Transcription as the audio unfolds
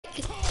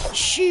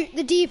shoot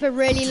the D.Va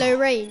really low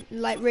range,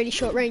 like really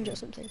short range or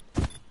something.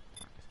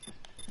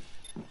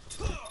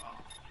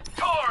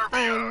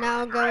 I am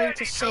now going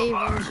to save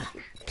him.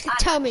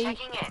 Tell me.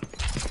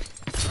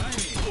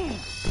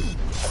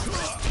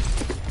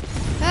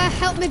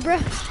 Help me, bro.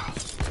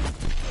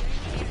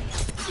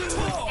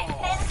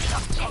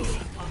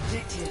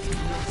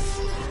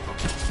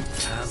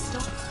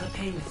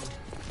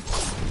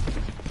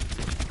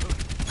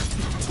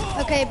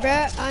 Okay,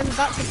 bro, I'm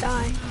about to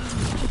die.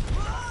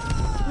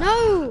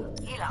 No!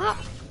 That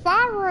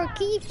Farah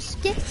keeps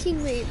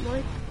getting me.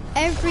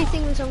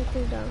 Everything was on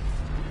cooldown.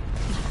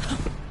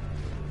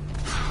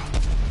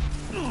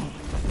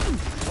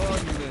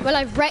 Well,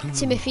 I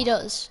wrecked him if he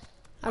does.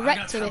 I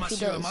wrecked him if he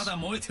does.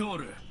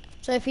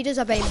 So if he does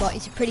have aimbot,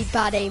 he's a pretty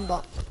bad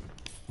aimbot.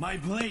 My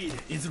blade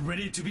is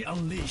ready to be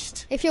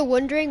unleashed. If you're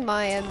wondering,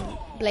 my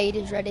blade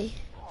is ready.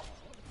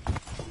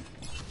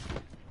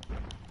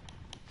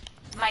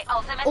 My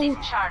ultimate is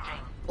charging.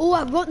 Oh,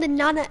 I want the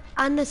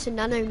Anna to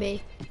nano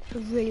me. I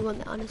really want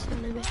the Anna to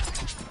nano me.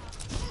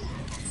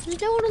 There's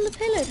no one on the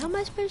payload. How am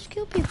I supposed to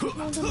kill people if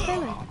no one's on the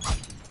payload?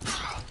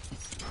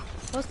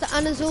 What's the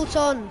Anna's ult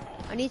on?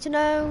 I need to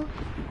know.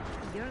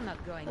 You're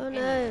not going. Oh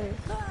no.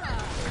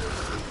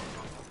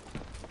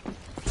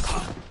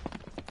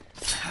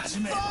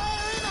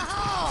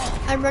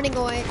 I'm running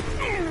away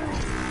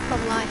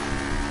from life.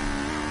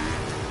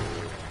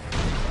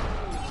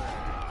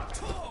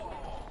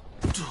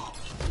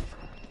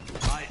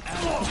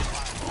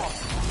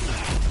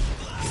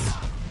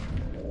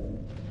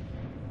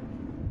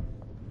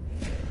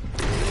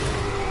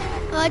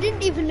 I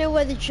didn't even know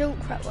where the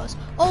Junkrat was.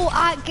 Oh,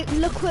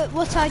 look at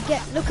what I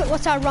get. Look at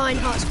what our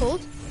Reinhardt's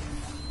called.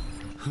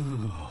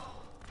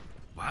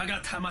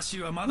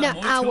 No,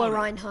 our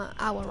Reinhardt.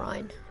 Our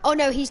Rein. Oh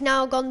no, he's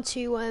now gone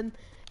to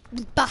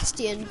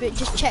Bastion. But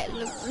just check.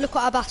 Look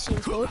what our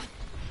Bastion's called.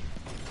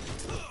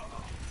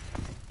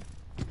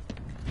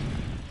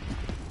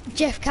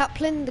 Jeff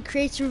Kaplan, the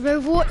creator of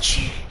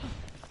Overwatch.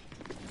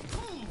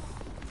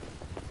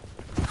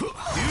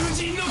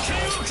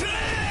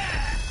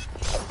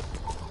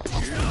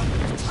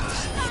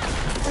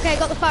 Okay,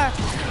 got the fire.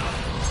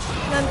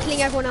 Now I'm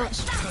killing everyone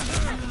else.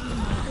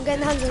 I'm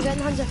getting the hands up, I'm getting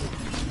the hands up.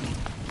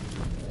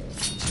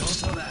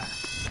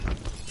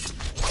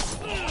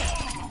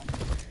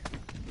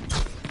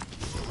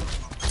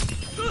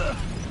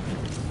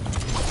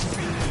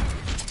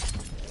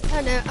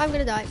 Oh no, I'm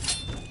gonna die.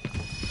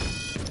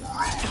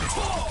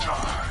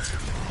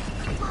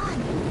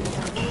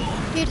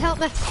 Dude, help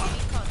me.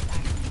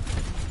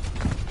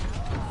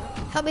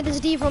 Help me, there's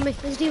a D.Va on me,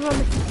 there's a D.Va on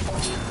me.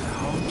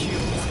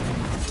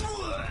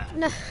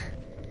 No.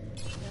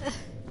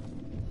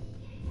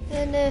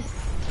 No.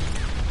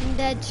 I'm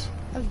dead.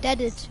 I'm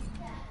deaded.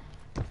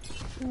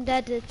 I'm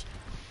deaded.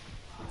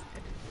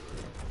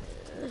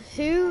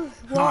 Who?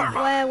 What?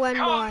 Where? When?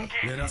 Why?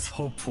 Let us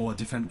hope for a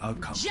different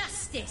outcome.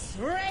 Justice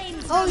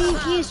reigns. Oh, you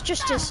used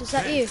Justice. Is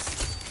that you?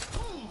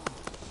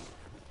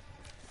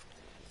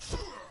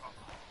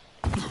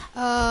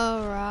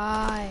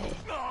 Alright.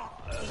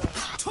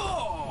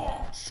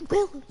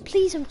 Will,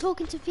 please, I'm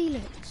talking to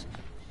Felix.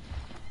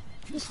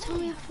 Just tell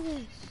me after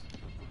this.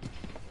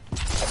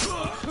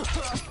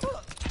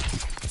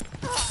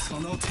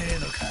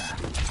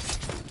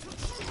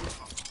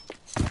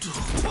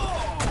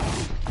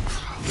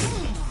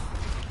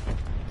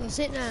 That's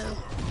it now.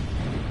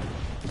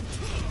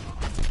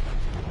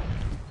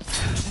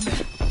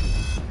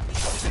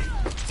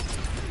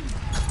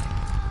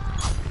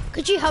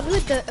 Could you help me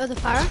with the other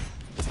Farah?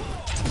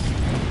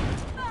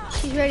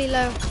 She's really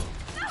low.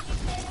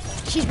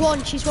 She's one.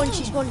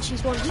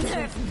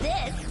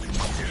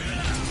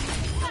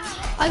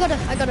 I got her,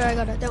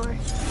 don't worry.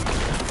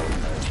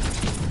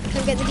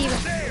 Come get the D.Va.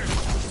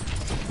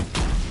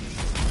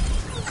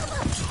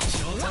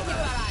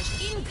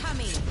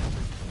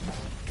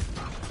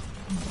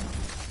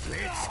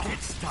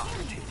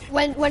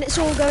 When it's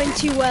all going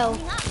too well.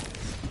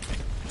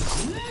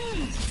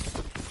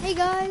 Hey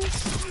guys.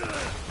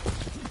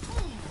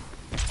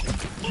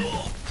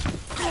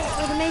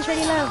 Oh, the main's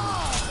really low.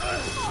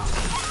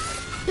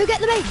 Look at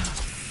the main.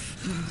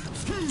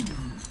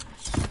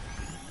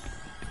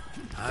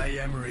 I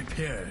am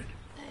repaired.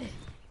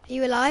 Are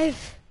you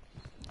alive?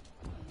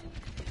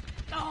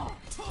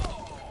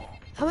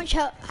 How much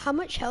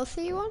health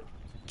are you on?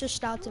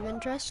 Just out of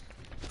interest.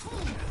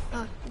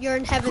 Oh, you're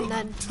in heaven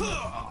then.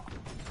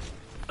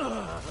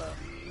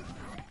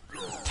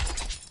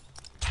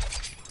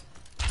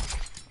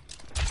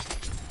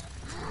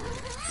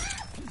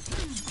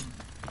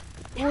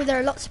 Oh, there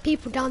are lots of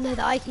people down there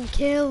that I can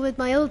kill with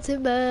my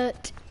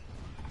ultimate.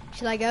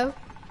 Should I go?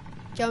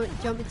 Jump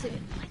me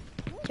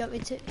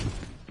to.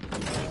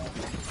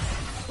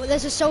 Well,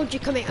 there's a soldier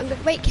coming.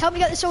 Wait, help me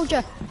get the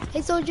soldier.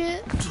 Hey,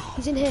 soldier.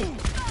 He's in here.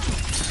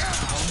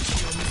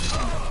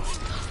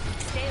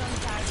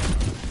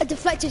 I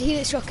deflected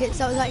Helix rockets.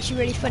 That was actually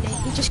really funny.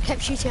 He just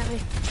kept shooting at me.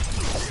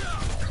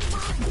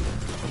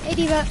 Hey,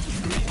 D.Va.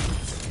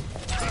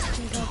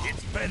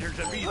 It's better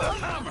to be the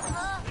hammer.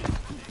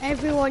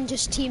 Everyone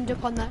just teamed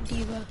up on that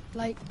D.Va.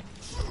 Like,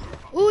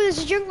 Oh, there's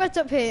a junkrat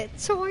up here.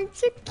 Time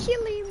to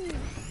kill him.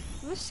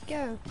 Let's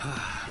go.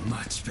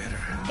 Much better.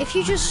 If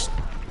you just...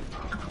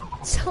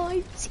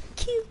 Time to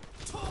kill.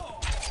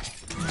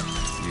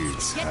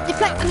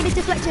 Deflect, I'm gonna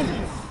deflect him.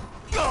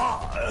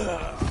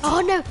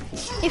 Oh no!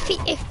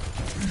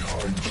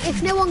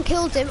 If no one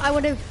killed him, I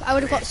would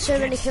have got so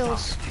many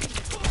kills.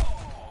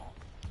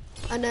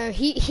 I know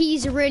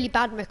he's a really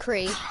bad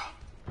McCree.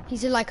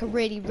 He's like a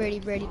really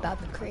bad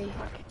McCree.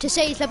 To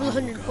say he's level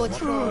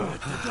 144,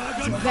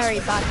 he's a very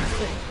bad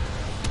McCree.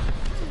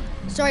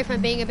 Sorry if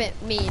I'm being a bit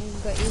mean,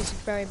 but he's a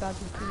very bad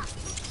McCree.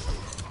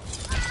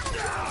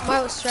 My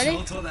ult's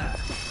ready.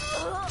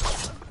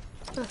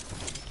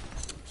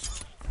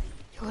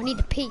 Oh, I need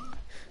to pee.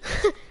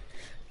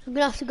 I'm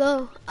gonna have to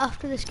go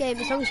after this game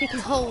as long as we can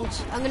hold.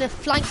 I'm gonna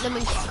flank them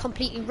and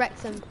completely wreck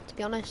them, to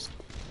be honest.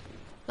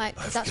 Like,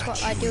 that's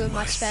what I do in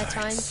my spare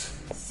time.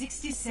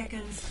 60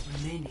 seconds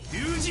remaining.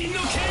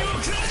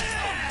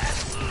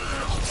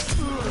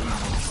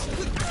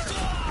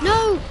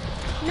 No!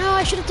 No,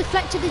 I should have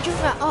deflected the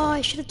junkrat. Oh,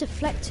 I should have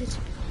deflected.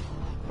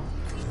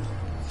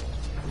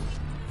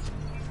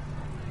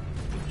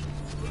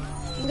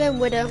 I'm going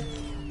Widow.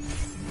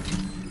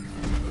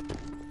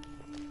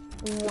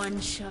 One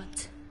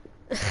shot.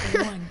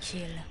 One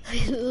kill.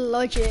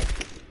 Logic.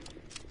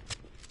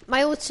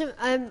 My ultimate,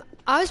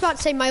 I was about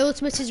to say my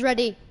ultimate is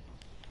ready.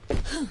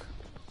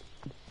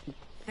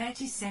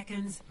 30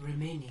 seconds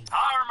remaining.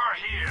 Armor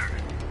here.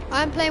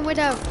 I'm playing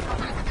Widow.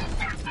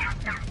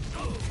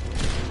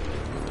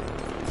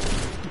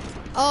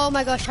 Oh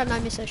my gosh, how did I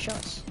miss those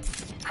shots?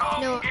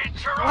 No,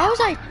 why was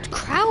I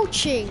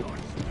crouching?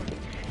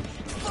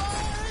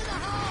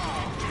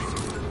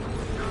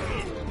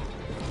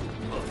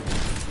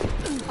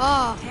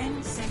 Ah.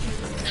 10 seconds.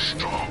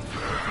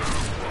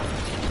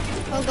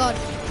 Oh god.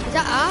 Is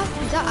that R?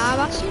 Is that R,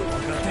 Bastion?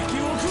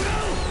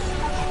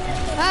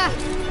 Ah!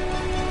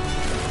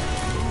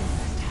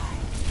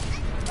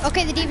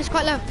 Okay, the D.Va's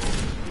quite low.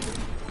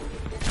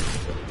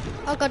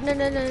 Oh god, no.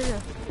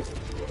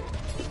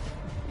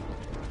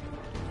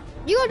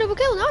 You got a double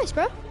kill, nice,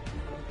 bro.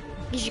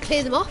 Did you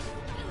clear them off?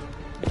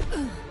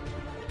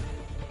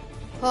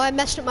 Oh, I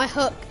messed up my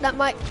hook. That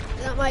might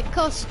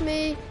cost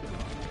me.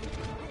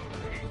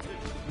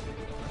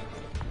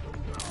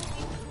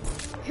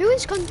 Who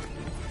is con?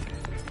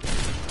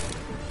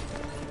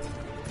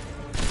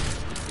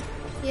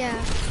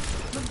 Yeah.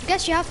 I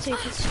guess you have to.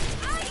 Cause...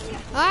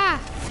 Ah!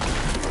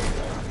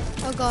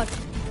 Oh god.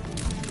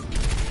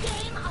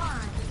 Game on.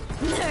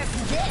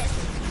 Nerf this.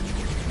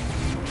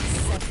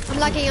 I'm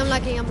lagging.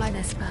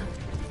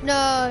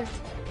 No.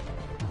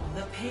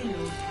 The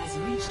payload has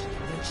reached the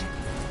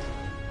checkpoint.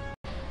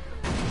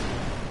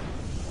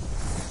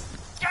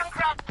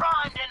 Junkrat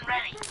primed and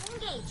ready.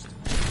 Engaged.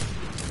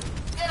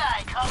 Good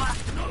eye, cover.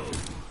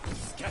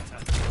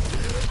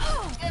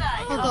 Good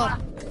eye, Oh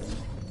god.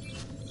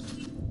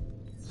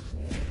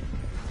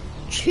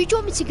 Who do you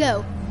want me to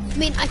go? I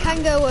mean, I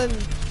can go,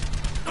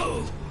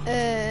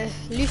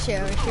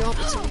 Lucio if you want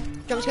me to.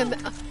 Do you want me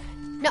to go?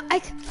 No,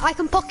 I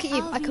can pocket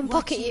you. I can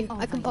pocket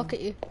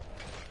you.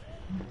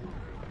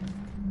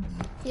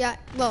 Yeah,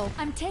 well,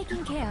 I'm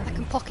taking care. I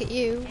can pocket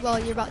you while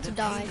you're about to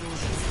die.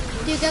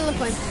 Dude, get on the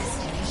point.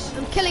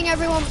 I'm killing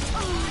everyone.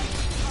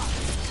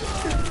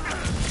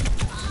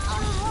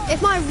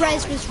 If my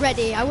res was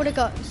ready, I would have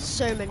got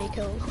so many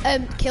kills.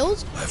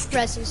 Kills?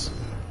 Reses.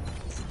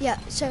 Yeah,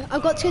 so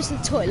I've got to go to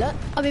the toilet.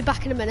 I'll be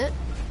back in a minute.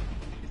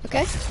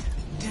 Okay?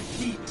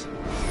 Defeat.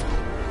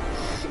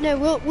 No,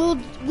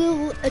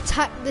 we'll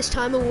attack this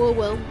time and we'll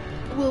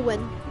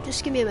win.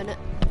 Just give me a minute.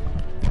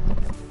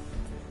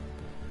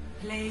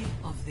 Play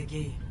of the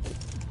game.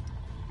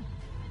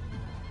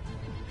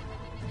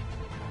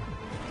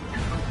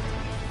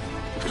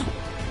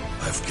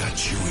 I've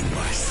got you in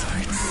my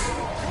sights.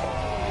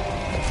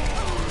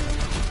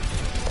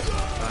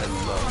 I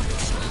love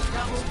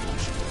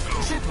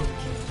this. Triple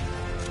kill.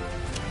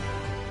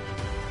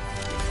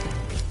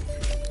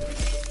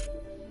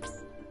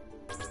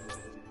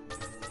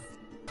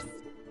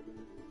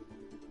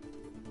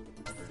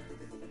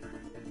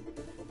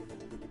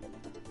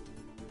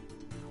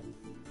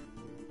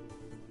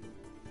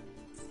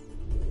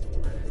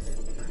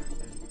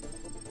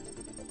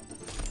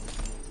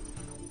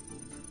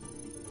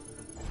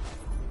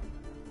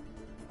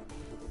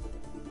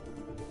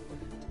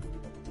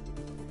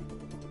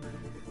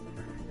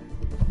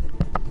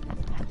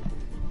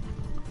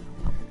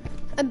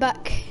 I'm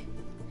back.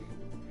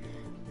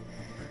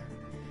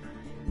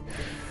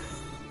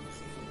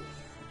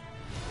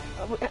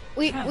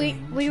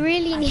 We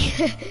really need.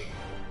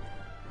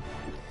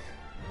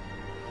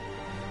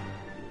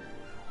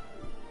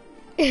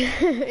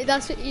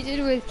 That's what you did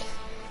with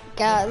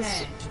Gaz.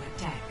 Prepare to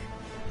attack.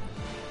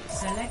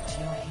 Select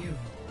your hero.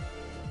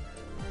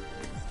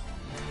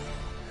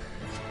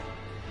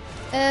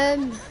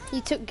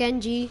 You took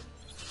Genji.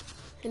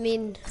 I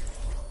mean,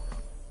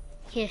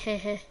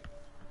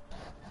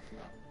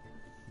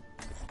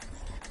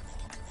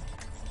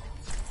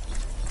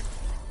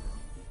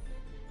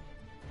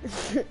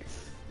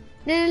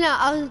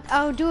 No.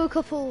 I'll do a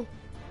couple.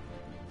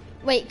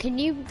 Wait, can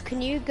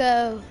you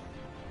go?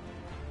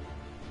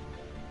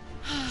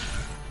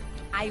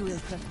 I will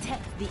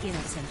protect the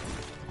innocent.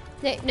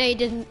 No, you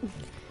didn't.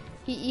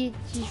 You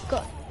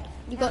got.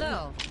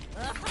 Hello.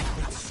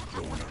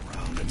 Going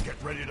around and get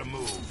ready to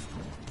move.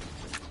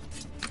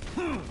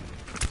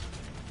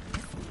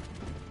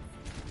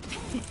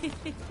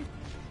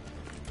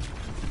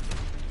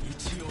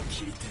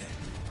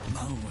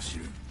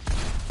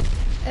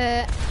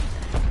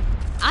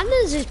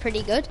 Anna's is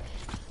pretty good.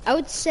 I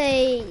would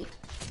say.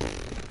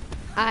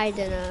 I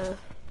don't know.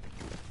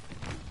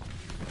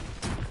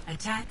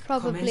 Attack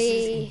Probably.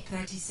 commences in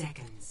 30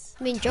 seconds.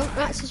 I mean,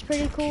 Junkrats is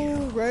pretty cool.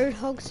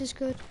 Roadhogs is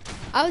good.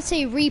 I would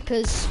say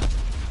Reapers.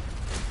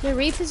 No,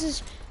 Reapers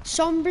is.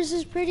 Sombras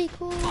is pretty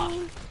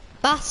cool.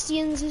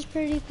 Bastions is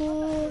pretty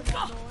cool.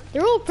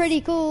 They're all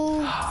pretty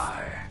cool.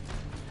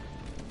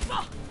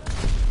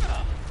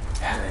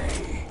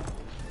 Hey.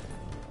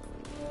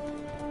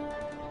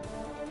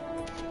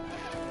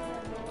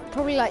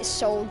 Probably like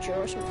Soldier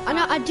or something. I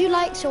know, I do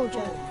like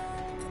Soldier,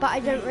 but I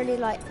don't really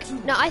like.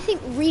 No, I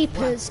think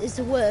Reapers is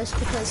the worst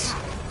because.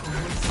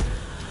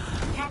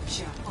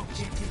 Capture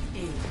objective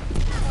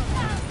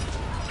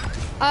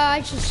A.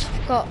 I just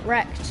got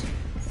wrecked.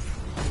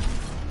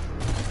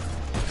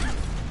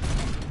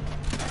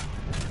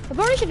 I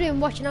probably should have been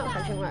watching out for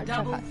a Junkrat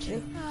trap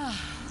actually.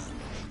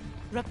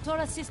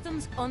 Raptora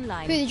systems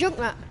online. Who, the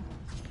Junkrat?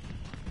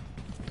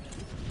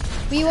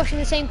 Were you watching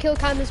the same kill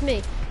cam as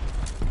me?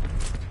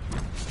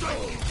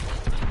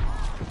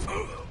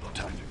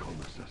 Tactical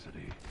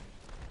necessity.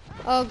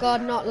 Oh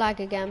god, not lag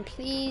again.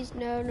 Please,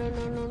 no, no,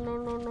 no, no, no,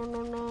 no, no,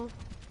 no, no.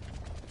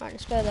 Right,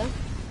 let's go then.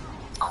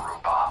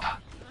 Group up.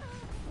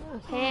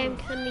 Okay, I'm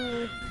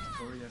coming.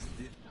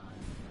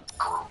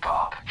 Group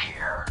up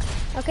here.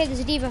 Okay, there's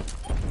a diva.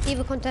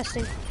 Diva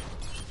contesting.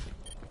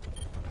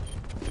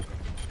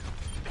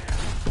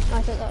 Oh,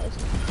 I thought that was.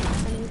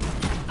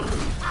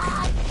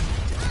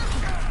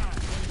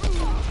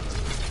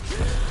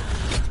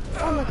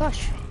 Oh my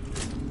gosh.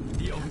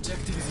 The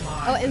objective is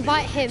mine. Oh,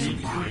 invite him.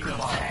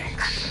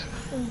 Thanks.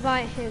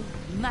 Invite him.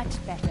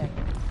 Much better.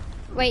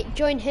 Wait,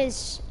 join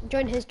his.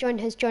 Join his. Join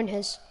his. Join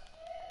his.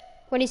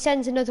 When he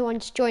sends another one,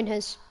 just join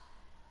his.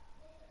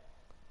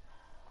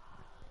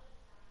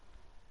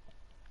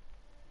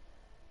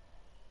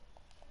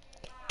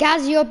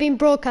 Gaz, you're being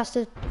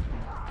broadcasted.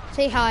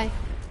 Say hi.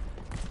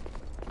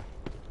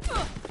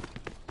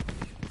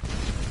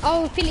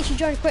 Oh, Felix, you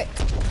joined quick.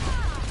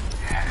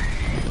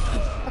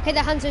 Okay,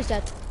 the Hanzo's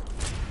dead.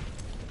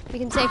 We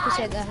can safely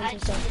say that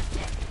Hanzo's dead.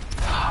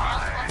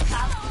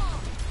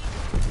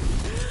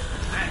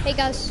 Hey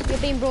guys, you're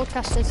being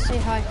broadcasted. Say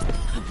hi.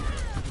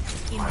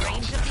 In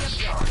range of the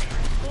objective.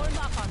 Form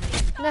up on me.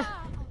 No,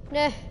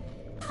 no.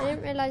 I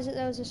didn't realise that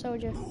there was a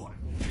soldier.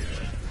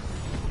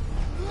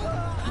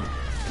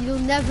 You'll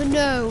never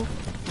know.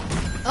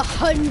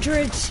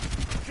 100.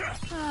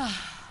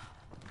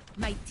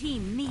 My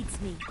team needs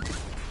me.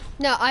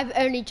 No, I've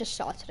only just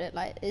started it.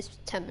 Like, it's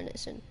 10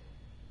 minutes in.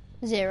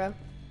 0.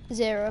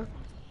 0.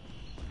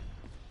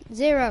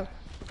 0.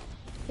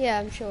 Yeah,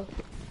 I'm sure.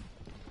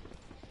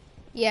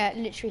 Yeah, it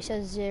literally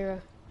says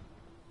 0.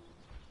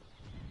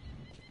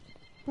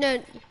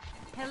 No,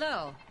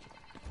 Hello.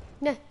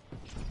 no.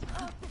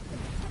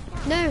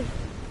 No.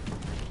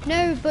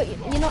 No, but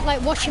you're not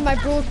like watching my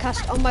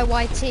broadcast on my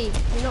YT.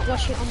 You're not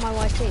watching it on my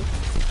YT. You're in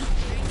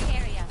the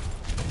area.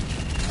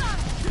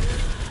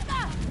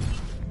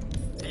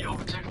 The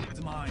objective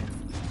is mine.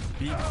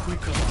 Be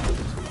quick about it.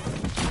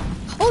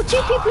 Oh,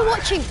 2 people are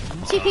watching.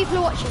 2 people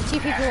are watching. 2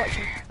 people are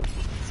watching.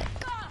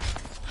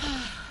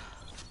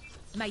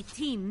 My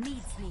team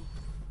needs me.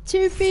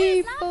 2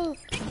 people.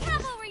 The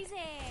cavalry's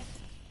here.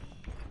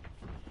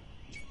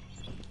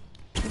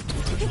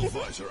 Potential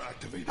visor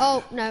activated.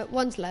 Oh, no,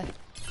 one's left.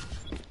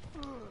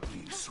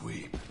 Clean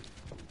sweep.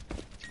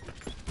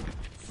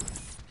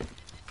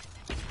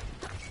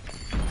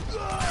 The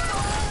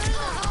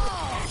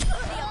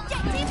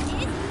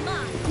objective is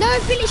mine. No,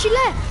 Felix, you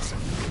left.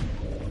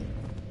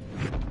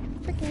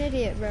 Freaking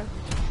idiot, bro.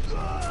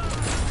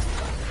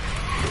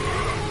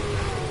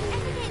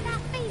 Activate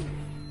that feed.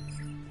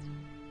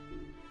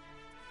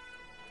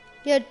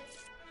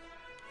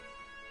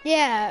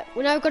 Yeah,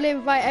 well, now I've got to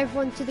invite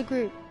everyone to the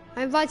group.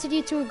 I invited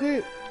you to a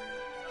group.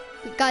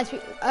 Guys,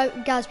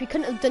 we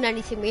couldn't have done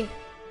anything.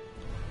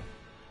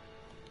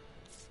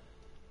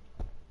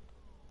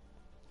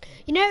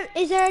 You know,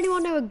 is there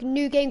anyone know a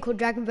new game called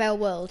Dragon Veil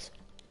World?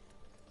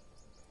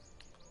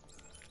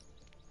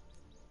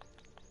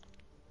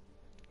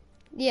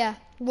 Yeah,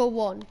 World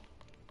 1.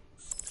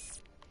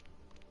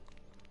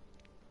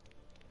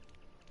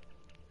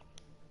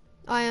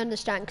 I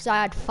understand, because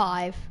I had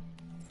 5.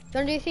 You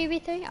want to do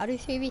 3v3? I'll do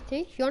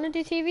 3v3. You want to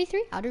do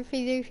 3v3? I'll do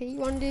 3v3. You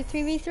want to do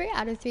 3v3?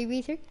 I'll do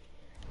 3v3.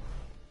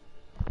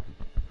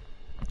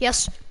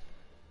 Yes.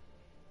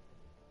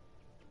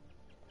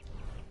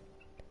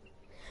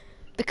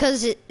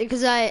 Because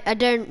I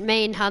don't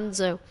main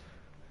Hanzo.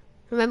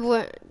 Remember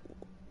what?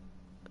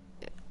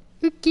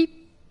 Oopkeep.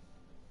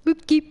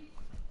 Oopkeep.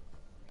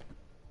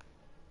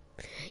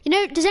 You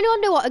know, does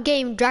anyone know what a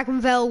game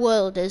Dragonvale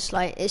World is?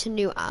 Like, it's a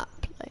new app.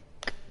 Like,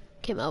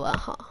 came out about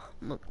half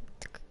a month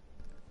ago.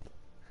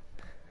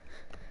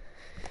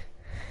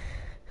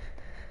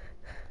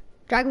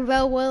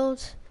 Dragonvale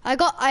World.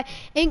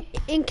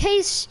 In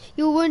case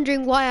you were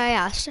wondering why I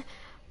asked,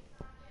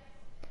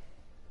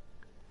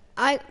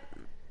 I've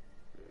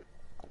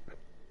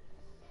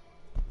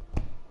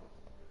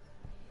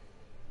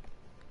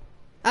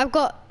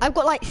got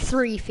like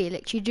 3,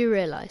 Felix, you do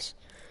realise.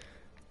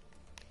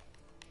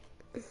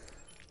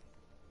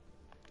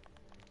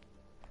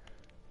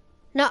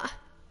 No.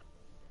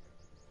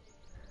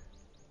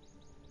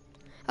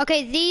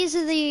 Okay, these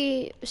are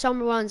the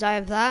summer ones. I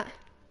have that.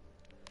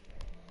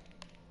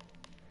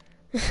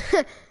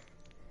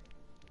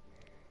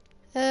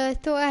 I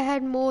thought I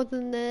had more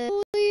than the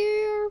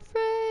your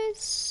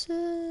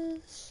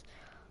faces.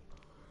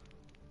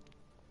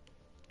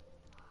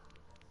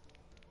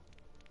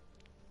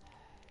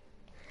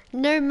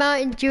 No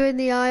Mountain Dew in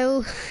the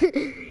aisle.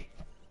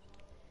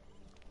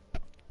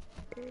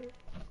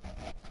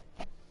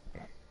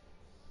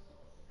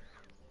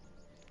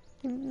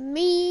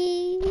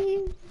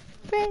 Me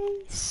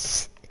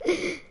face.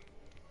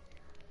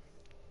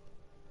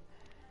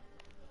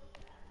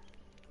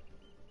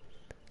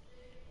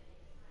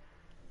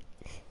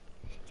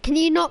 Can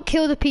you not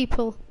kill the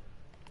people?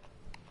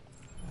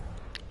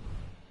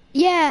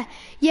 Yeah,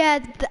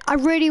 I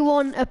really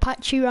want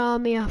Apache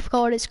Army. I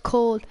forgot what it's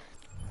called.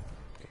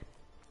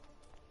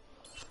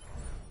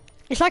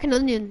 It's like an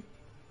onion.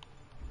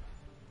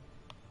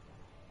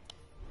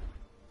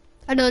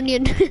 An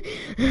onion.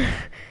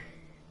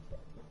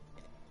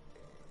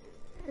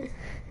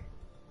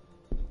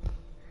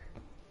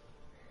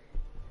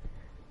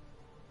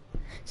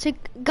 So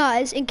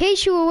guys, in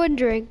case you were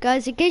wondering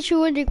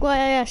why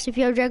I asked if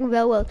you have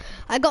Dragonvale World,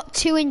 I got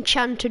 2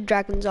 enchanted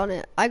dragons on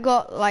it. I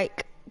got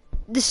like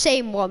the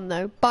same one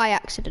though, by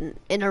accident,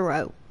 in a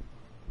row.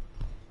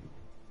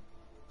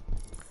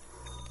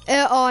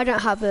 Oh, I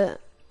don't have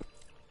it.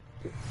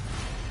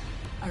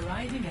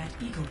 Arriving at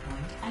Eagle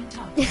Point and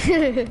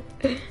target.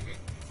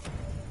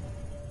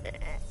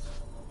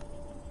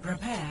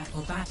 Prepare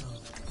for battle.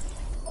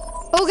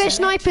 Okay,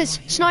 snipers!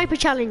 Sniper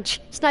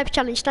challenge! Sniper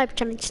challenge, sniper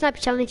challenge, sniper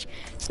challenge,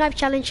 sniper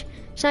challenge,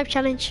 sniper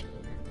challenge.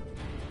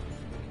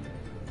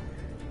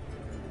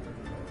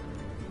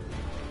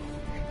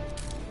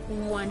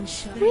 One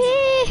shot. Whee!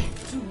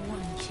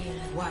 One kill.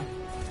 One.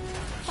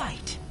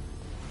 Fight.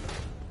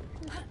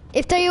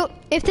 If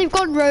they've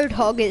gone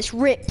Roadhog, it's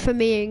rip for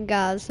me and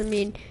Gaz. I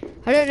mean,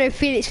 I don't know if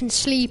Felix can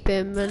sleep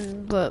him,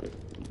 but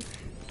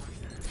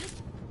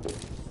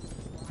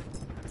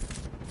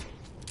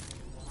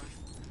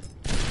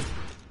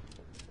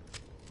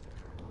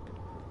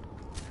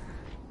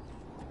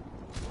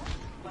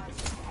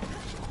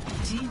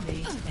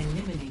Teammate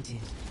eliminated.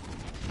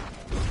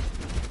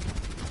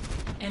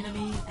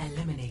 Enemy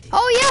eliminated.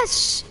 oh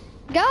yes,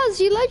 Gaz,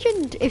 you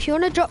legend. If you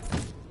wanna drop,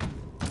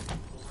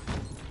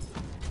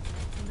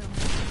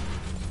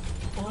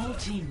 All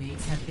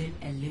teammates have been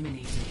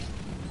eliminated.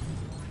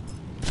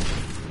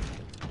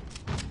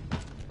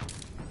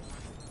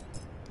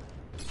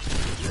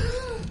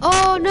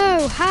 oh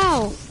no,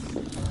 how?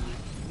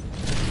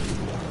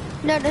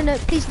 No,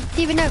 please,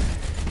 Steven, no.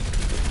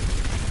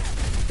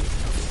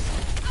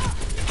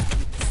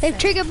 They've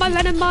triggered my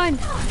venom mine.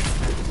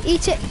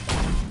 Eat it.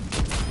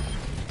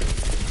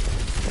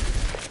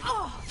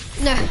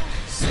 No.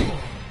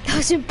 That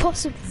was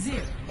impossible.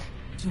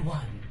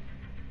 0-1.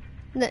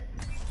 No.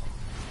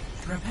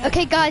 Prepare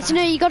Okay, guys, for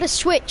no, you gotta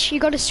switch.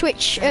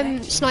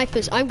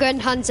 Snipers. I'm going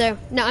Hanzo.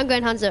 No, I'm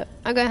going Hanzo.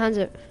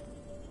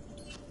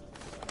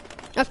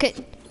 Okay.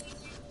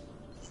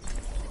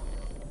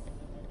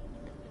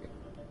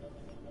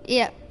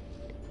 Yeah.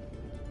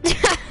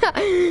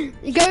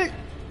 You go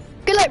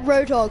like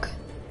Roadhog.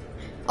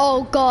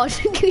 Oh God,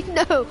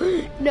 no.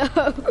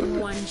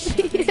 One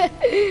shot.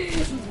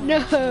 No.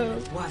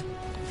 one.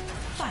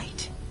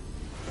 Fight.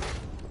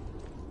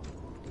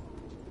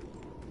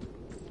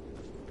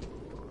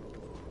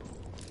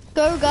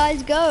 Go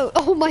guys, go.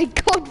 Oh my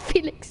God,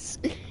 Felix.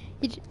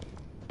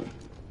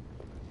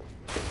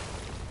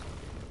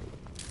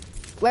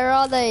 Where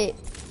are they?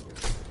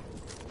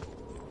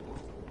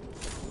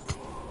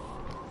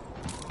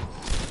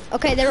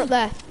 Okay, they're up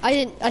there.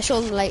 I saw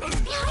them late.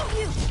 Behind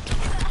you!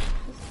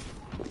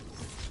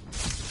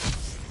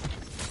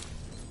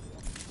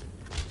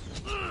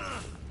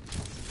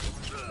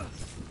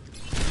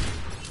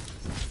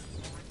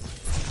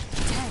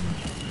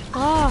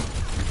 Ah.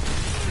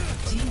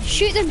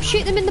 Shoot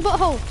them in the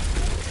butthole.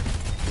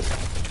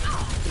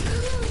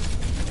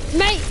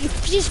 Mate,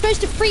 you're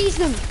supposed to freeze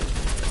them. This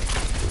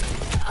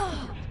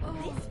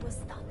was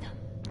thunder.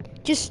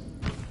 Just,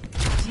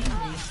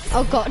 Teammate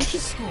oh God.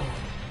 score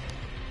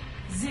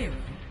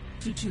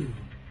 0-2.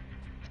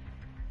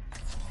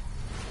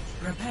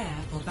 Prepare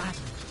for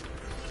battle.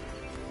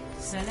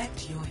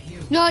 Select your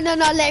hero. No,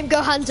 let him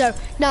go Hanzo.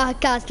 No,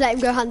 guys, let him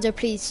go Hanzo,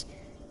 please.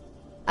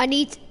 I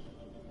need...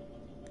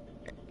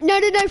 No,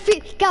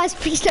 guys,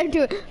 please don't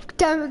do it.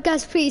 Don't,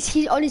 guys, please.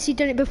 He's honestly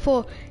done it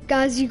before.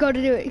 Guys, you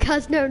gotta do it.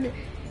 Guys, no.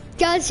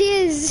 Guys, he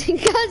is.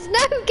 Guys,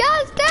 no,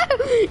 guys, no,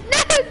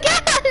 no,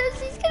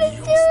 guys, he's gonna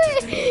do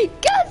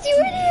it. Guys, you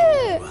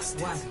idiot.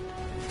 One.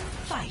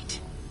 Fight.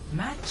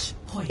 Match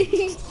point.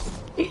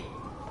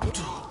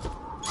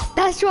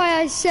 That's why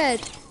I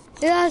said.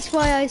 That's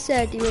why I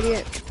said, you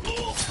idiot.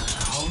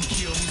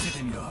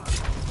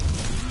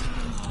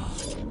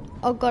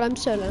 Oh god, I'm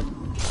solo.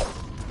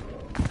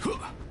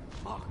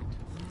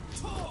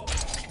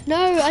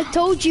 No, I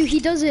told you he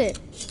does it.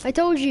 I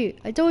told you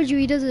he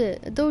does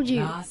it. I told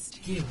you. Last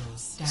hero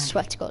standing.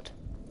 Swear to God.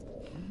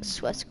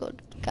 Swear to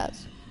God,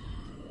 guys.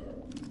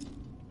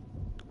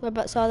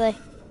 Whereabouts are they?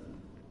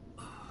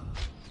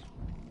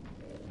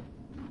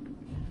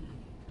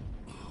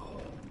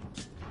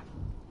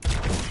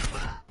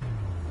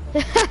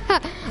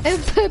 I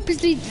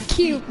purposely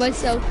killed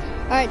myself.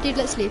 Alright, dude,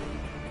 let's leave.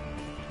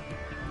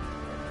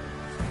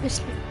 Let's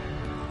leave.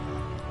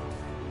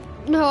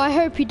 No, I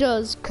hope he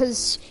does,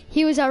 because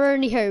he was our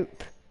only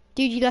hope.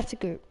 Dude, you left the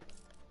group.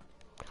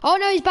 Oh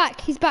no, he's back.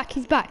 He's back.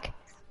 He's back.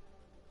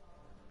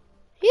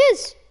 He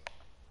is.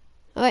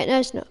 Oh wait, no,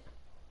 it's not.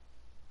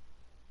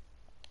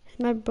 It's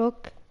my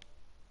book.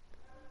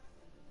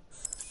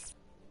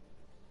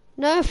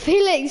 No,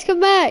 Felix, come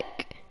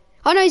back.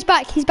 Oh no, he's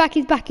back. He's back.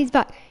 He's back. He's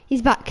back.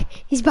 He's back.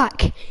 He's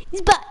back.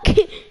 He's back.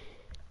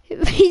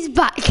 He's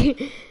back.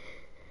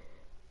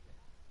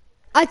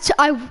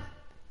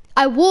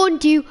 I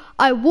warned you.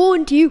 I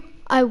warned you.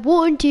 I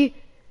warned you.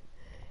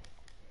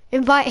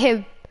 Invite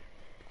him.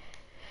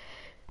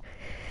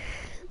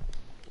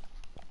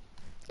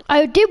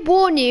 I did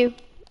warn you.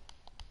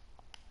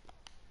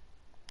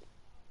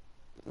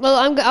 Well,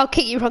 I'll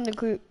kick you from the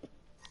group.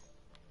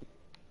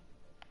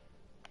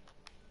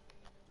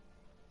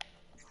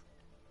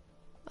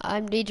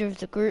 I'm leader of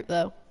the group,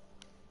 though.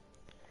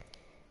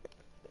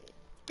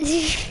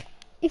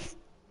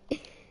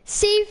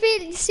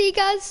 See,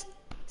 guys?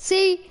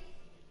 See?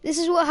 This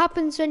is what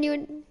happens when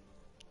you...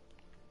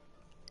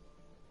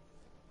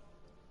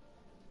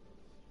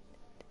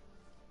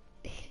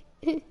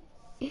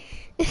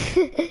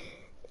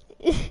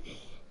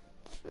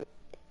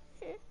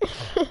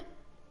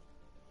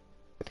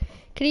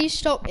 Can you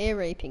stop ear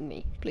raping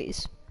me,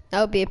 please?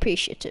 That would be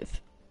appreciative.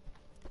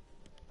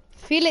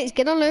 Felix,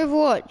 get on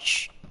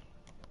Overwatch.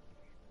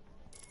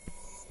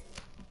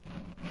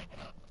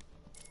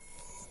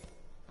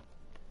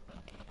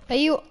 Are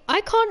you? I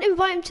can't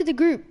invite him to the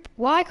group.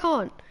 Why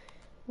can't?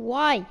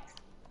 Why?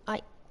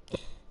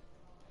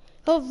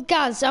 Oh,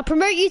 Gaz, I'll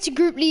promote you to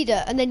group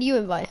leader and then you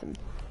invite him.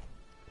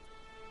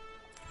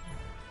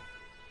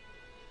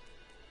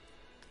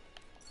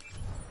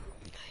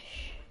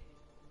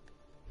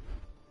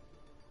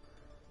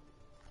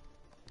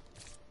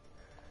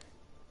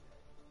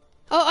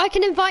 Oh, I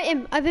can invite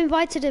him. I've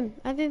invited him.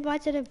 I've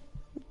invited him.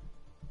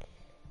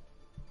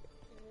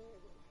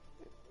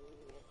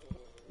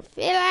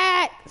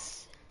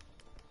 Felix!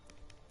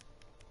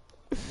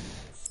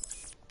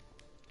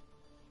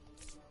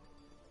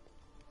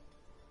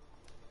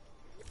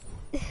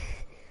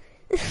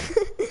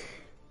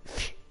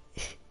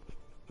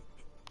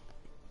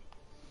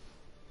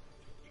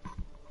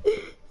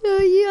 Oh,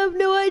 you have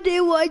no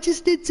idea what I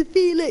just did to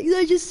Felix.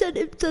 I just sent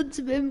him tons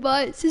of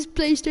invites. His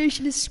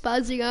PlayStation is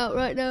spazzing out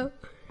right now.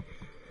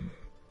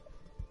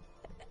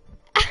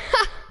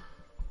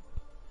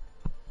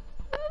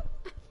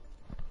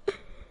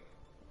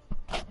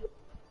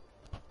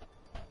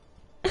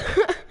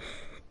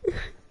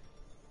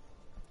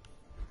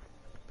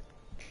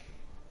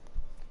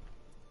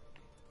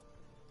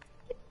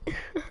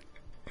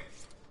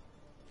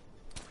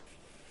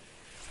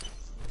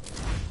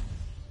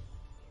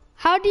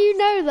 How do you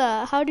know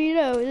that? How do you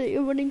know that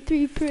you're running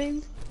 3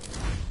 frames?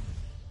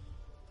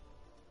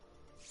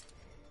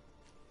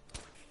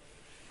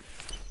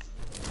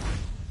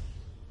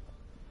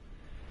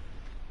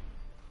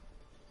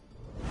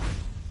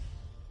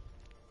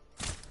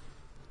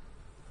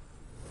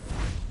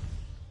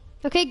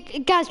 Okay,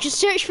 guys, just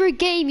search for a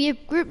game, you're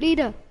group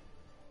leader.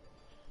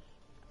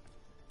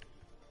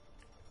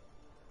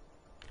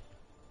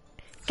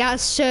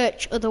 Guys,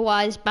 search,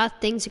 otherwise bad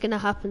things are gonna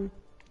happen.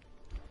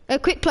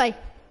 Quick play.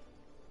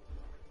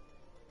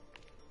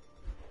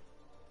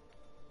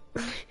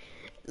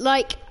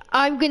 Like,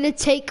 I'm gonna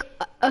take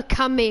a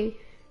cami,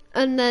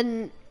 and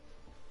then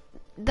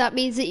that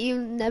means that you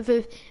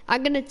never...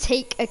 I'm gonna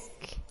take a...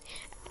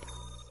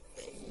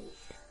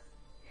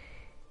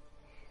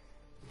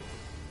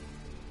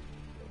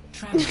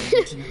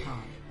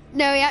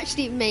 No, he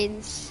actually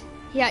mains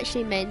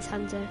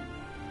Hunter.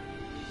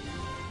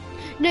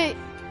 No,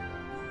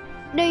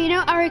 you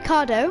know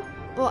Aricado?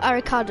 Or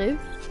Aricado?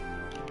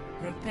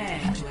 Prepare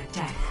to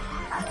attack.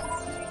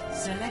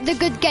 Select The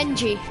good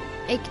Genji.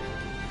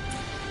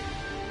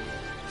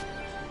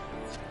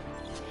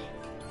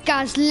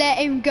 Guys, let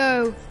him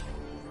go.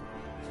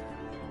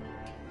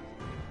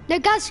 No,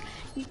 guys.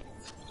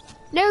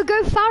 No,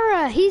 go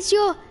Farah. He's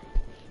your...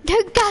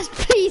 No, guys,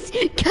 please.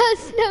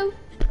 Guys, no.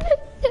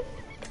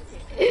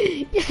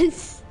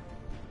 Yes.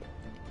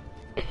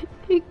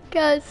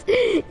 Guys.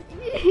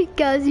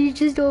 Guys, you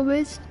just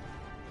almost...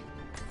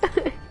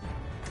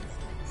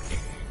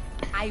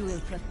 I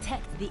will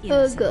protect the Oh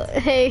innocent. god,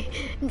 hey.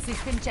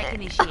 System check Oh,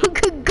 initiated.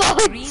 for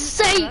God's Green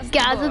sake, across the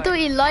guys, I board. thought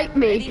you liked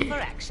I'm ready me. for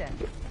action.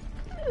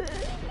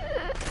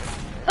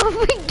 Oh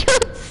for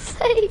God's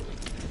sake.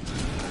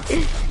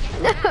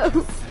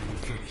 No.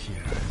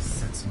 Here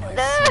sets my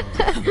No.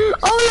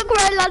 Oh, look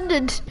where I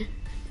landed.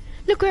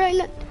 Look where I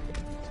landed.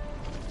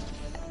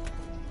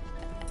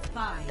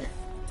 5,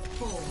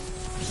 4,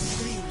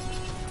 3,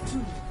 2,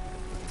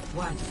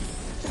 1.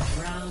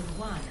 Round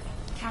 1.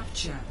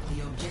 Capture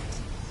the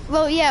objective.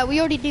 Well, yeah, we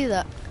already do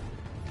that.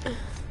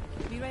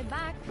 Be right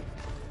back.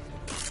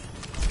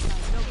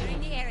 You're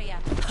in the area.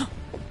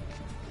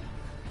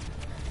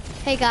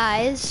 Hey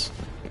guys,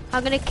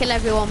 I'm gonna kill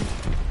everyone.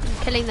 I'm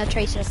killing the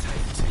tracer.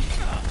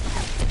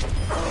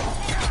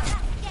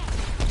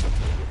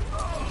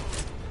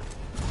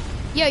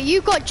 Yo,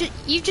 you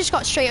just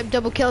got straight up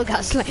double kill,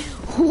 guys. Like,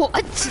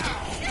 what?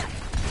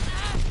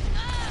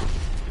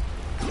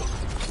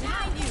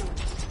 Behind you.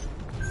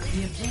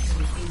 The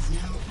objective is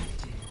now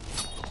active.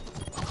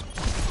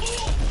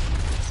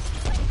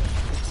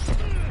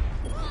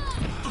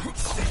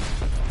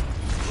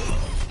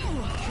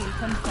 Kill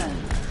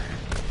confirmed.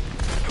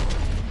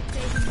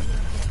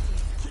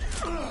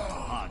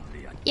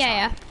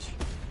 Yeah.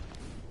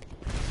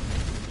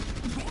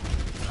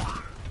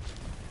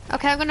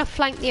 Okay, I'm gonna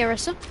flank the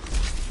Orisa.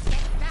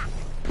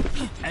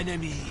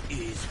 Enemy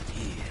is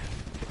here.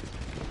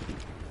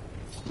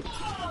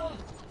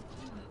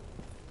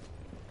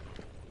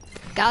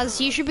 Guys,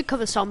 you should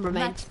become a Sombra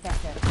main. Much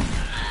better.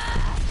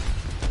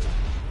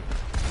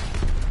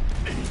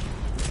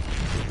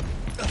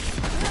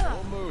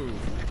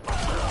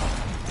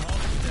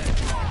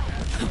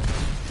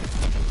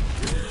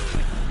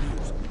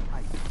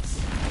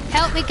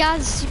 Help me,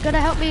 Gaz. You gotta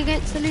help me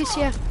against the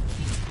Lucia.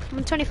 I'm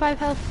on 25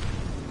 health.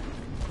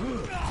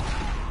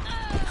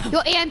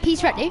 Your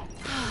EMP's ready.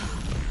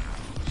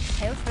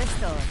 Health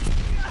restored.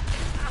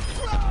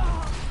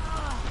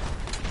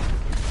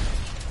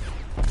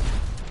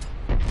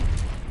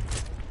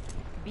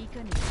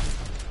 Beacon.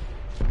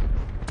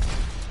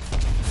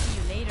 See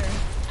you later.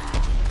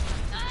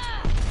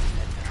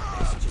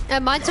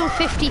 Mine's on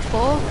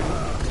 54.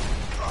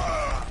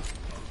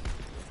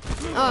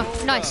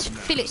 Oh, nice.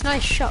 Felix,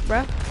 nice shot,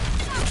 bro.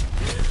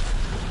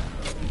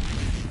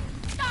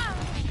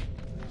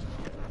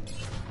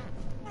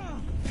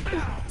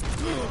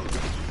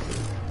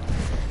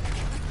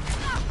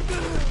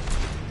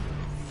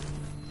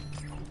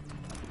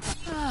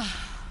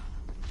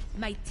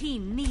 My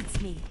team needs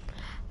me.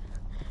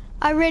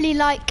 I really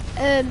like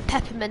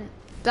Peppermint.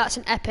 That's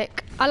an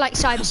epic. I like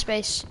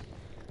Cyberspace.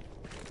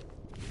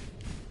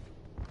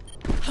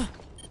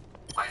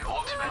 My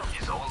ultimate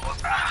is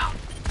almost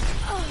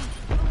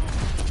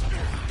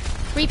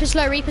Reaper's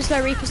low, Reaper's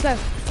low, Reaper's low.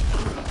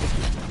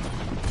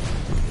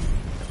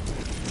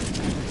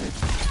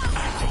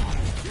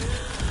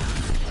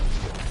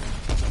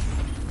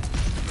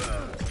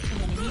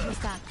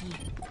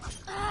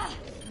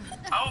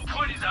 Our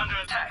point is under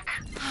attack.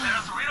 Let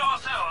us rid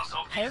ourselves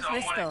of these Health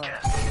unwanted restored.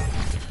 guests.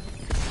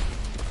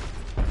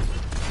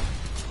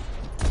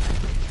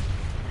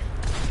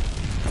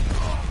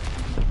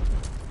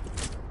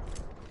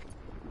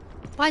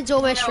 Mine's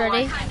almost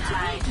ready.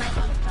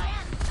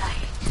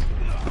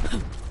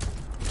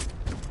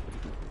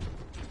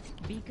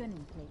 Beacon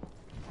in place.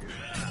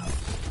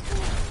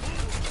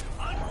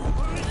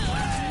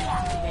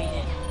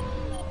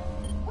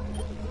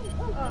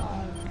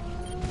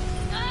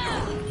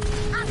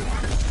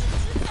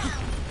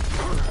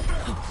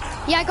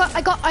 Yeah,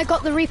 I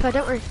got the Reaper,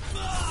 don't worry.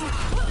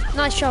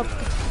 Nice job.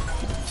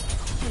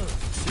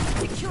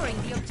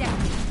 Securing the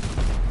objective.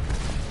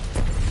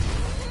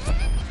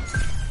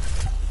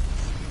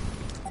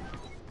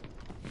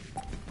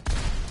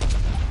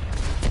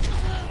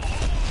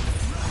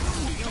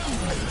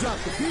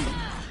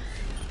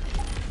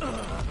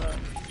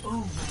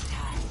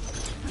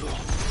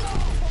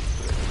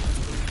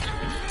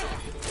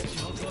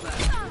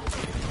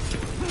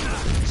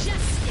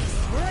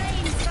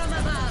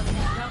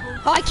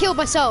 Oh, I killed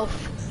myself.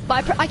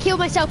 But I killed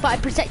myself, but I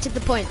protected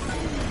the point.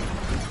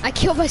 I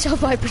killed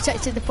myself, but I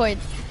protected the point.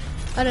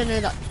 I don't know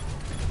that.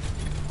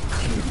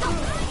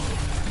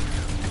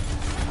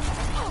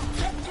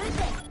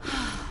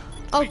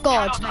 Oh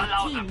God.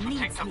 Allow them to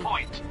take the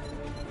point.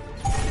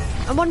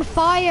 I'm on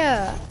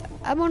fire.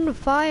 I'm on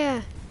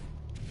fire.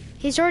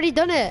 He's already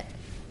done it.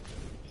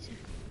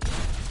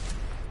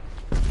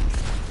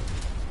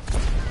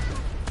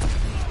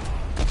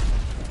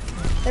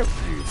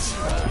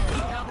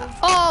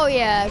 Oh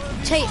yeah,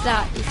 take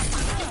that.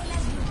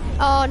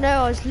 Oh no,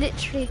 I was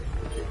literally...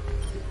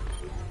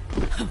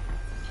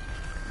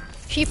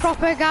 She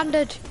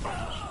propaganded.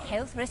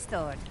 Health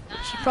restored.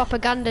 She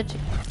propaganded.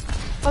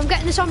 Oh, I'm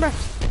getting the Sombra.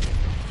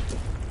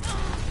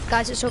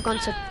 Guys, it's all gone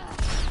to...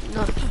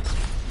 No.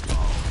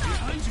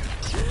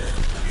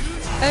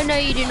 Oh no,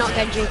 you do not,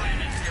 Genji.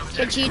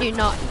 Genji, you do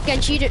not.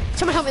 Genji, you do...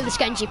 Someone help me with this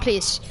Genji,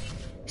 please.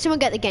 Someone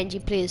get the Genji,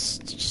 please.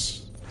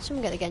 Just...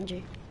 Someone get the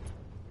Genji.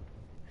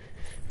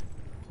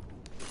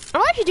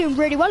 I'm actually doing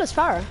really well as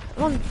Farah.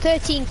 I'm on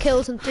 13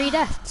 kills and 3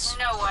 deaths.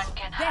 No one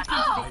can Back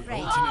into the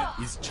fray. Ultimate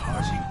is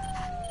charging.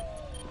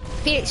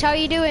 Felix, how are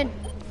you doing?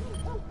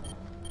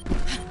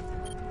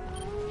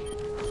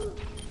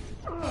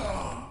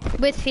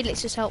 With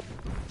Felix's help.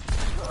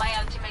 My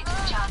ultimate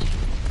is charging.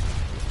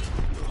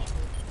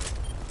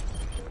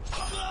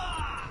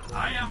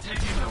 I am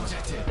taking the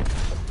objective.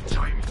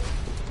 Join me.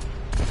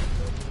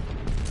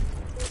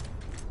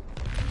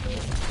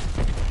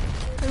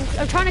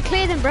 I'm trying to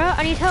clear them, bro.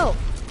 I need help.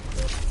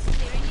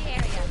 Clearing the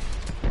area.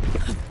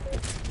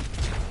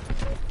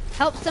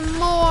 Help some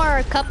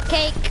more,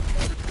 Cupcake.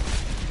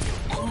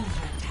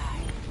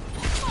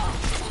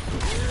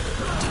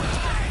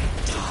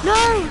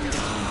 No!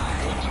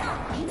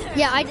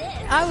 Yeah,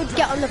 I would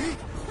get on the...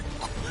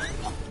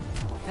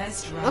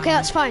 First round. Okay,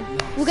 that's fine.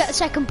 We'll get the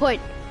second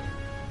point.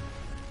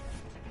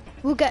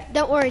 We'll get...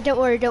 Don't worry.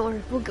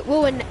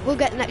 We'll win. We'll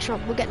get the next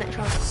round. We'll get next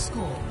round.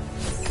 Score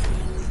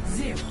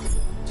 0-1.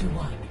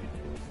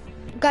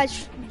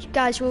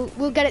 Guys,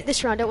 we'll get it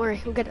this round. Don't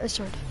worry. We'll get it this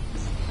round.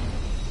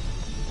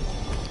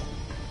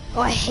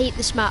 Oh, I hate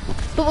this map,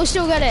 but we'll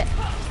still get it.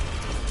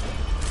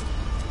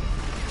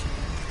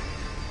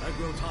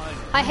 Aggro time.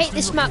 I hate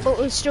this map, but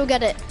we'll still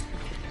get it.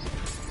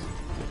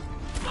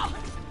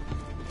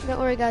 Don't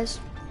worry, guys.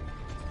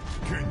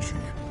 Kenji,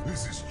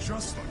 this is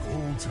just like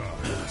old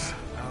times.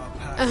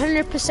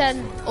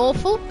 100%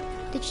 awful,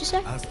 did you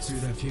say? As to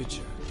the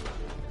future,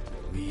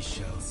 we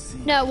shall see.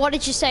 No, what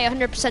did you say?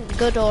 100%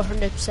 good or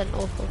 100%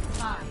 awful?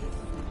 5,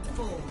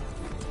 4,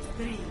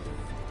 3,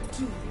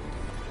 2,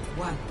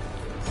 1.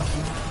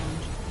 Round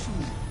 2.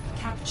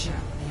 Capture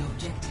the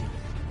objective.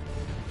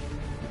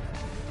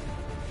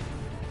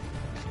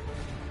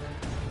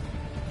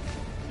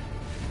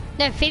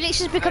 No, Felix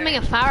is becoming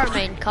a Farah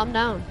main. Calm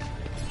down.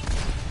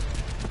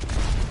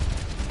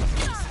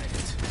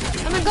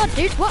 Oh my god,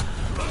 dude, what?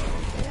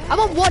 I'm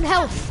on 1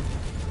 health.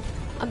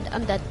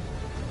 I'm dead.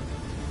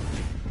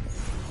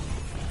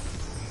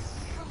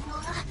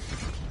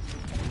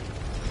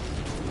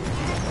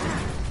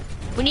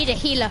 We need a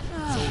healer,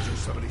 Soldier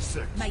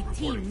 76. My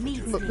team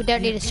needs but we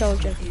don't need a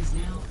soldier. Is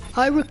now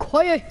I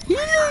require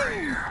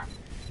healing.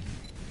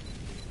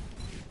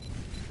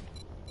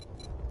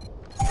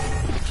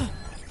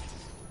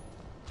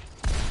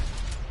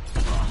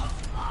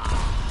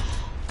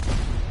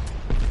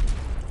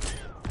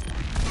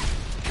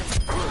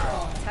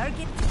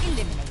 target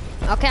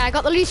eliminated. Okay, I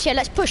got the Lucio.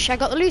 Let's push. I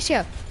got the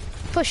Lucio.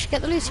 Push,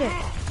 get the Lucio.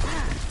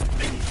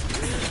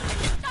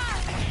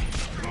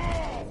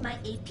 My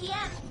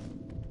APM.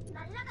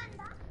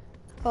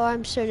 Oh,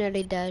 I'm so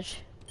nearly dead.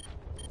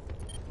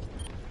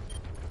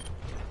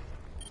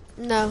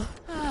 No.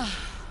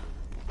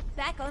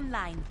 Back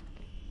online.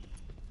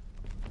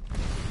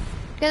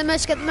 Get the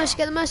mercy, get the mercy,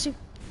 get the mercy.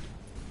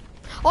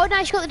 Oh,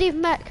 nice, you got the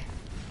demon back.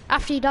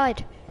 After he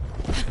died.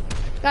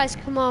 Guys,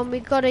 come on, we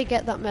gotta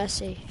get that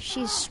mercy.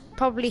 She's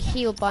probably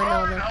healed by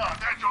now though.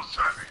 At your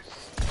service.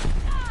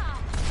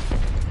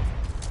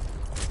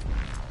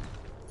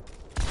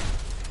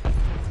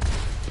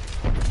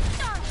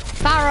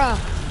 Farah!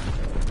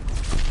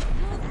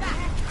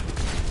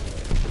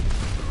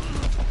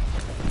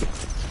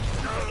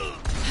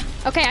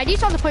 Okay, I need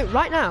to on the point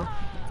right now.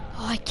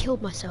 Oh, I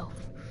killed myself.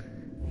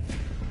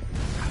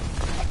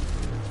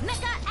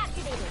 Mecha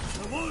activated.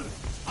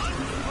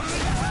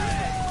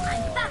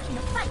 I'm back in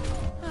the fight.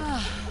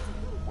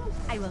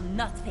 I will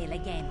not fail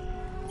again.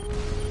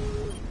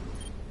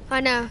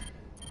 I know.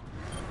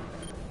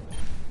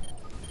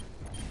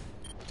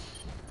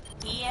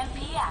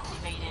 EMP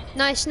activated.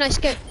 Nice, nice,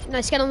 get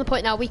on the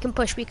point now. We can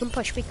push, we can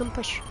push, we can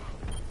push.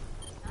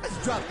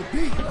 Let's drop the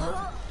beat.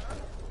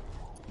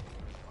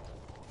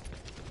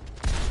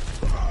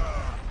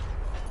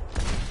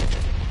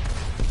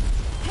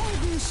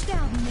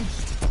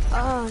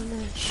 Oh no.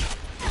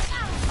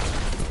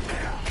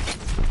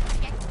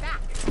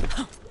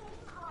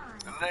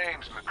 The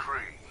name's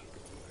McCree.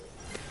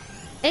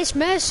 It's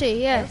Mercy,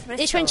 yeah.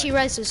 It's when she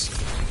reses.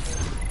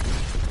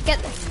 Get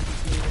the...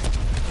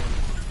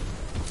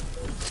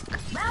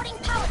 Routing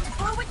power to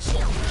forward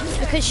shield.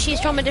 Because she's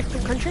from a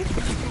different country.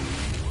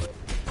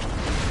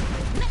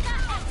 Mecha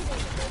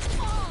activated.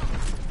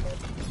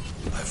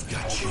 I've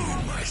got you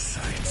in my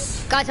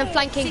sights. Guys, I'm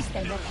flanking.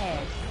 System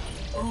repaired.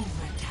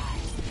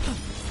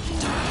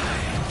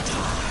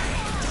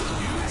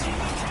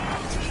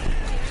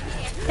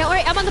 Don't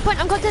worry, I'm on the point.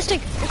 I'm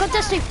contesting. I'm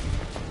contesting.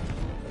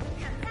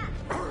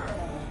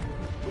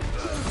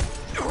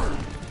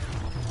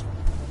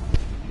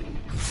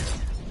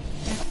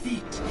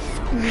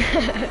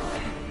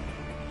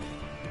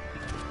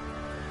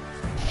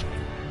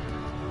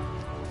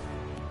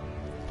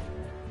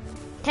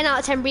 Ten out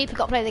of 10 Reaper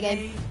got to play the game.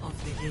 play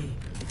of the game.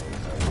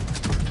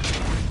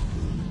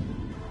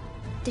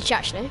 Did she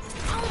actually?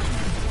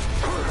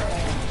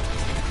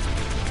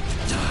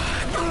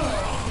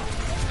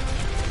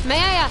 May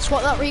I ask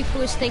what that Reaper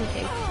was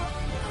thinking?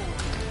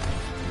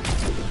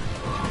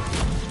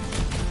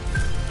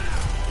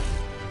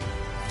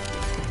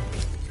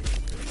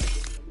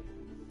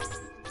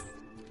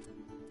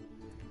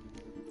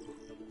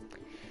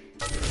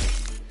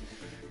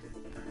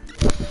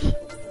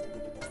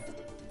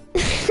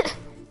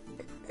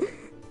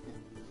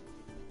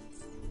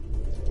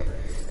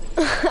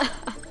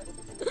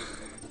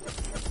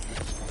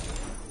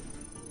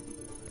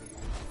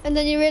 And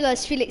then you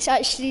realise Felix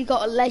actually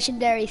got a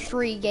legendary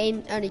 3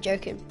 game. Only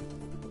joking.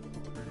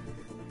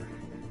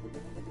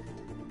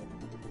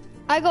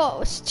 I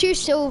got 2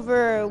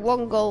 silver,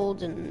 1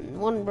 gold, and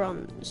 1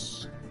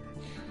 bronze.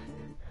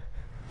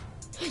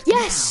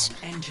 Yes!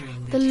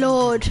 Entering The temple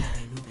Lord of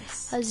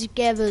Anubis. has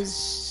given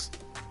us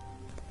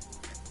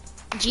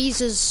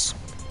Jesus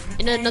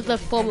in another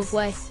form of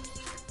way.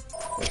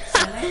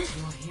 Select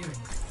your hero.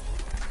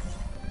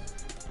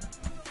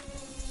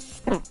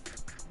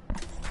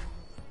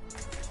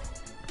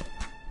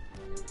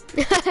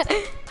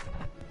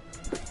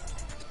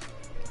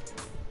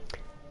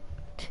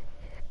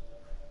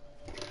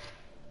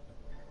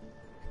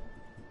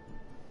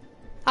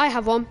 I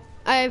have one.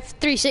 I have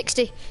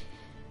 360.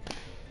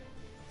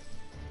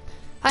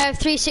 I have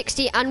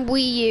 360 and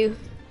Wii U.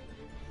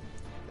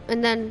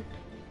 And then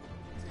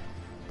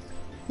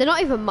they're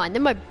not even mine.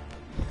 They're my.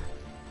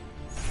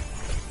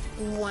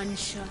 One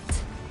shot.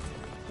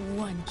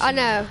 One I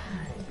know.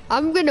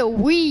 I'm gonna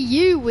Wii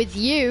U with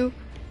you.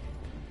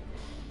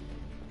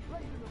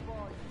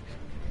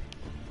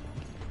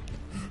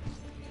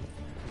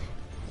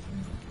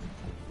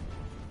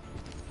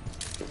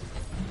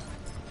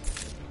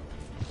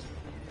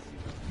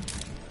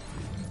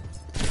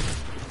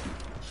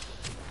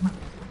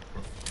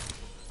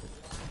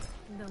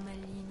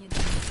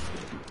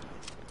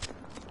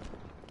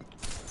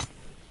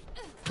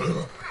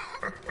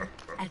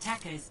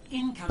 Attackers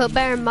incoming. But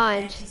bear in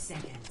mind, 30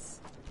 seconds.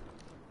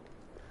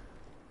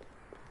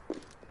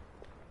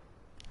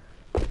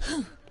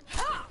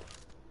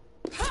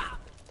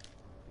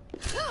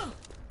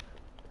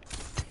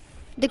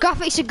 the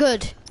graphics are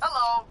good.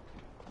 Hello.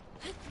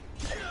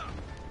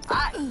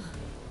 Hi.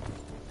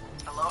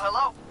 Hello,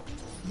 hello.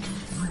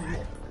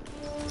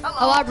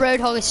 Oh, our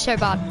Roadhog is so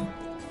bad.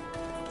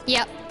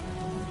 Yep.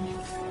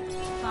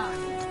 5,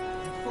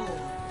 4,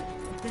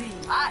 3,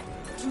 Hi.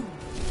 2,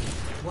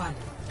 1.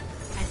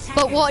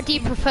 But what do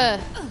you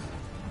prefer?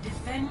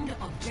 Defend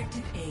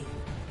objective A.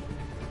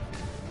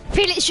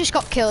 Felix just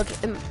got killed.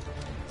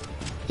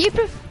 You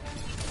prefer?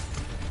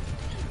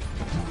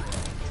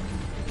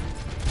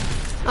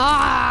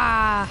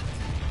 Ah!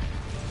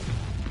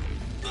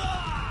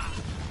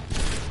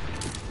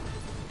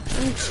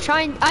 I'm just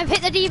trying. I've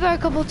hit the Devo a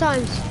couple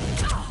times.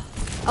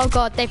 Oh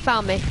god, they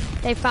found me.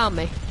 They found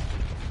me.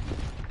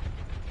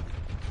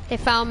 They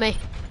found me.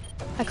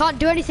 I can't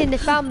do anything. They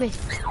found me.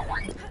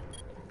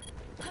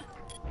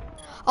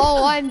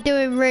 Oh, I'm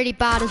doing really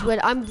bad as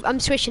Widow. I'm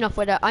switching off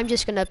Widow. I'm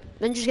just gonna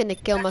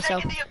kill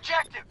myself. Taking the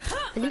objective.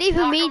 I didn't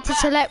even mean to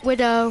select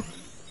Widow.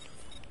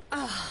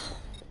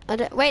 I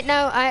don't, wait,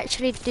 no, I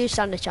actually do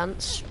stand a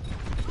chance.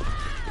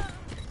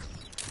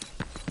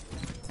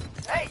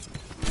 Hey.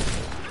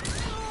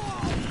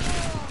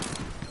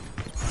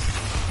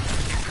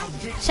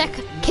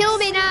 Second, kill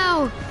me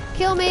now!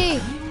 Kill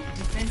me!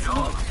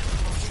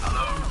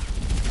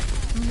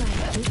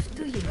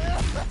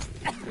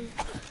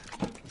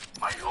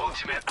 My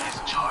ultimate is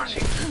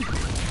charging.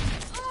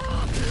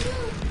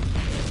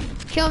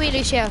 Kill me,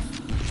 Lucio.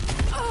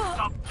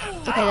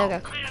 Okay, there we go.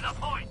 Clear the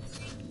point.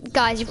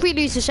 Guys, if we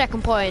lose the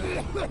second point...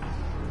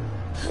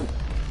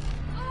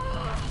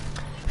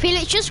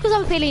 Felix, just because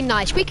I'm feeling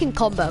nice, we can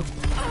combo.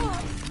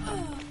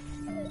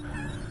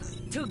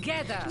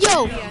 Together.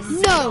 Yo, we are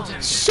no!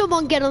 strong.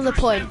 Someone get on the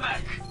point.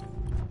 Back.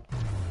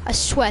 I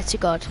swear to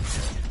God.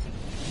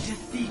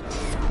 Defeat.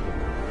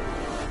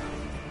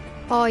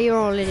 Oh, you're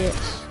all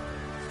idiots.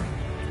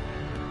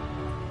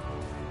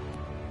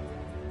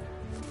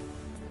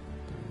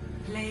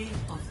 Play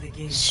of the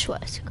game. Swear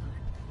to God.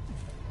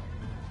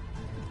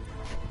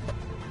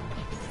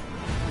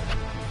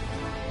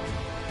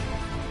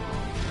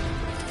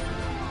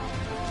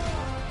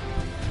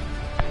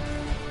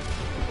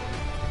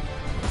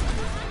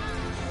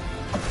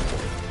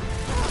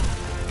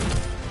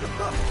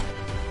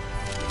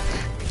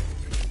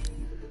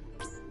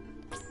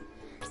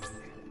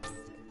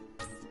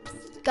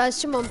 Guys,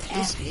 someone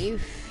please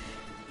leave.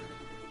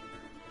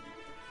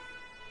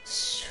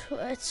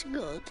 Swear to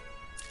God.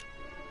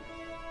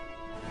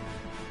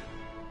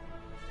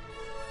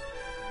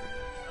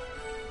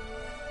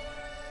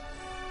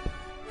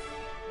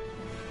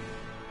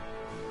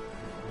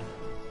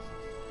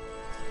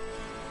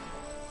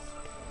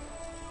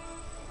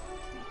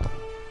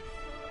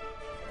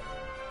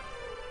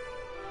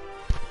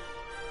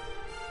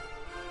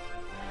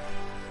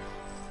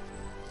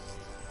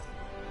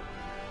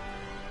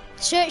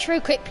 Search for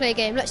a quick play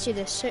game. Let's do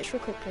this. Search for a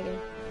quick play game.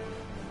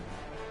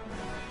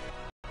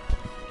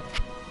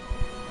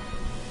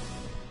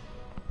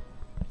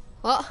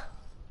 What?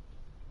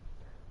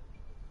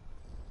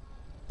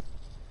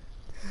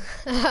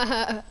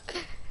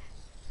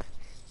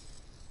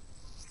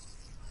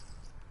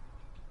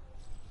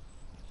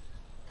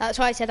 That's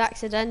why I said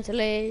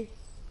accidentally.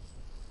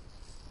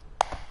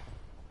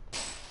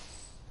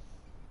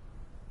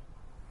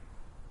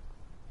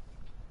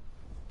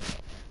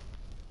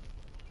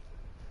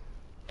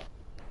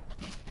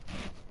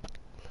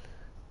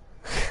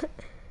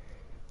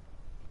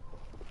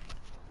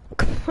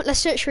 Let's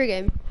search for a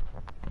game.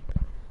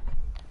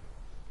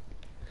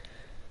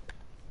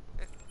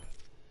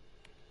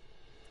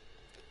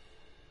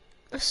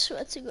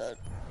 swear to God.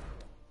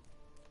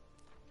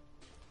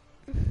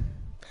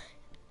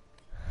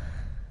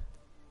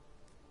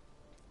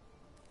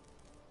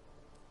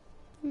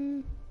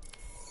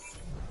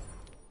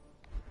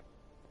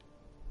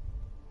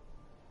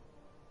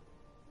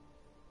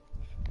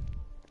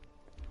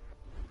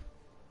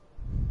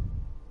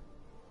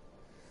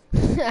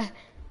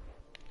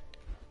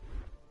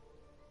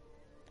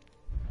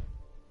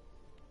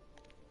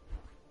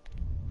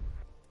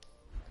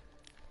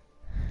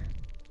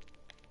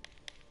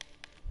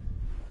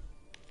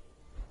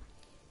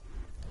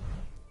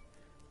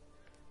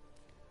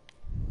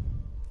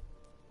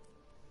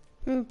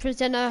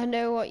 Pretend I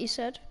know what you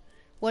said.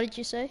 What did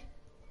you say?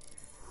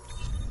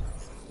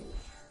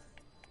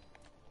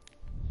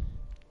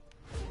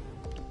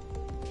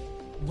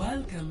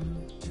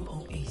 Welcome to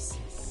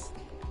Oasis.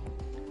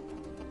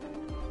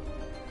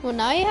 Well,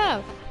 now you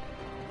have.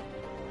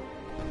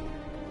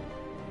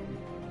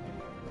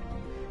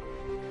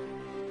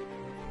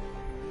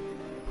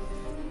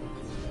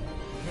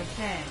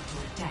 Prepare to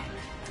attack.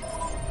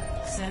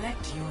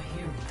 Select your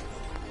hero.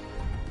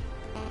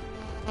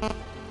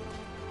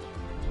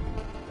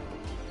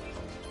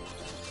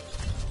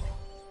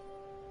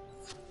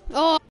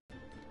 Oh.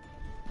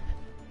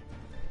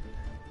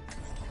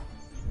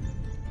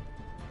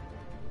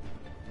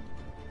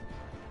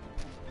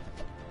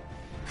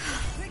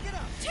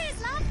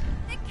 Cheers, love!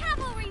 The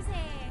cavalry's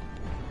here!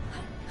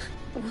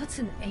 What's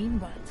an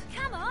aimbot?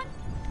 Come on!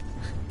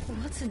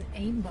 What's an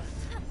aimbot?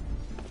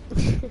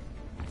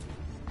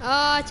 Oh,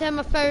 I turned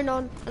my phone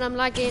on and I'm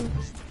lagging.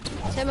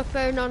 Turn my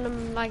phone on and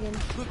I'm lagging.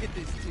 Look at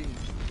this team.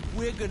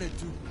 We're gonna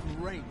do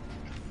great.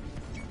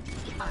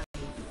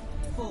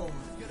 4,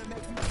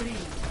 3,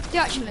 Do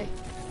actually.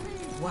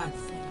 1.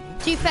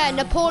 To be fair,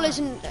 Nepal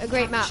isn't a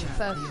great map Capture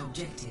for the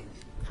objective.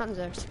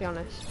 Hanzo, to be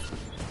honest.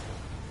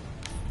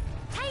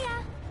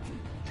 Hiya!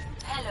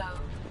 Hello.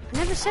 I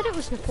never said it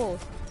was Nepal.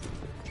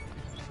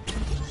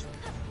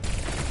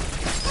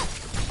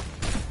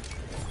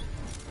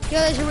 Yo,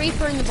 there's a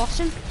Reaper in the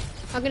bottom.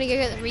 I'm gonna go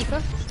get the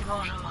Reaper.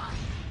 Bonjour.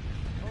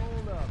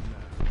 Hold up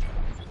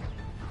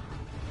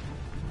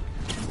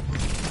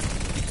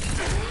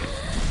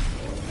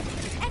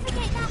Ever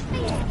get that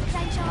feeling,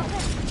 deja vu?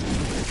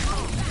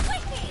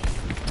 Wicked!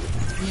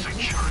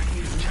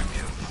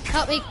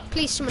 Help me,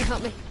 please, someone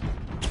help me.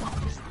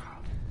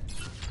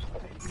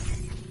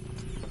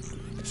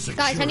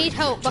 Guys, I need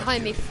help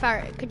behind me.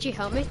 Farrah, could you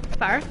help me?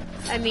 Farrah?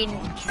 I mean,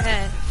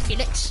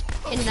 Felix.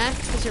 In there,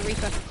 there's a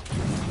Reaper.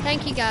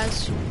 Thank you,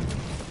 guys.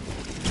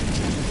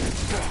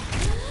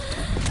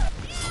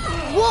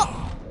 What?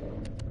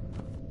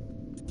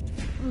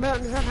 I don't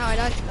understand how I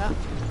died to that.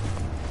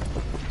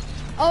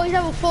 Oh, he's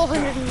level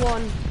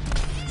 401.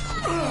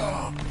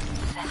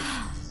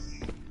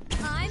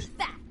 I'm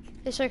back!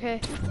 It's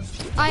okay.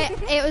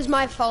 It was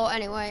my fault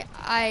anyway.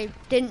 I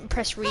didn't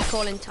press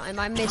recall in time.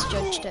 I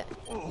misjudged it.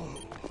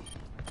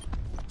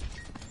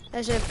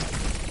 There's a...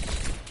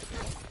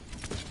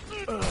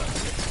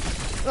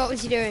 What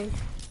was he doing?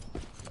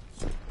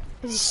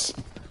 Was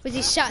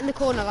he sat in the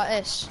corner like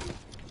this?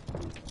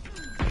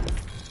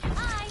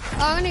 Hi!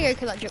 Oh, I'm gonna go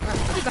kill that Junkrat.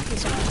 I'll be back in a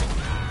second.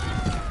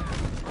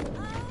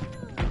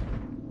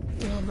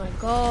 Oh my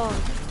god.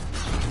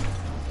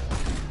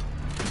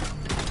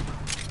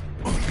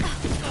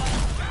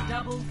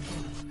 Double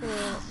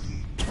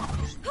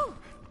Whew.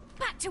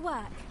 Back to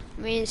work!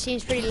 I mean, it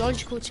seems pretty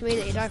logical to me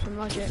that you die from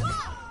logic.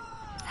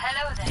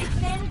 Hello there.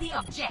 Defend the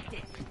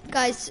objective!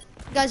 Guys,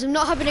 I'm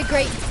not having a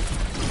great...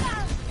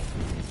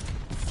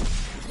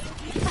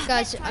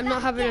 Guys, I'm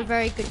not having a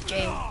very good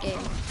game.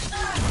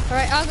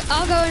 Alright,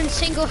 I'll go and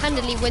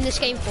single-handedly win this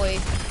game for you.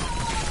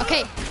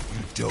 Okay. You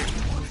don't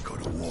want to go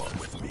to war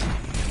with me.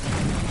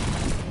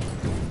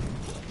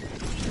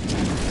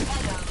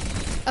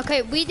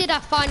 Okay, we did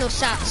our final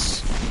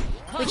sats,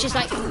 which is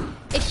like...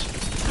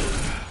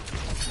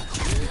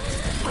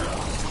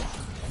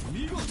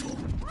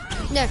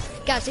 No,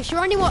 guys, if you're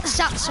wondering what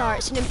sats are,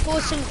 it's an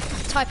important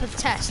type of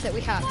test that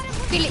we have.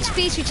 Felix,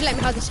 please would you let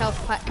me have this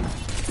health pack?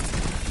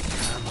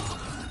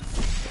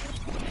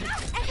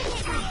 Ever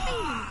get that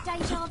feeling,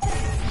 deja vu?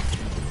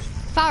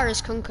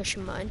 Farah's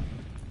concussion mine.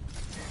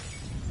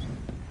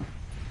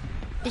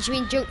 Did you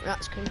mean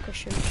Junkrat's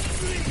concussion?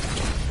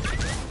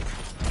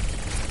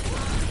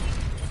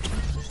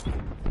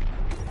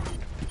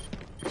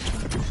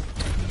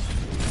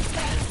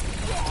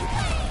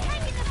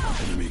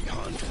 Enemy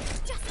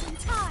contact. Just in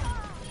time!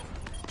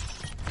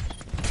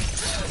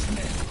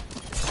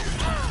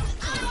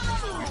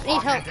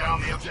 Need help.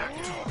 Down the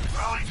objective.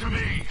 Rally to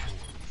me.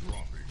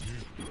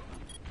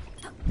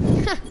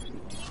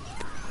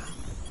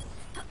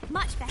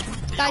 Much better!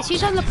 Guys,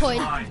 who's on the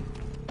point? Fine.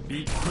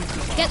 Be quick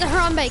about Get the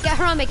Harambe, get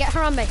Harambe, get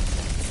Harambe.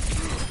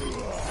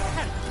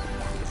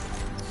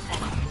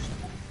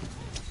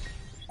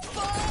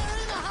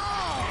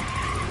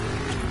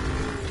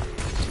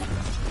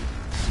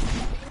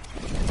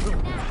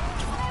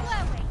 Where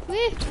were we?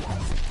 Woo.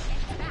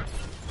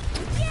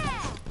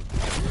 Yeah!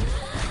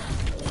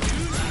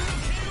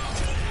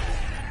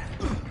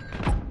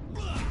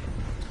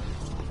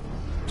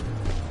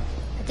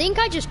 I think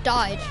I just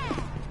died.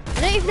 I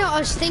don't even know what I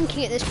was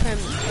thinking at this point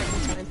in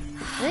time.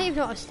 I don't even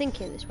know what I was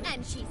thinking at this point.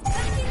 And she's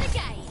back in the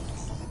game.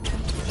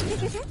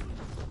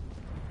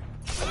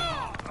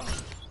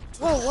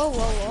 Whoa, whoa,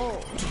 whoa, whoa.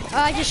 Oh,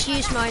 I just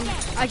used mine.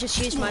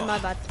 My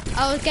bad.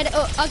 I'll get it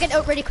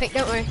up really quick,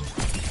 don't worry.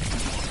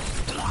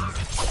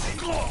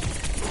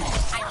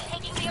 I'm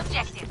taking the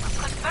objective.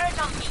 Converge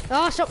on me.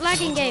 Oh, stop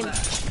lagging, game.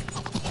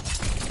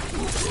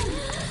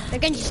 The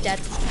Genji's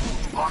dead.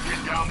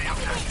 Locking down the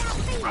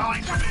objective.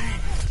 Rally to me.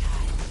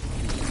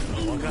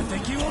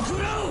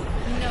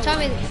 Tell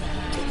me.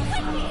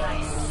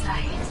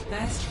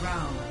 Best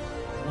round.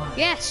 One.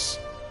 Yes.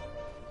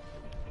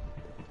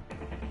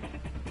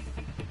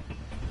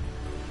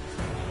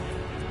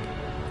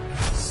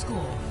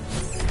 Score.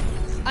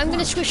 I'm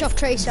gonna switch off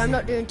Tracer. I'm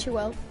not doing too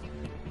well.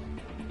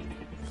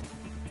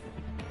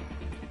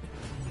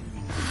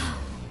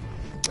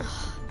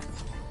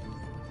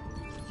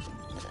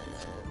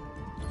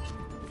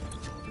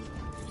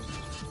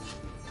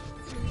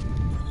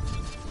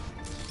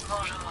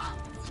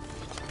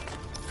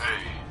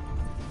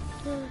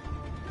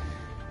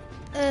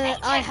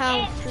 I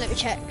have, let me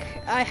check.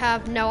 I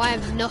have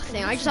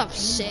nothing. I just have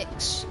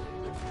 6.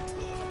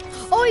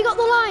 Oh, he got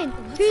the line.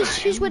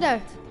 Who's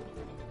Widow?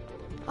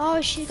 Oh,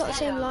 she's got the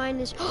same line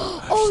as.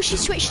 Oh, she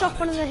switched off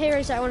one of the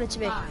heroes that I wanted to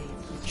be.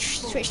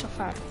 She switched off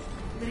Farah.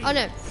 Oh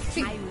no,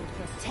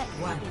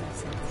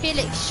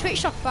 Felix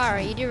switched off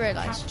Farah. You do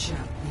realise? Capture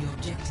the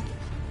objective.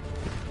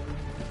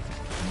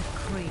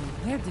 Crane,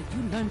 where did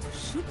you learn to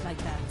shoot like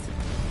that?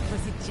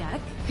 Was it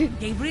Jack?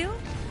 Gabriel?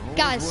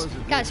 Guys,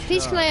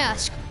 please can I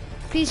ask?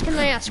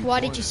 Why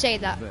did you say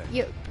that?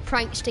 You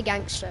prankster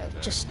gangster.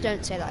 Just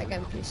don't say that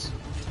again, please.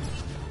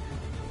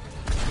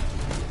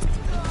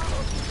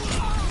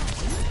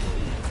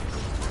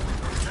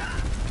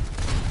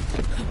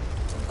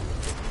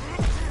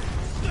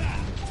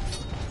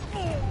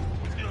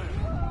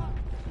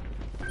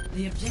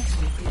 The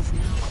objective is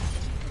now.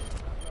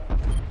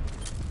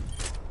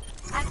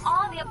 I'm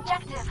on the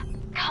objective.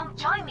 Come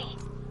join me.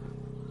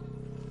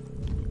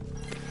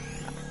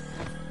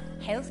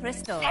 Health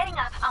restored. Setting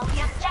up on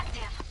the objective.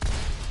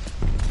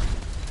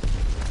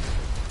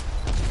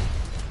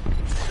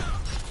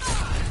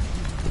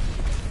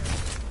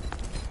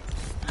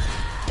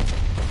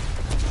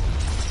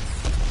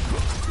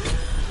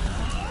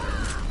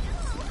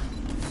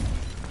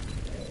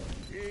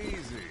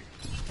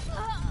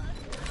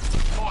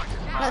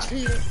 That's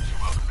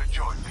Welcome to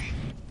join me.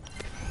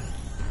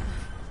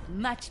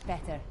 Much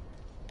better.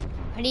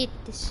 I need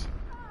this.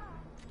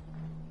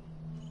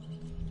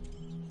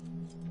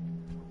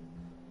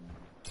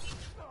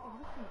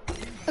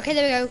 Okay,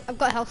 there we go. I've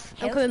got health.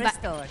 I'm coming back.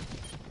 Restored.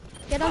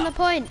 Get on the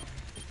point.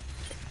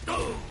 Get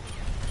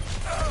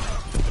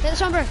the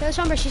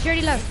Sombra. She's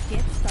really low.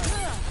 Get started.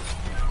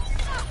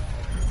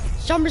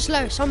 Sombra's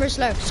low.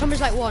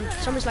 Sombra's like 1.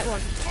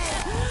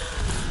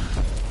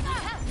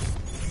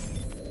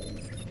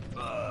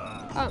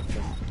 Oh.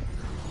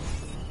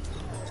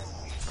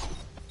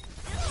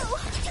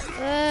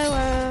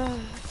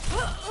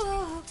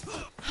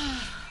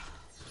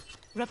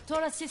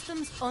 Raptora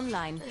systems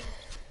online.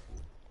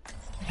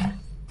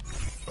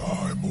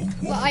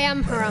 Well, I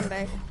am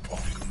Harambe.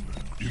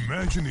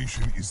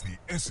 Imagination is the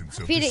essence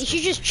of Felix, this.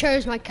 you just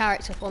chose my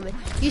character for me.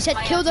 You said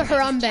kill the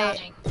Harambe,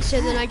 so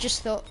then I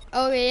just thought,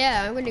 oh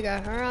yeah, I'm gonna go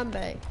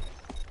Harambe.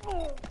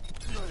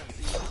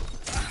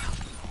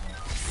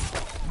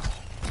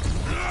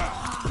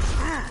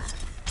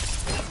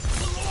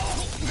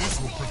 This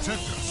will protect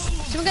us.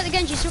 Someone get the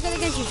Genji.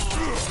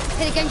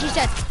 Okay, the Genji's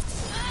dead.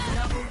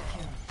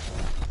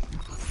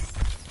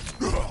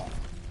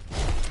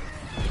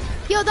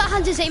 Yo, that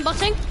Hunter's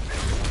aimbotting.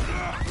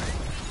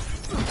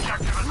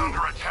 Objective is under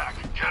attack.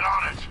 Get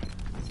on it.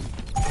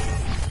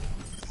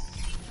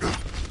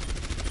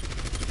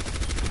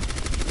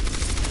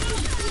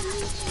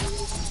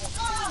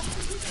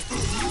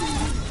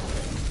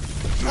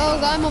 Oh,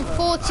 I'm on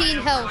 14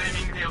 health.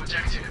 Claiming the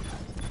objective.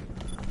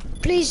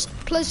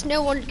 Please,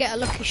 no one get a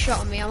lucky shot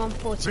on me. I'm on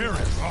 14 Fair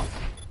health. enough.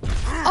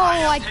 Oh,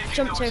 I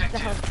jumped over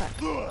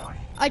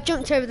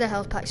the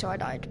health pack. So I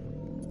died.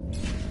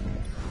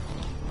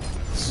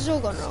 This is all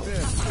gone wrong.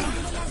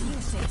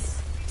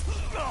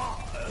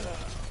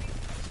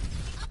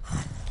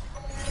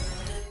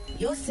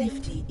 Your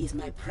safety is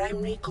my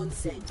primary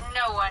concern.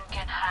 No one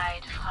can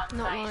hide from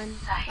Not my mine.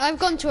 sight. I've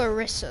gone to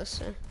Arissa,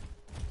 so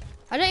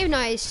I don't even know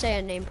how to say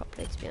her name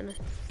properly, to be honest.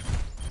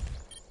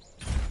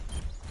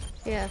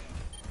 Yeah.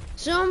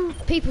 Some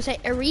people say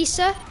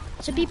Arisa.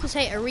 Some people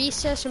say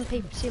Arisa. Some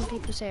people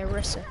say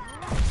Arissa.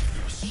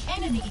 The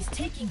enemy is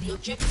taking the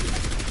objective.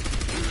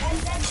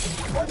 Defend them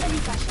in orderly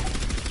fashion.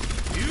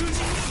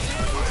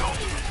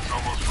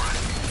 Almost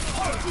ready.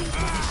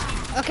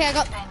 Okay, I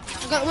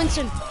got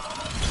Winston.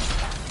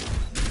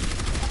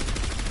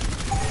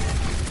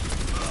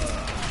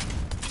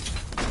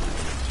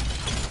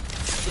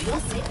 For your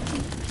safety,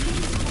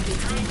 please come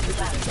behind the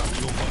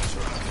barrier.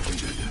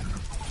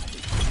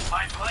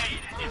 My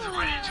blade is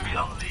ready to be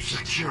unleashed.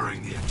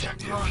 Securing the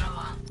objective.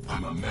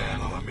 I'm a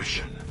man on a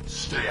mission.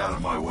 Stay out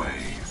of my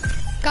way.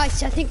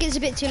 Guys, I think it's a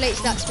bit too late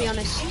to that, to be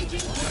honest.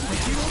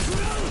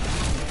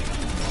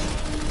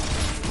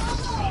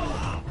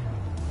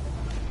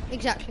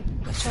 Exactly.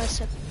 That's what I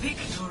said.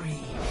 Victory.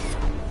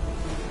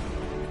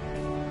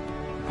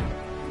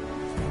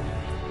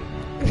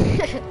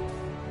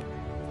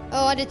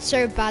 Oh, I did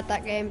so bad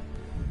that game.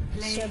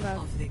 Play So bad.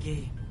 of the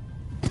game.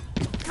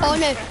 Oh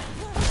no.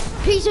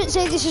 Please don't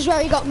say this is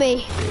where he got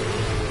me.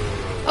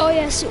 Oh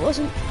yes, it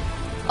wasn't.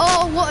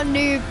 Oh, what a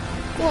noob.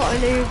 What a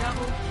noob.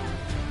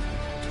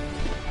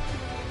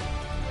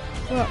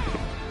 What?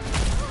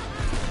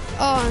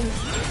 Oh.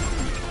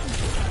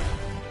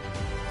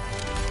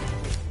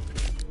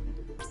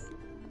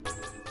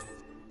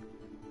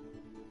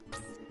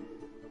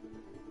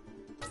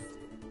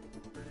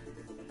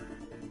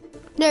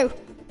 No,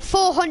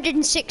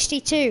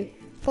 462.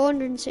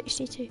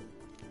 462.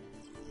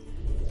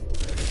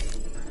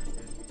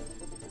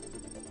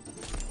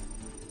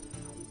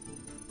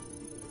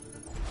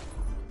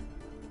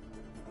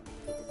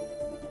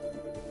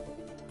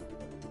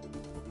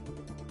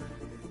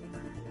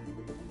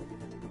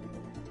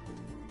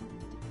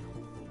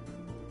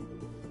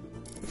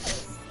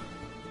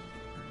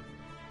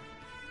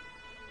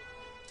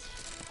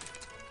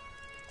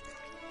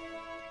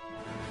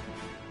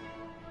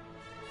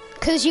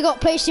 Because you got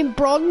placed in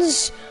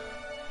bronze.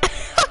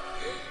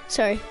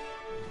 Sorry.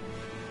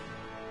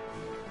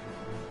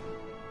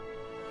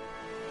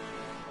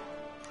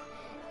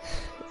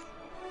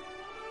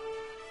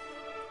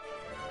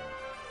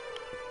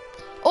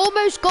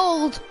 Almost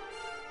gold.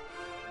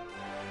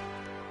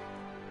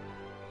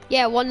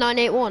 Yeah,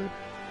 1981.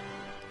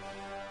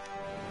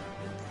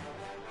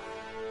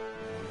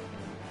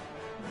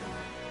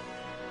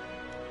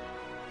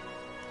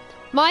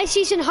 My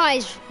season high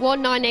is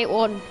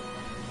 1981.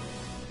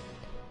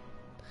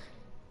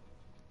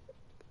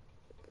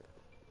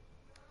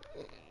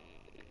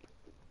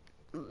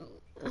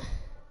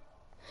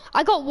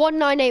 I got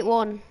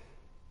 1981.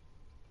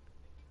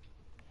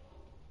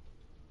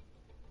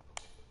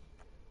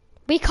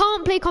 We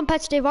can't play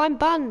competitive, I'm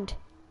banned.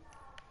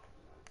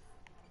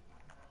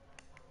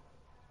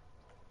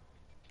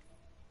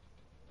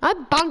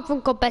 I'm banned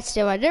from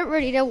competitive, I don't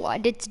really know what I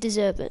did to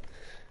deserve it.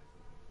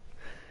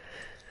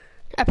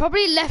 I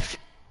probably left...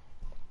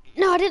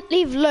 No, I didn't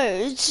leave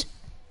loads.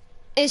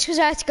 It's because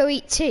I had to go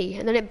eat tea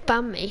and then it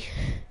banned me.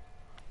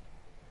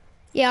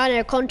 Yeah, I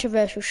know,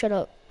 controversial, shut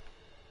up.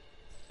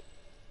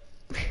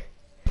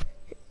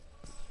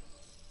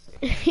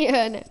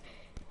 Yeah, I know.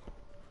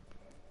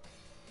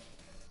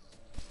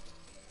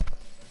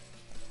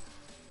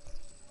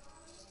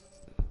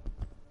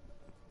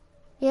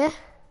 Yeah?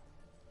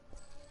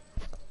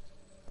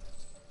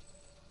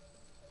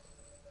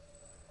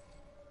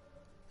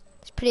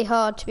 It's pretty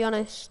hard, to be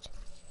honest.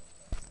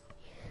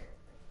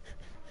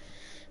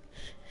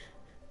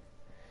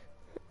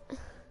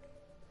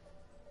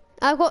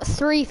 I've got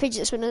 3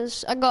 fidget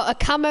spinners. I got a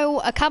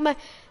camo,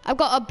 I've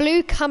got a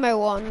blue camo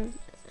one.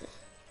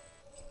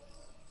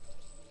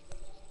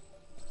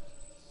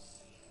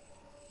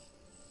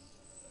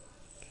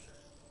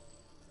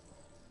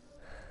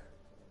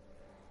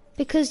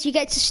 Because you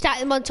get to stack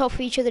them on top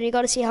of each other and you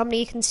got to see how many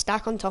you can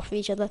stack on top of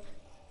each other.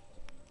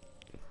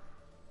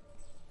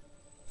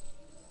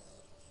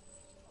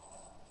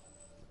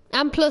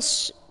 And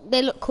plus,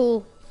 they look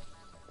cool.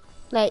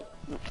 Like...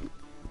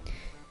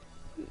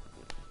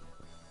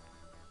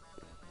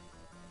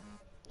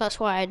 That's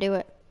why I do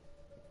it.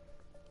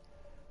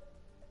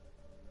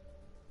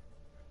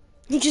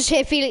 You just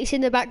hear Felix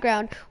in the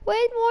background.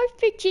 Where's my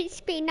fidget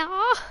spinner?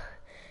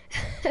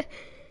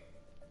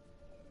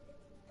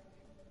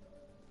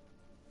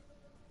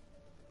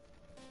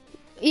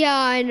 Yeah,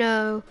 I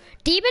know.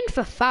 Demon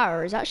for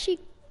Farah is actually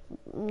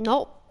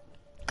not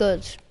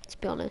good, to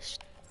be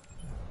honest.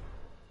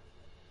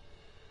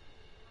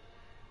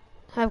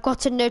 I've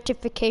got a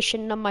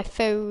notification on my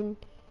phone.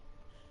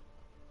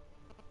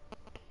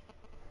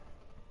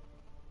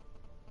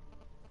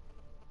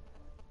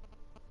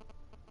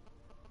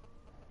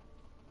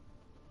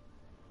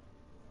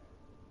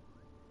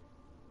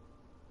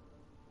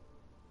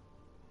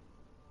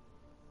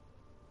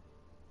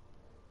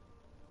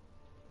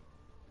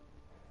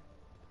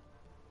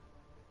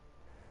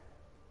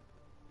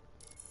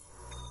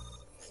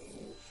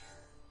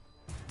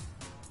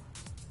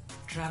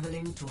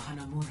 Traveling to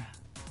Hanamura.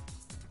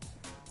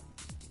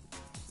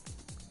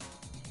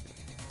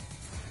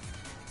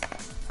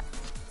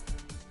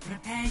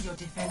 Prepare your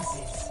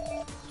defenses.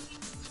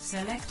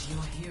 Select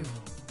your hero.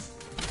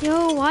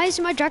 Yo, why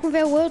isn't my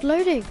Dragonvale world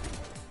loading?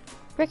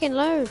 Freaking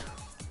load.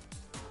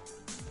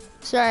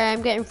 Sorry,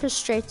 I'm getting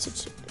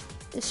frustrated.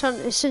 It's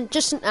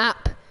just an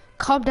app.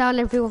 Calm down,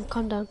 everyone,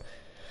 calm down.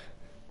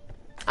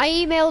 I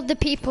emailed the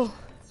people.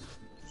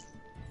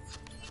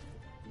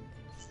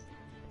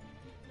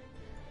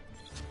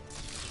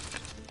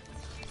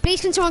 Please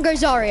can someone go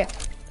Zarya?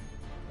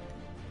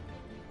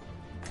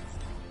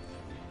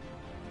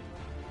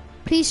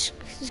 Please,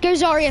 go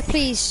Zarya,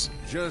 please.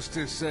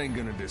 Justice ain't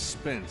gonna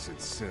dispense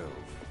itself.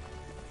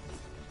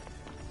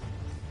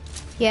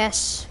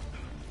 Yes.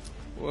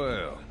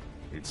 Well,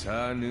 It's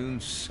high noon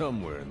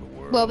somewhere in the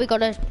world. Well, we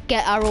gotta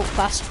get our ult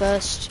fast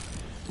first.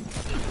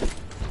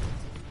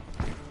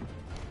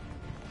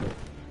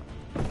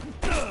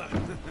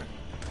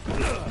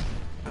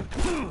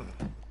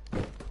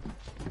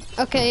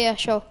 Okay, yeah,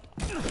 sure.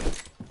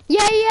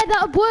 Yeah,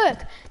 that'll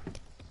work.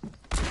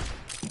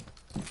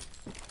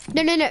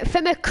 No.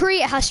 For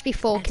McCree, it has to be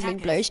 4 killing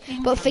blows,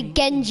 but for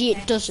Genji,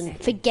 it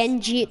doesn't. For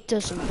Genji, it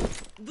doesn't.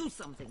 Do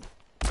something.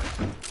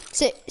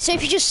 So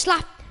if you just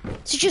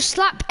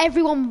slap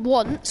everyone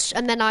once,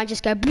 and then I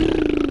just go.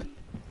 Brrr.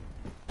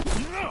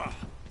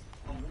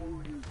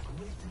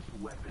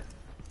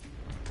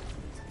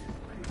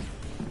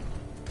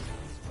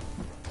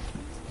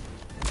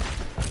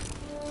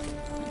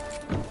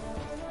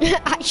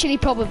 Actually,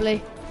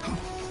 probably. 5,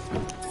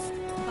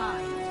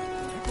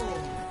 4,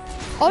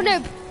 Oh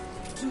no.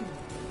 2,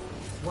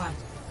 1.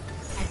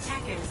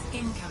 Attackers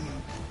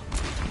incoming.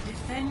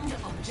 Defend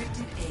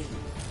objective A.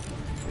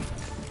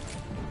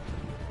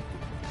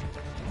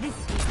 This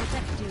will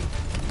protect you.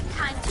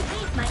 Time to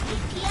raise my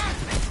APM.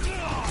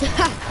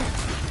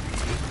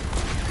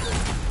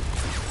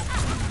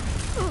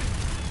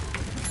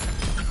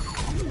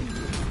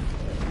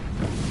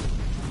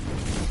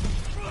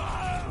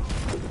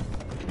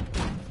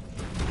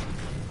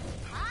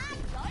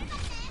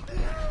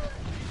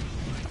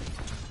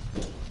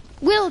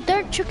 Will,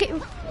 don't chuck it.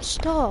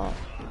 Stop.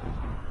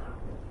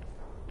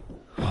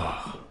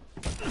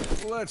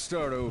 Let's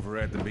start over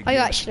at the beginning. Are you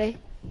actually?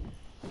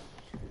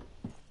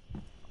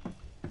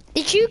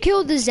 Did you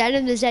kill the Zen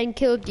and the Zen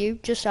killed you,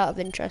 just out of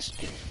interest?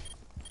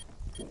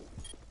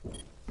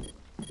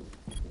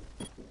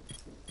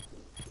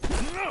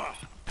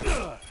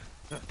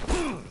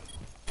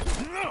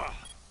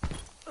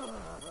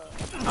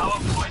 Our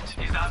point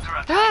is under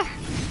attack. Ah!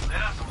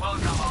 Let us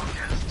welcome our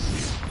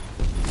guests.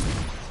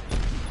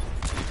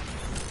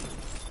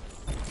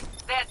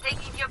 They're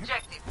taking the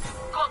objective.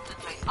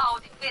 Concentrate our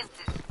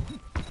defenses.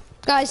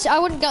 Guys, I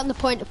wouldn't get on the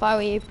point if I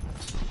were you.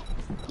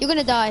 You're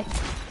gonna die.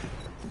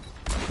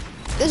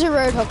 There's a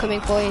roadhog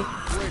coming for you.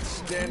 Quit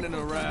standing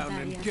around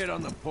and get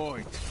on the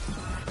point.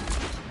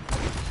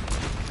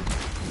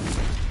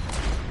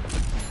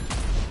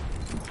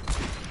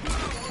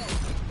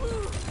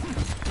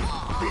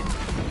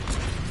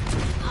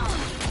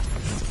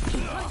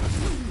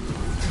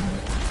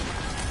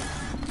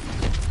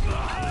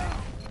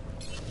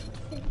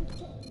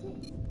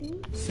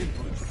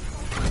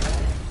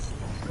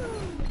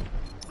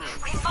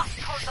 We must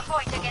hold the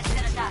point against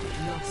an attack.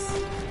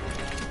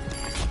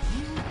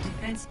 New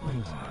defense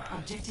point.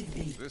 Objective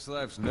B. This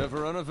life's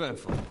never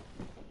uneventful.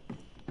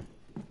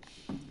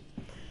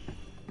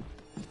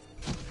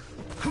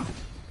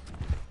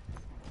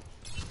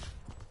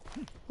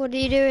 What are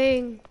you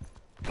doing?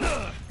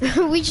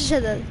 We just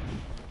said that.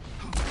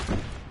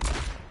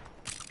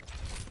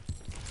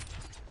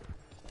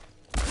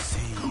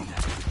 See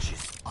that which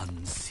is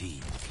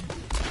unseen.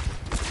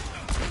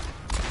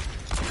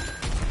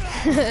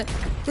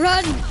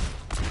 Run!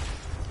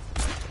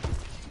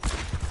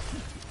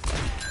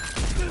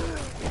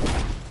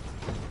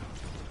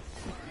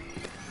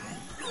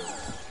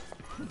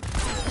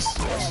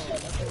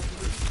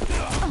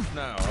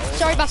 Now,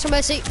 Sorry, Battle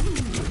Mercy.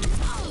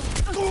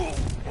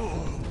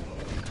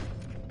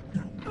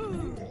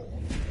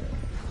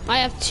 I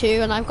have 2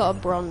 and I've got a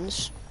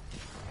bronze.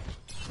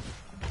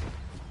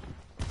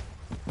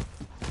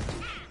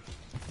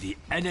 The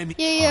enemy.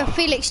 Yeah,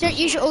 Felix, don't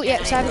use your ult yet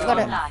because I haven't got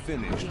it.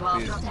 finish You are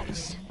business.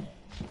 protected.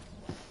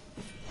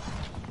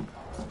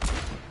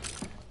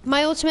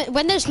 My ultimate,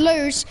 when there's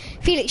loads,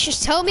 Felix,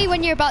 just tell me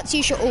when you're about to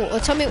use your ult, or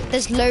tell me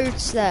there's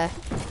loads there.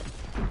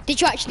 Did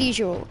you actually use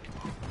your ult?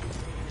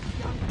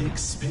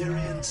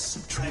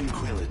 Experience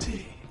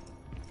tranquility.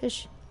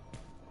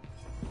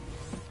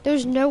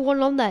 There's no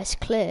one on there, it's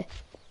clear.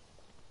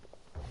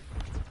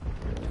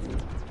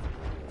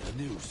 The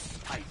new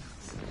sight.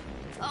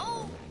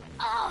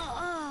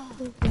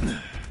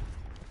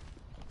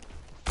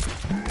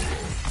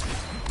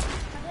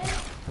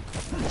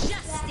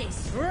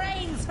 Justice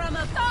reigns from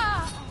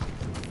afar.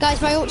 Guys,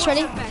 my ult's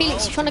ready.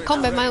 Felix, you're trying to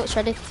combo, my ult's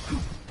ready.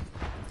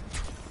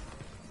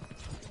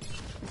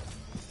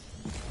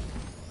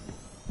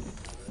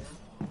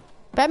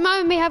 Bear in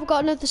mind we have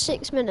got another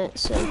 6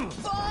 minutes, so.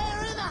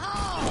 Fire in the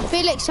hole.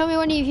 Felix, tell me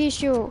when you've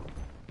used your ult.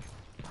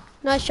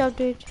 Nice job,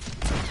 dude.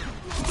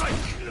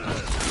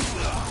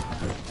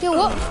 Yo,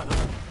 what?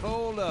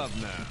 Hold up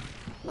now.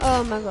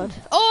 Oh my god.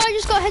 Oh, I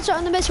just got a headshot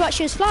on the missile while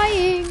she was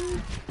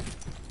flying.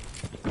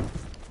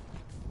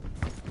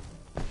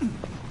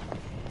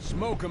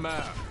 Smoke 'em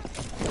out.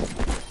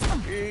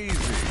 Easy.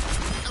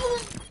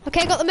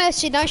 Okay, got the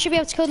mercy. Now I should be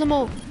able to kill them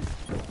all.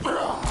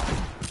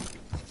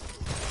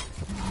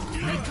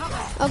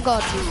 Oh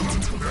god.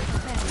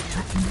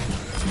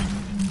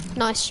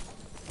 Nice.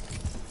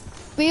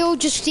 We all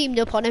just teamed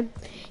up on him.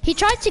 He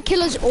tried to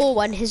kill us all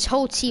when his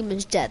whole team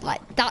was dead.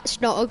 Like, that's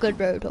not a good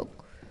roadhog.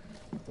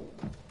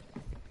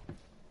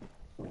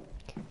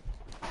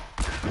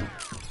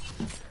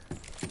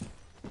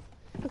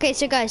 Okay,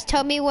 so guys,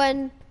 tell me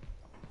when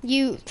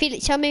you...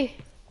 Felix, tell me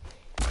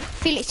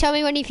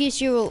when you've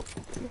used your ult.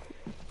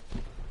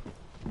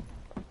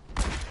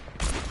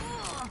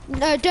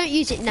 No, don't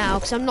use it now,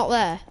 because I'm not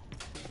there.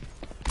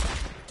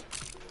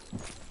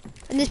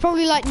 And there's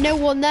probably like no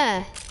one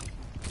there.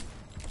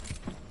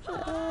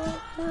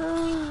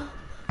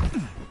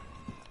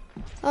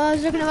 I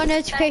was looking at my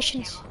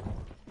notifications.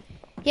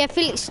 Yeah,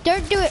 Felix,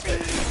 don't do it.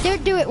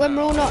 Don't do it when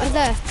we're all not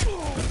there.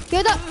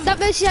 Yo, that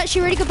Mercy's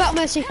actually a really good battle,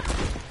 Mercy.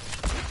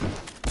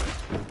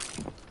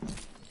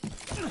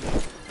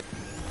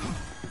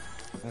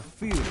 I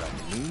feel like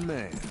a new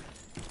man.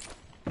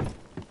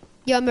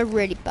 Yeah, I'm a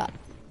really bad.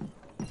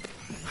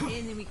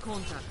 Enemy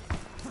contact.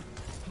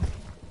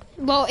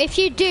 Well, if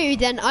you do,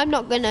 then I'm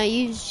not gonna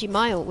use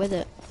my ult with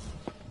it.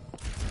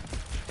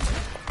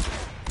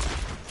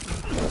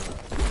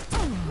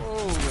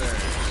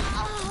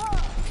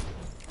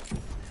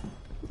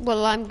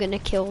 Well, I'm gonna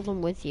kill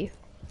them with you.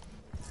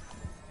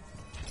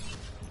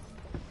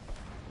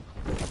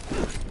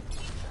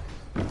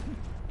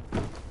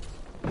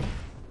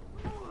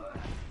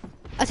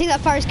 I think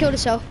that fire's killed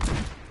herself.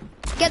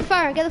 Get the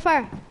fire, get the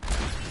fire.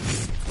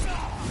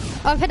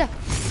 Oh, I've hit her.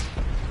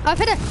 I've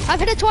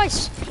hit her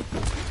twice.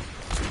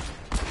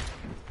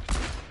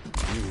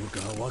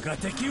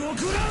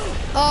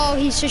 Oh,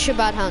 he's such a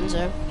bad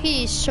Hanzo.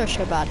 He's such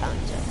a bad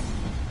Hanzo.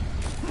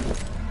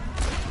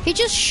 He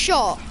just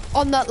shot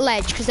on that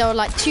ledge because there were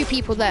like 2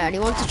 people there and he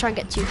wanted to try and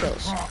get 2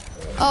 kills.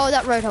 Oh,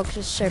 that Roadhog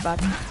was so bad.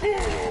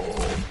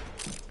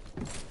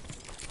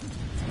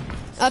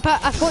 I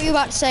thought you were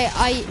about to say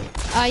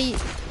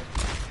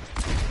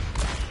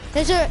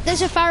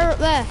There's a fire up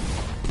there.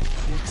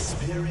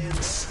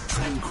 Experience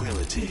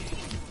tranquility.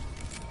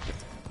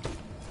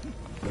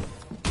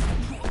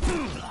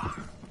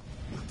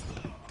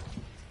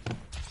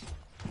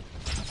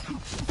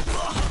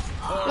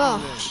 Oh.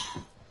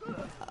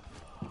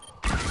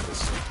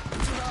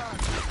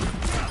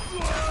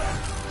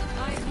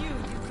 I knew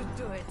you could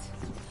do it.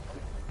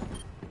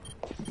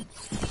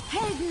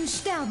 Helden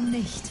sterben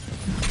nicht.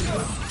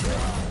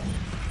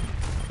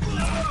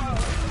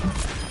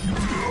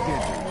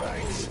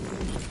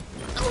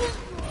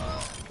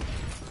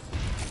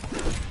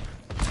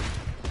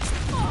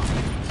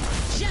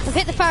 I've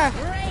hit the fire.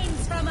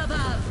 Rains from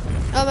above.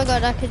 Oh my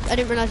god, I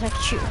didn't realise I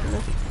could shoot from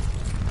there.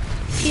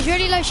 She's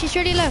really low, she's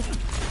really low.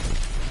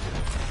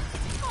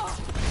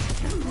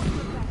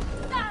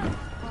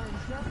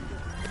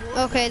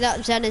 Okay,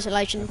 that Zen is a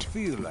legend.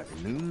 Feel like a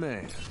new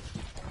man.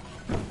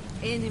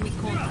 Enemy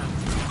contact.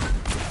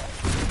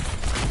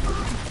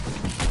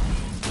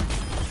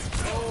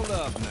 Hold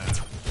up now.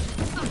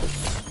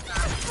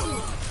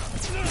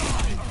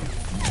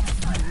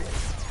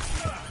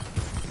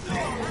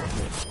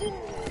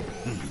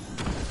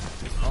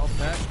 All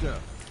packed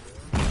up.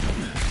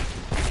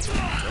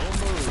 Don't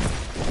move.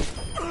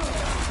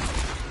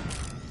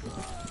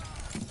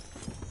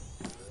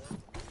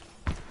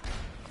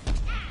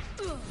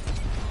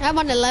 I'm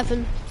on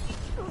 11.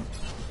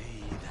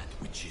 That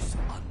which is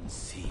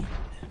unseen.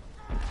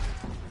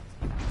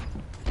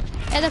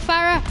 Hey, the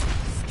fire.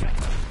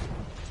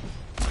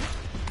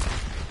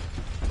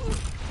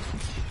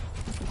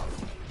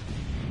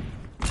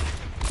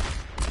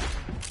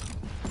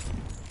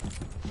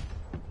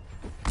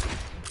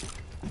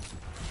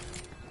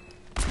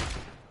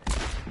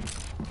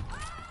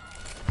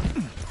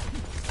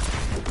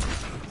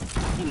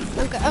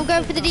 I'm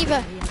going for the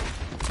diva.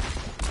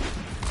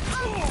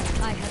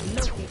 I have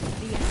located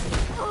the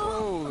enemy.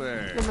 Oh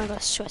there. Oh my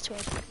god, sweat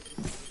word.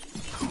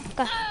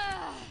 Go.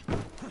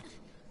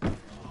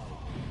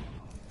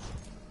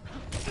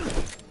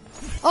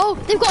 Oh,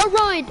 they've got a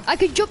ride. I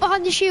could jump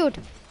behind the shield.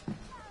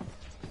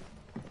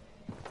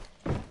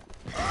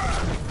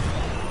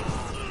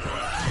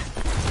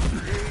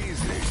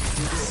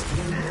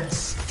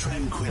 Experience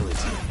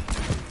tranquility.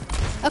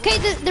 Okay,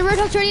 the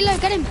Roadhog's really low.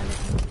 Get him.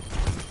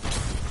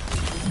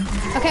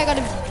 Okay, I got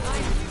him.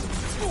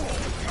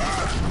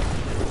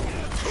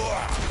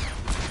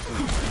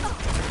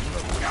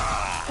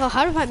 Oh,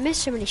 how did I miss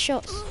so many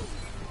shots?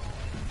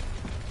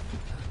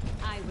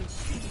 I will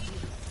shoot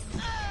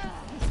you.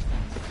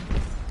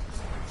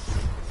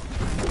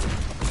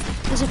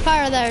 There's a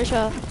fire there as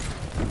well.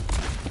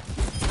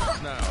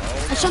 Now,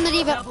 I shot the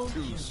diva.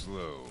 too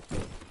slow.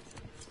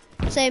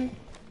 Same.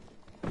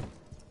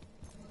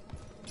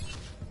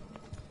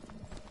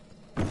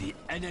 The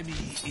enemy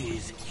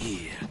is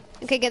here.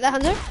 Okay, get that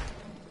Hanzo.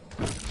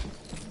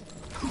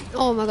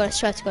 Oh my god, I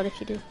swear to god if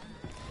you do.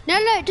 No,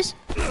 just...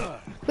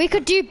 We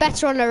could do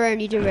better on our own,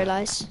 you do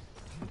realise.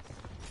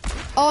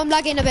 Oh, I'm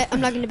lagging a bit,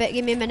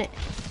 give me a minute.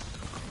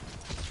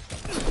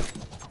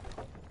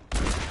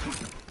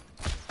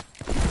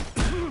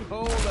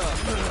 Hold up.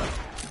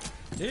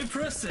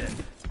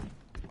 Impressive.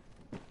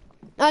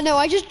 I know,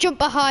 I just jumped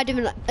behind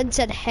him and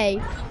said, hey.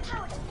 We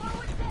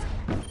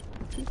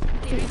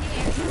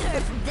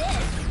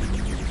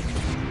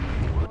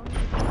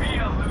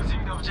are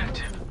losing the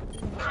objective.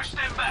 Push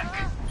them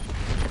back.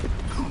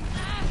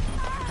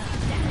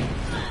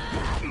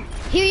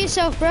 Heal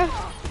yourself, bro.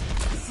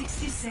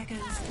 60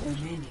 seconds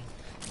remaining.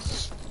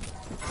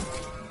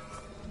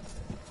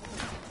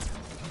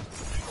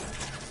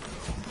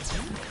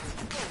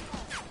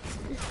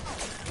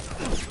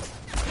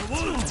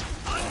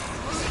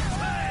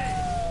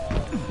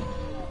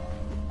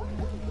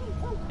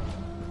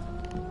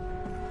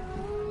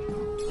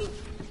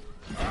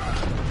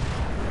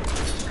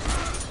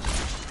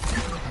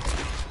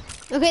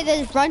 Okay,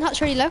 there's Reinhardt's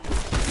really low.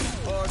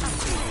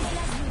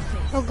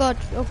 Oh god,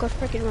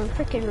 freaking run,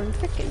 freaking run,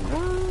 freaking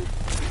run.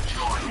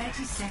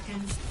 30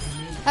 seconds.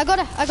 I got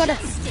her, I got her.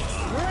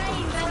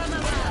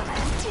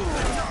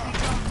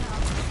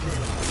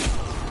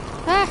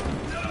 Ah!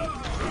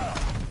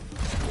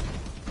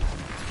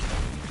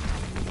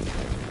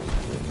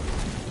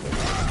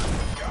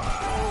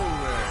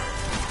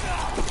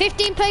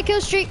 15 play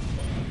kill streak.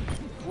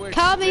 Quit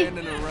Call me.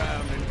 standing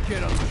around and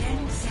get on.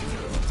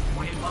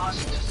 We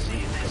must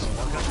see this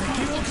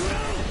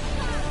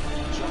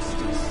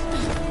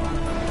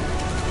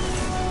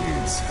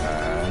It's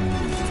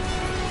hand.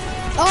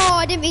 Oh,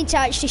 I didn't mean to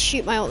actually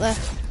shoot my ult there.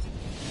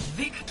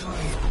 victory.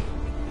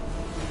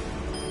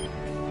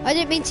 I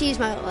didn't mean to use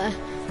my ult there.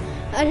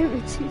 I didn't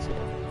mean to use it.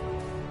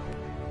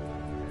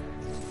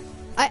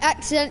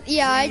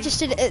 I just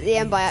did it at the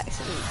end by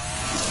accident.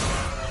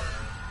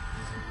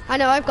 I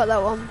know, I've got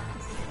that one.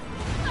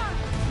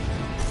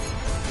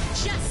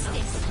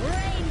 Justice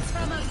reigns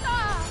from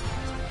afar.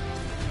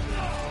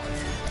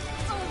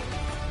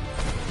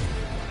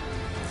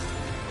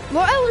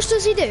 What else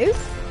does he do?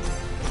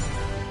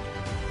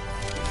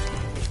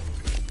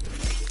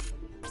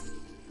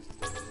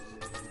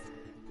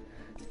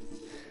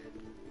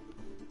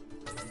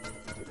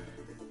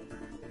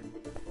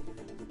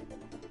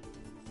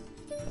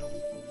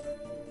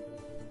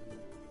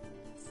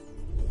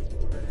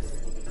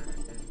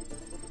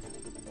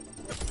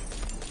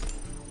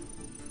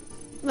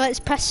 Well,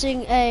 it's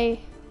pressing A.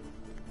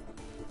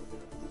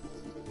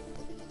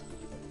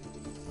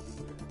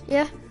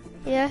 Yeah,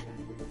 yeah.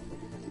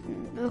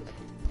 Okay.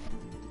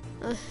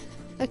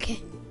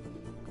 Okay.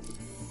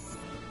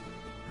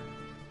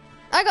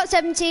 I got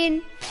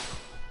 17.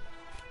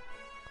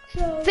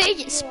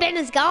 Fidget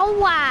spinner's gone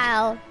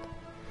wild.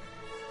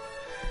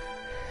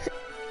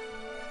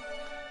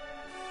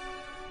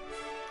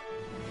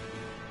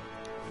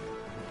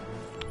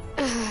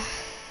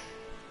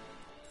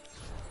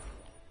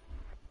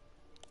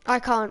 I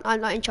can't,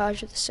 I'm not in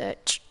charge of the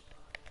search.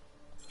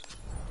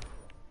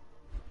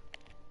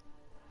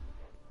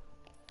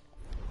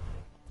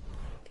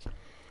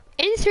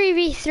 In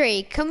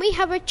 3v3, can we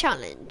have a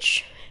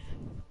challenge?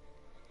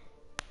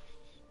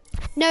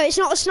 No, it's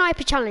not a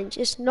sniper challenge.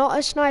 It's not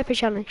a sniper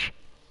challenge.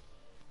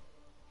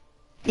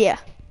 Yeah.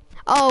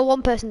 Oh,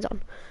 one person's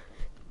on.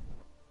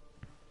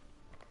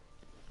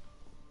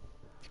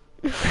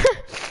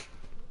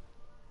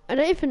 I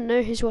don't even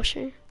know who's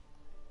watching.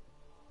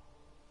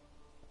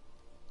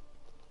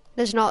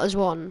 There's not as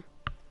one.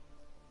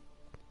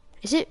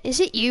 Is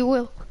it you,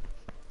 Will?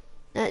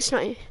 No, it's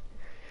not you.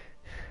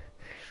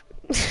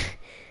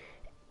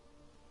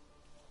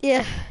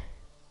 Yeah.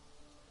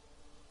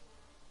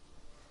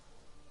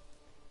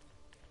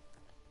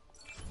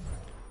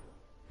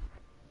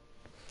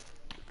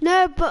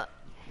 No, but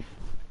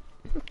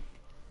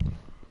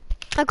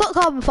I got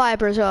carbon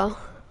fiber as well.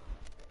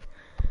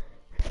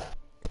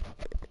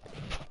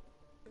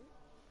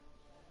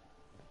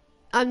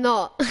 I'm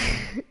not.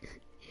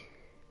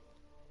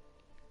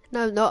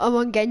 No, I'm not. I'm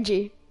on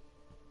Genji.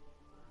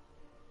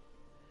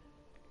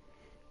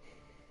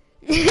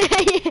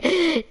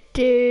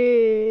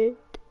 Dude.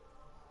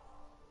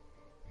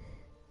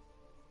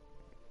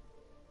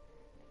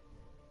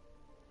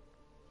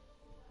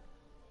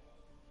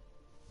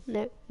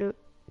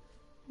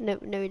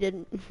 No, he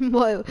didn't.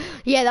 Whoa.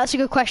 Yeah, that's a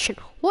good question.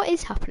 What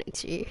is happening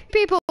to you?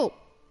 People!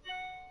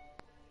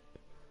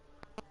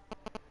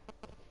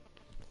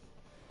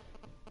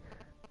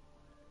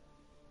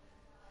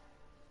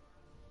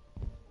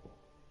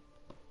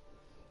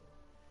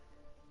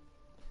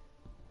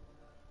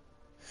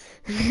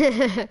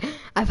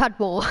 I've had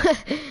more.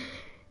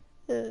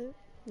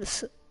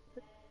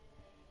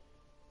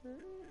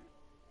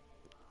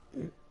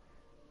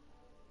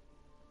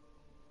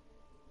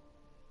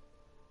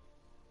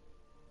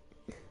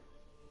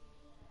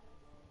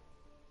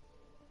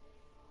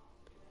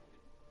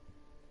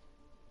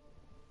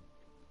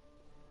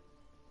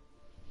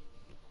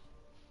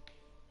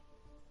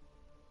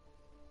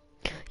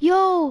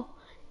 Yo,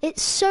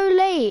 it's so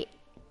late.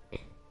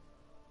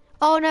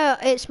 Oh no,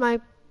 it's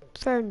my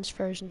phone's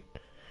frozen.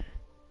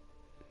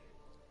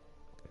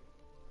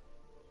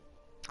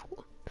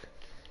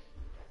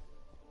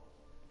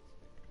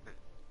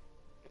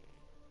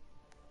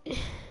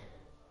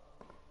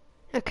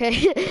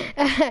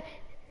 Okay.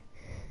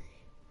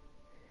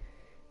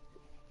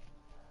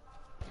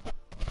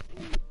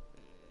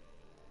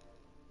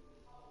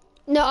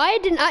 No, I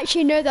didn't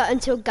actually know that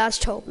until Gaz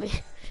told me.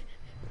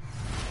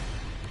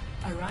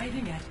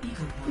 Arriving at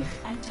Eagle Point,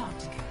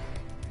 Antarctica.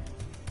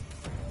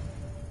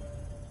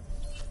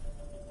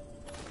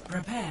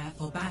 Prepare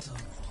for battle.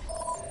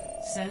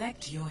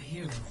 Select your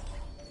hero.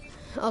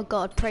 Oh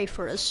God, pray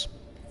for us.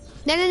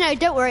 No,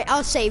 don't worry,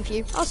 I'll save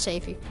you. I'll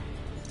save you.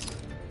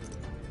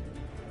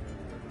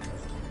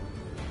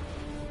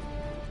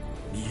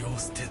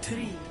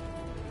 Three,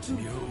 two,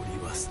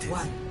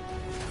 one.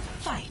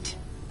 Fight.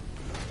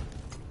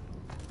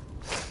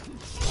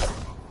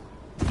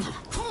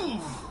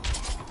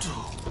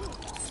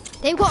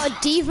 They've got a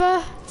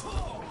diva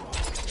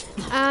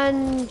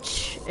and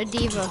a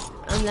diva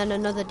and then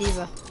another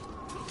diva.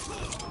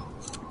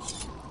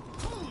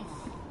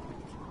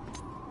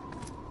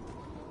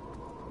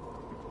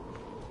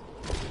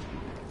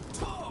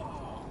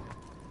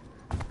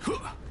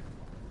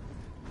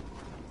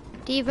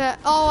 Diva.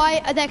 Oh,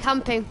 they're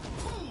camping.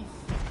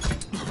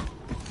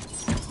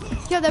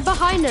 Yo, they're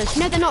behind us.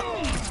 No, they're not.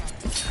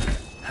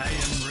 I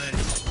am ready.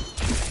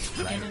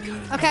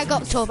 Okay, I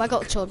got the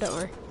torb. Don't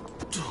worry.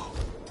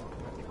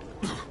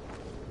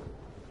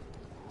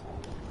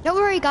 Don't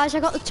worry, guys. I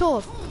got the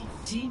torb.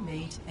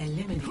 Teammate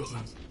eliminated.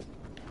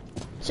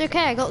 It's okay.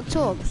 I got the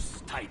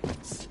torb.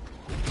 Titans.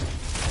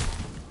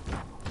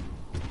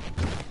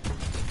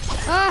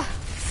 Ah.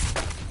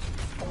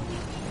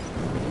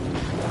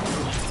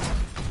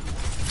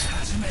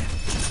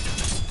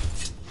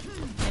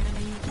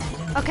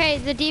 Okay,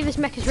 the Diva's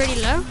mech is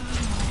really low.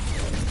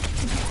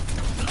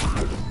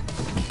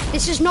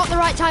 This is not the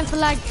right time for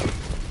lag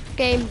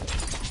game.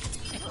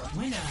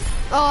 Winner.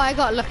 Oh, I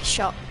got a lucky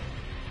shot.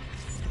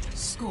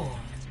 Score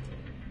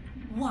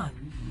 1.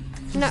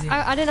 No,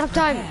 I didn't have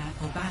time. Prepare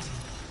for battle.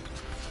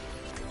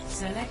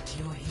 Select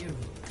your hero.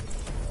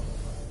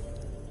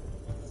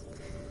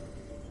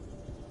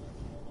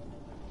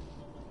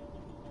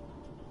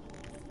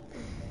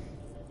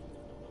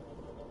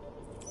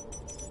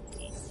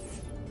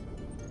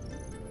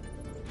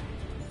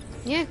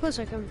 Yeah, of course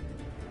I can.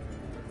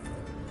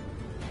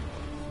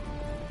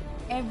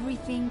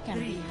 Everything can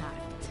be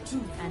hacked.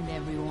 And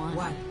everyone.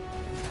 1.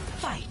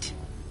 Fight.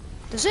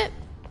 Does it?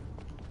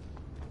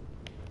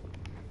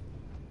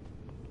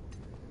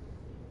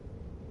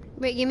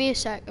 Wait, give me a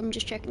sec. I'm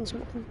just checking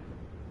something.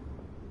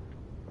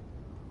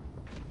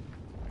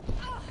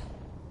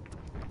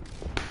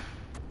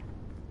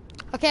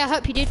 Okay, I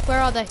hope you did. Where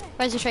are they?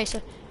 Where's the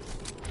tracer?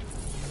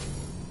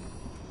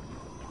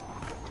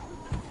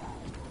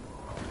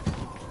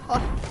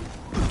 Oh,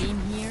 Been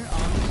here all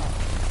along.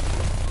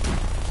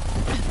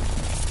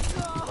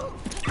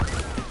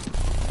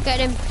 get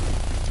him.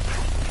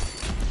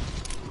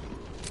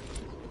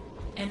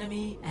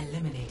 Enemy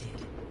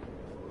eliminated.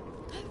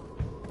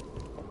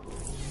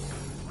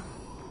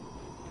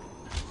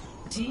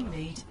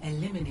 Teammate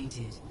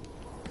eliminated.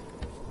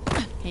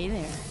 Hey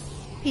there.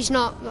 He's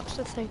not. That's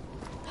the thing.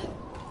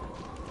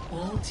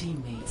 All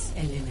teammates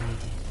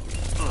eliminated.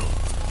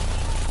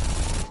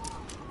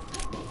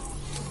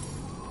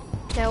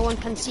 No one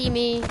can see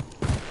me.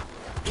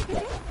 He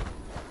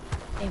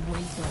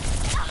vuelto.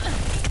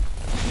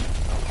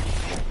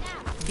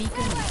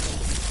 Beacon.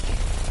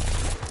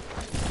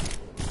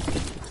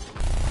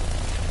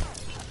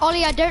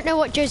 Ollie, I don't know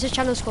what Joseph's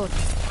channel's called.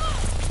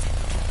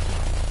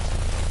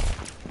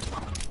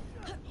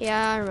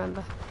 Yeah, I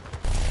remember.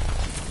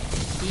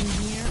 Been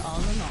here all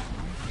along.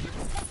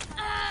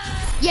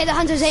 Yeah, the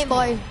Hunter's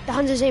aimbotting. The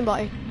Hunter's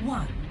aimbotting.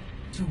 1-1.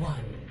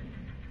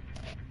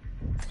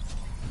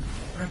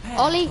 Prepare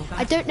Ollie, for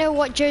I battle. don't know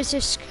what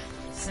Joseph's...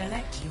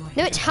 Select your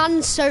No, it's hero.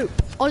 hand soap.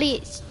 Ollie,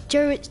 it's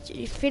Joe. It's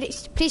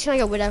Felix. Please can I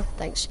go Widow?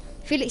 Thanks.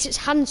 Felix, it's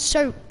hand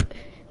soap.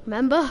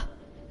 Remember?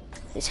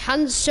 It's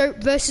hand soap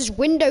versus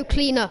window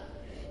cleaner.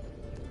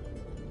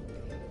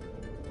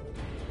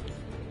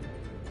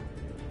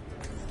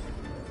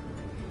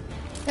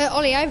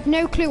 Ollie, I have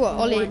no clue what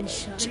Ollie. One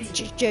shot.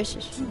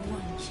 Joseph. 2-1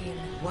 kill.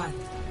 1.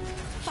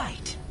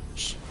 Fight.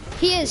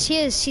 He is.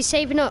 He's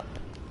saving up.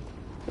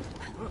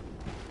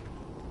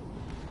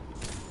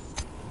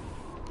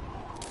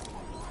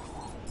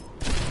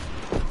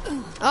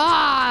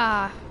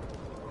 Ah!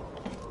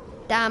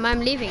 Damn, I'm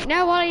leaving.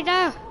 No, Ollie,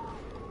 no.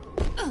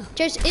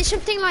 Just, it's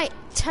something like,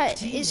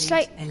 it's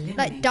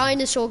like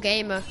Dinosaur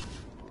Gamer.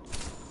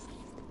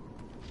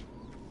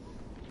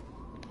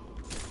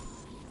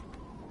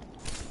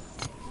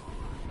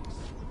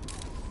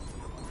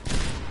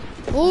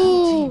 All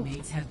Ooh.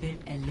 teammates have been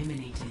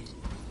eliminated.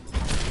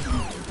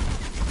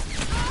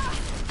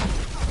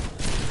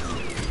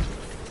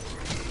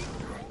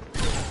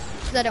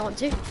 I don't want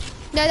to. No,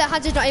 that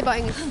Hunter's not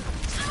aimbotting.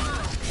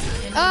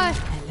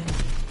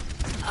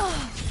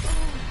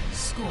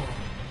 Score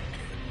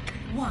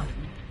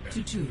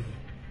 1-2.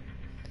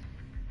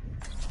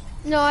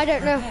 No, I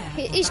don't know.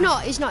 He's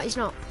not.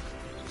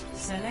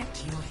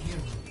 Select your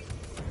hero.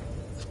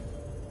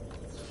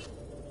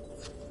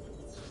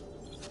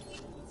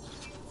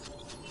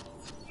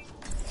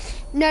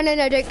 No,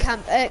 don't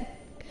camp.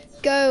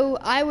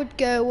 I would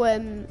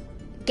go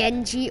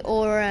Genji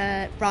or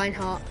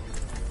Reinhardt.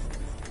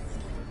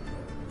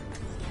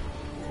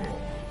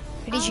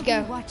 Where did you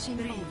go? Watching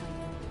over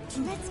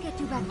you. Let's get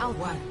you back out.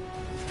 1.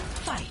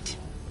 Fight.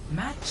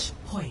 Match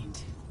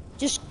point.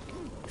 Just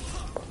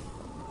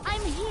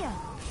I'm here.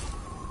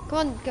 come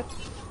on, go.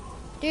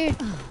 Dude.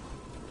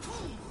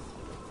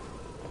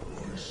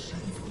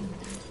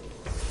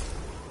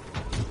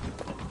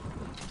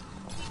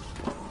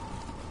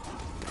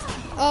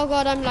 Oh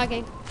god, I'm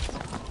lagging.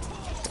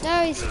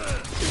 No, he's...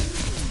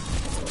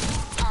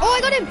 Oh, I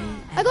got him!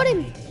 I got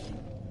him!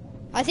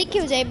 I think he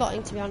was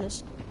aimbotting, to be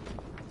honest.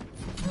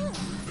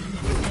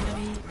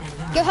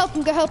 Go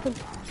help him.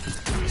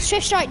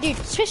 Swift strike, dude.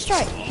 Swift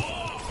strike.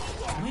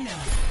 Winner.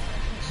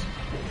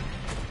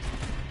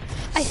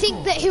 I I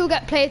think that he'll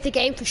get player of the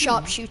game for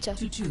sharpshooter.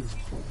 To 2.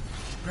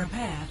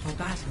 Prepare for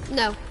battle.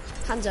 No,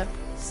 Hanzo.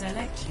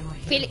 Select your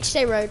hero. Felix,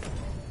 stay road.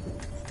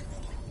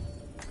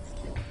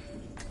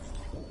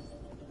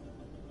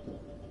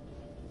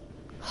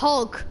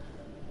 Hog.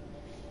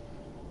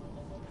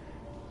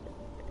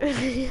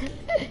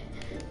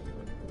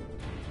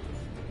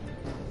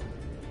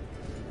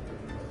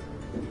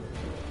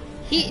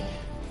 He.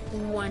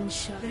 One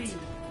shot. 3,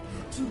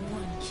 2,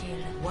 1, kill.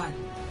 1.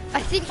 I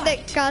think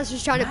that Gaz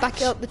was trying to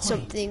back it up with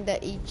something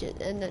that he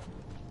just, and that.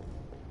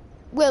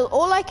 Will,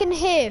 all I can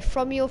hear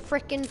from your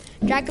frickin'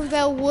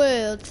 Dragonvale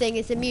World thing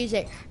is the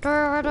music.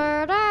 Da,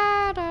 da,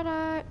 da, da,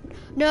 da.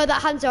 No,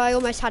 that Hanzo, I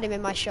almost had him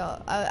in my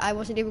shot. I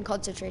wasn't even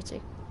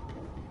concentrating.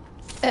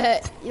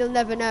 You'll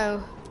never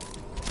know.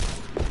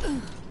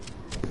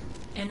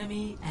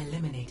 Enemy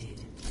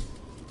eliminated.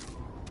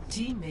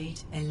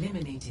 Teammate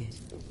eliminated.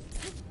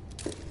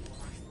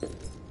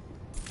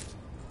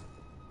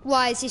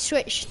 Why, is he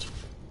switched?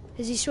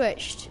 Has he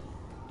switched?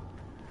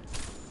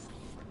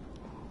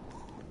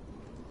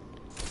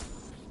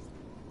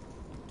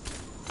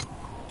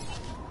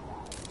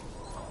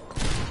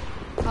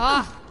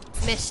 Ah,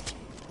 missed.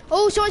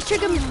 Oh, someone's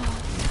triggered me.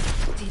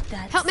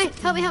 Help me,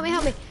 help me, help me,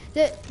 help me.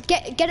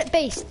 Get at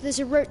base.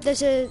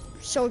 There's a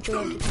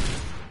soldier.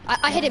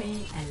 I hit him.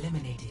 Enemy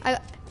eliminated. I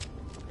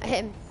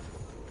hit him.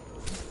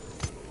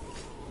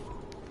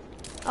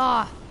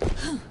 Ah.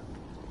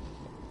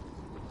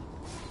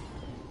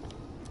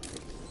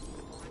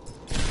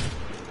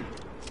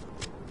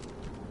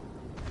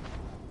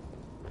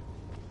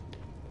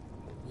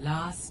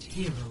 Last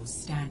hero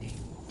standing.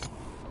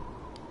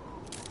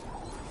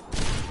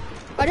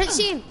 I don't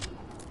see him.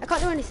 I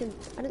can't do anything.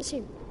 I don't see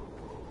him.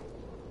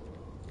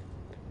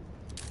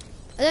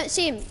 I don't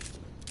see him.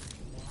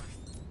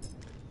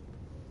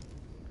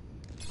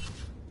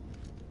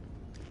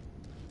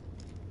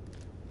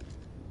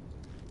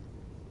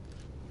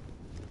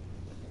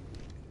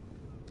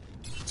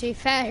 To be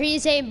fair,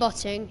 he's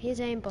aimbotting. He's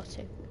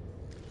aimbotting.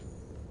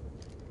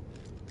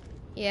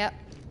 Yep.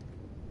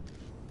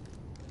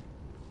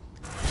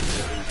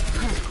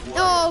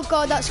 Oh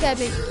god, that scared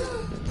me.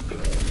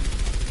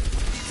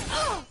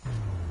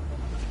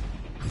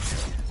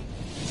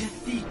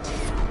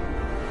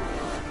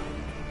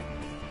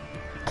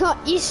 Come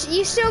on, you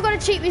still gotta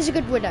treat me as a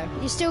good widow.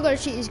 You still gotta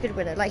treat me as a good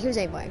widow, like he was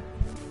aimbotting.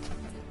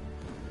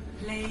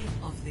 Play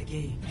of the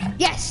game.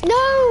 Yes,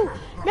 no!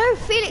 No,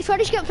 Felix, why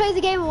did you get to play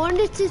the game? I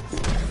wanted to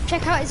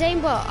check out his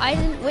aimbot. I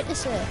didn't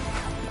witness it.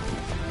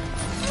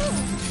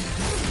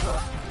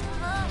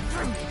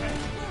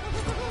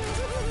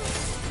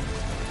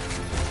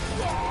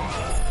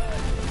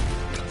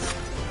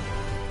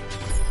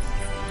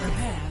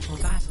 Prepare for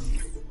battle.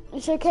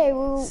 It's okay,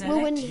 we'll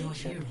win. Your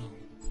hero.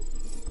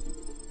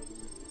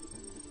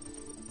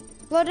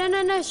 Well,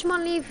 no,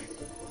 someone leave.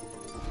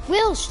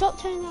 Will, stop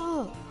turning that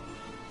off.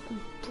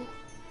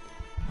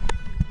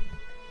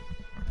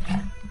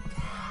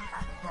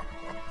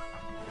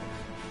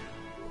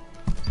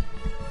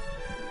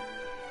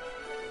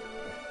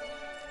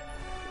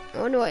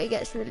 I wonder what he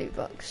gets from the loot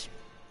box.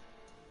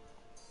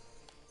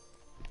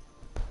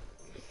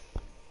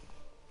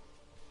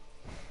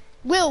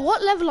 Will,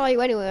 what level are you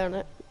anyway on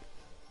it?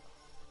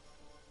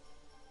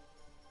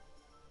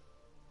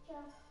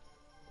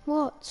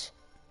 What?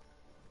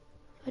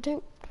 I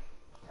don't...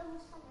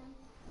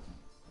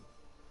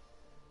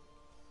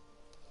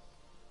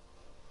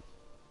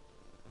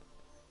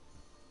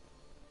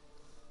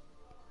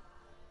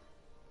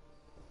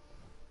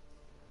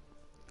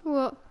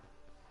 What?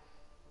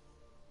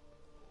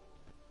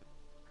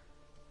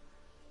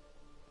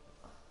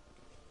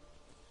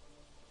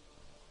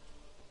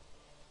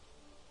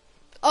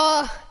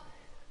 Oh.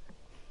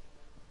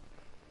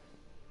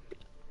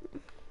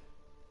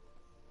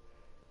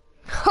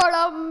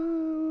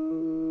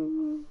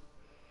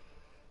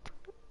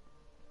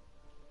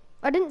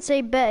 I didn't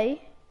say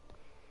Bay.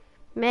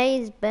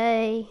 Maze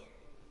Bay.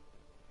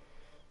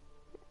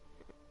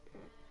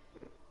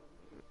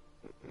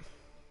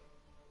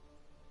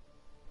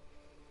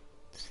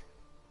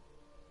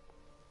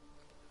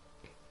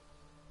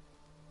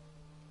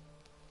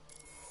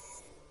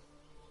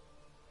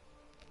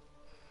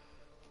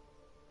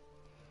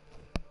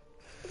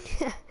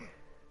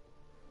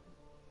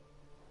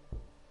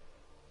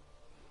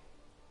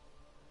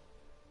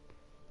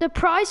 The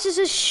prices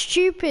are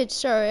stupid,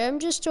 sorry, I'm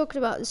just talking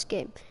about this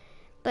game.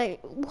 Like,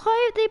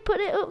 why have they put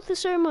it up for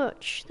so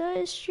much? That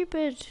is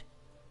stupid.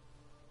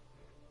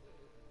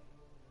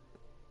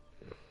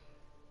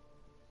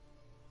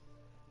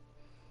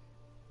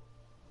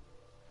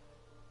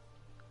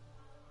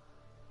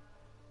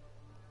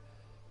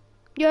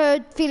 Yo,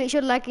 Felix,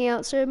 you're lagging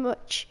out so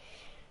much.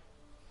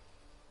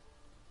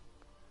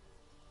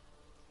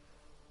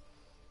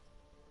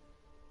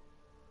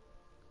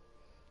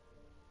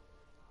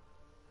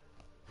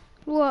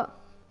 What?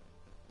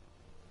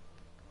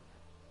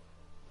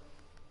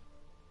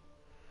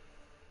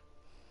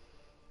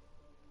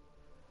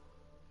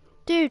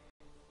 Dude.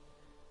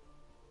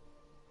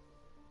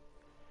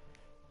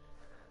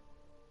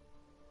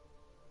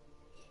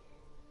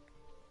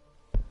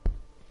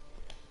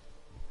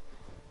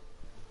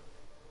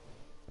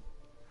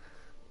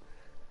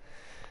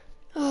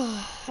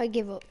 I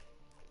give up.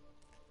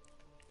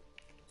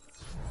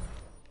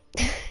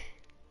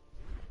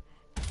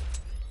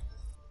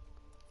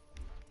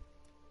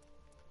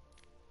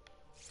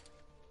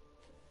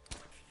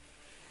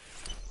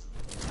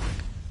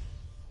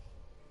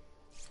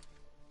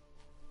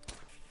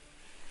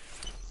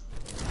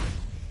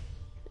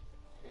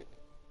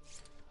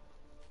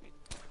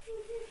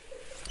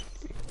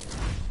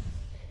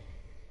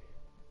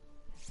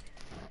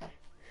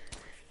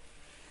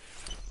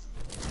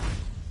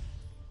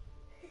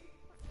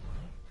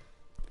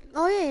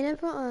 Oh yeah,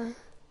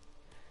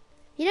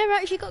 you never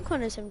actually got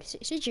Connor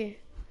 76, did you?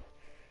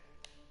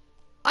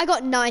 I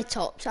got night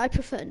ops. I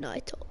prefer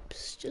night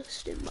ops,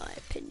 just in my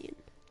opinion.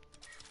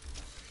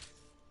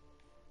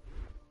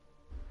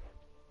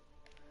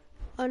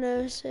 I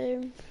know,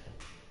 same.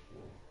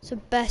 It's the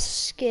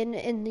best skin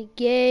in the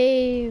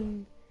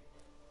game.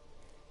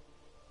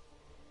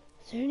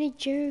 They're only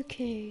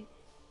joking.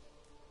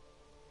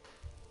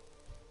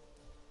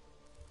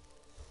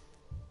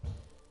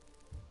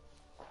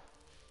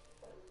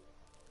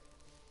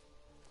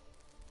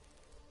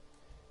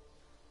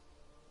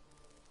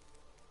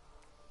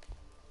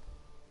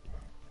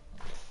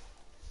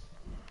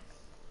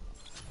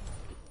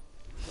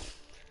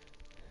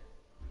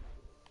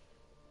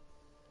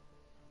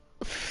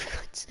 For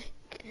God's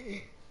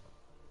sake.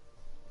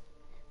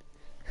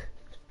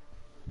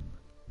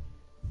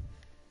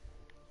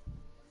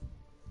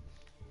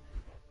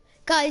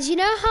 Guys, you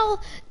know how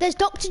there's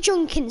Dr.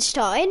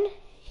 Junkenstein,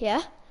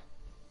 yeah?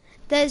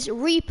 There's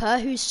Reaper,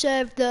 who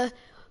served the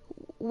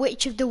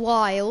Witch of the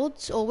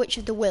Wilds, or Witch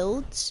of the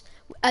Wilds,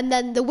 and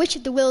then the Witch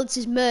of the Wilds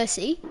is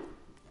Mercy.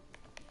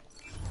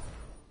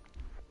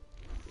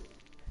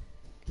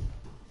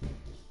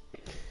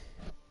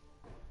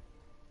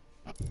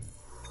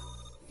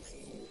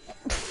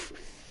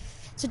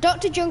 So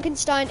Dr.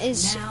 Junkenstein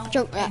is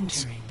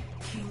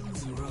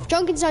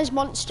Junkenstein's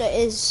monster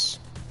is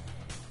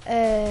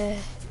Prepare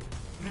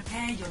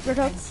your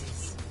Rodolph.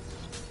 defenses.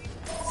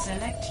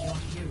 Select your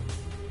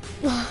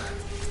hero.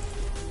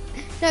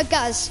 No,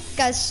 guys,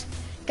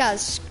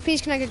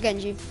 please can I get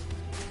Genji?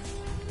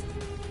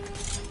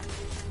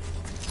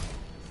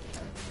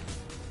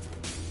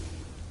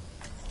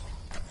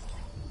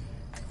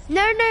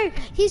 No,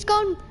 he's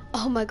gone.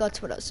 Oh my God,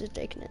 what else is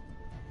taking it?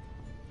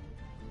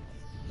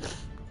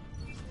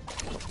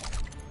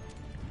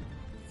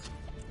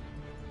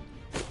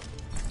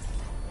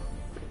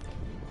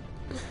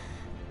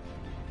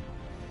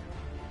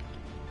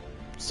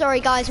 Sorry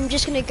guys, I'm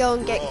just gonna go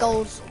and get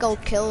gold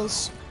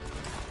kills.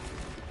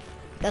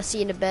 I'll see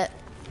you in a bit.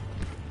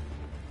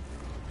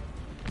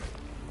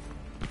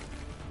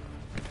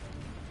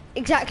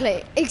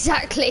 Exactly.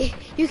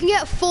 You can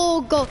get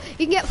 4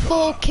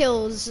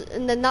 kills,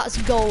 and then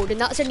that's gold, and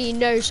that's when you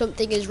know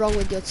something is wrong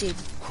with your team.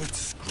 Quit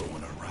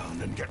screwing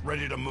around and get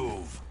ready to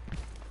move.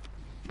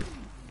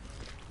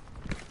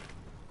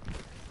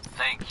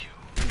 Thank you.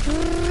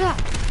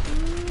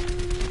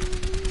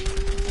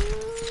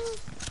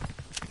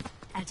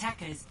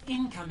 Attackers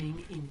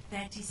incoming in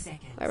 30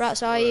 seconds.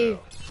 Whereabouts are you?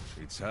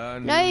 It's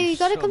on No, you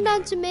gotta come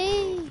down to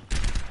me.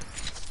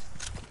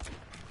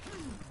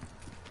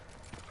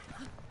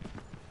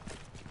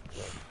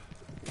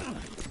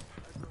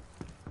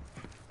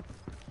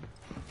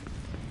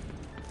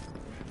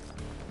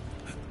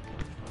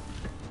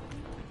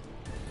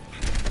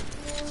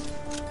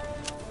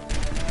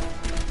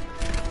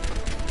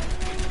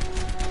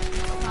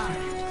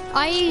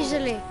 I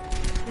easily.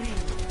 3,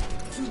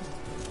 2,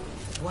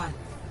 1.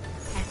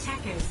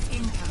 Attackers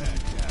incoming.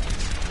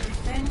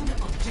 Defend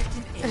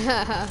objective A.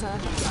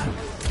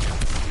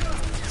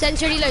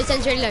 Zen's really low,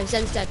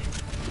 Zen's dead.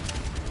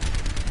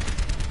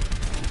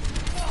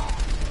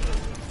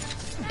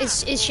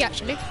 Is she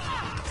actually?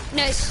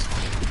 No,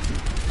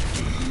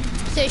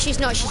 so she's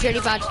not, she's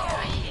really bad.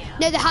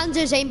 No, the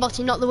Hanzo's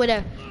aimbotting, not the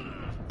Widow.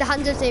 The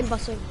Hanzo's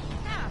aimbotting.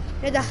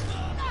 No, the...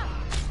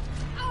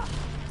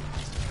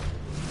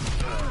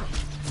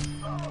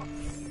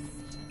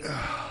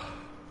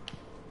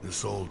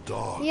 This old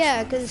dog.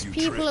 Yeah, because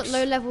people at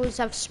low levels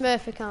have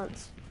Smurf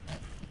accounts.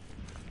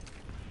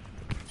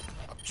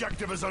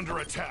 Objective is under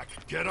attack.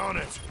 Get on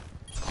it.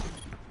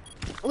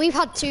 We've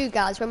had 2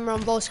 guys when we're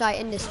on Volsky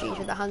Industries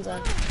with the Hanzo.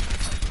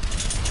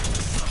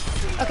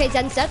 Okay,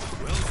 Zen's dead.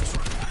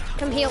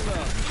 Come heal.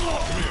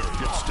 Come here,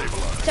 get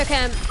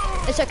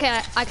stabilized. It's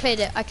okay, I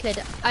cleared it.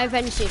 I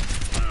avenged you.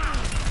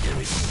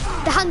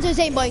 The Hanzo's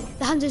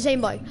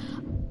aimbotting.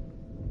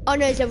 Oh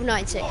no, it's level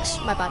 96,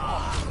 my bad.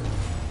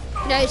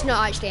 No, it's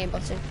not actually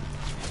aimbotting.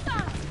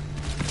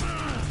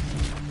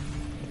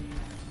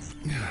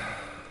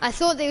 I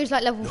thought that it was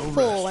like level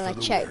 4 when I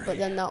checked, but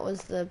then that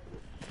was the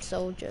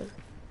soldier.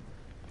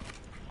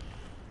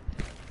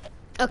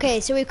 Okay,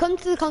 so we've come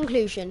to the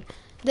conclusion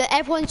that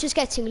everyone's just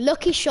getting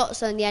lucky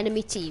shots on the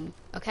enemy team,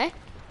 okay?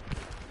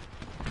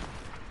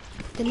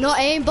 They're not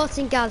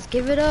aimbotting, guys,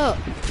 give it up.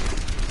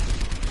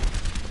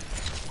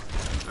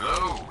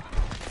 Hello.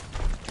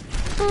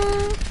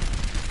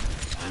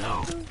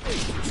 Hello.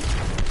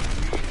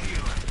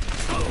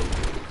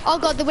 Oh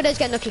god, the Widow's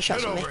getting lucky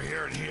shots Get on me. over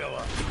here and heal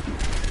up.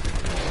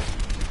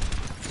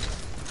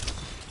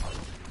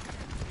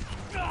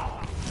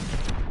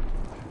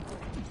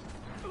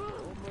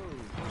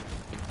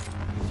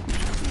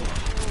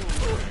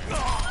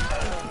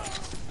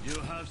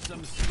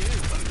 some skill.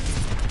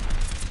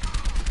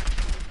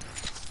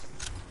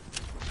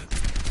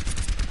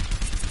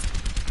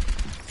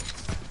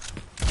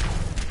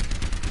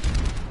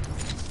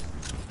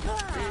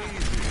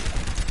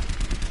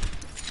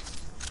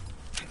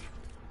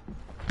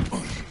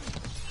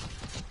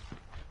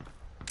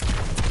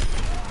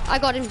 I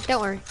got him,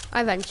 don't worry.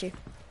 I avenged you.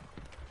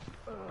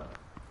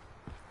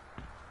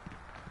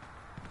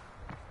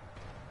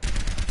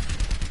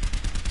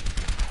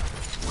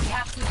 We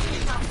have to do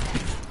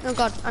something. Oh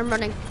god, I'm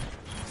running.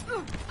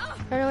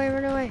 Run away,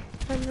 run away.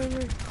 Run, run,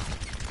 run.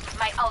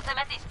 My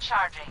ultimate is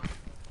charging.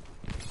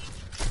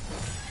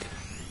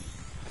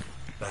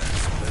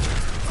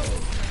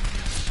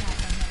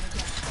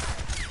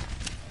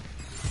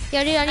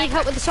 Yeah, dude, I need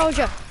help with the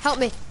soldier. Help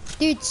me.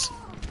 Dudes.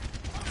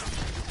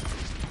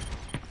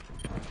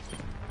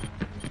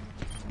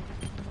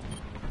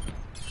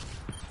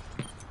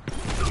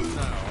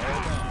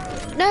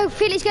 No,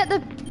 Felix, get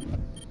the...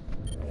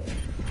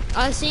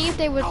 I was seeing if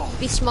they would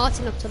be smart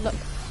enough to look.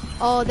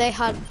 Oh, they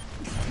had...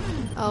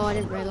 Oh, I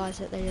didn't realise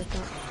that they did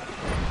that.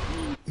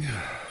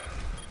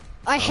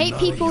 I hate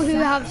people who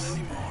have...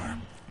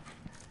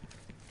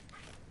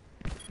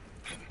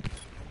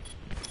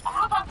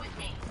 Group up with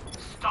me.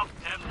 Stop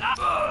them now.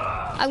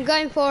 I'm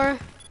going for...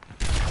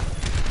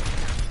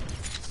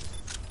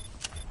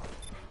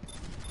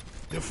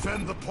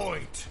 Defend the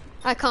point.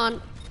 I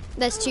can't.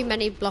 There's too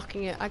many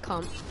blocking it. I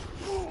can't.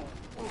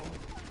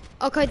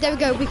 Okay, there we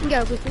go. We can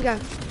go. We can go.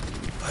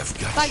 I've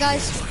got Bye, you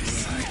guys. in my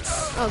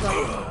sights. Oh,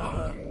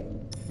 God.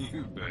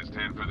 You best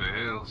head for the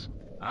hills.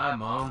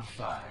 I'm on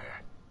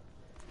fire.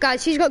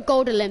 Guys, who's got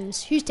golden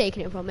limbs? Who's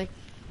taking it from me?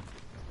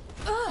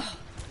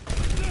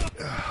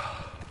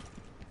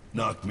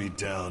 Knock me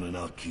down and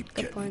I'll keep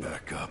Good getting point.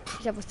 back up.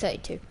 He's level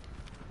 32.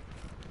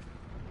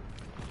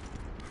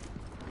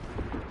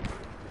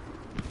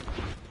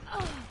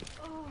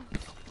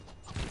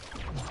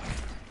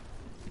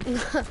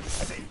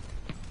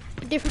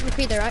 Different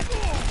McCree though, right?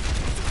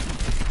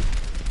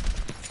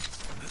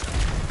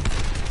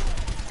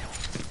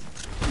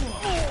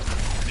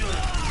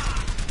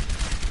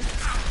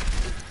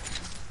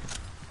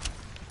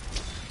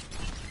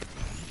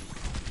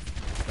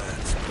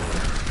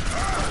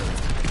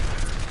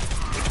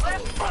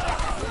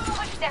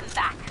 Push them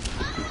back.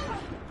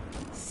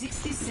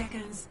 60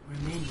 seconds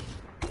remaining.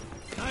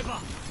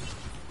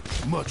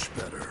 Much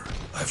better.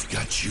 I've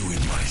got you in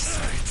my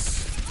sights.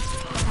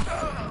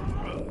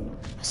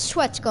 I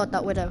swear to God,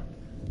 that widow.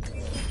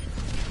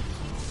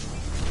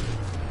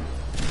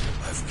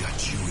 I've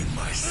got you in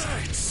my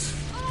sights.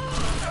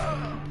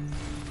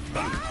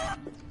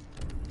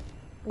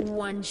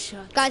 One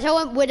shot. Guys, I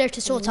want widow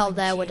to sort out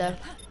their widow.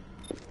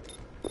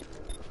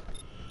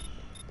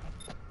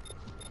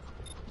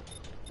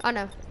 Oh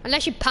no,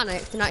 unless you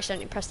panic and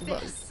accidentally press the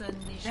button.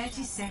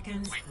 30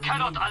 seconds. We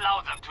cannot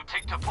allow them to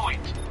take the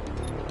point.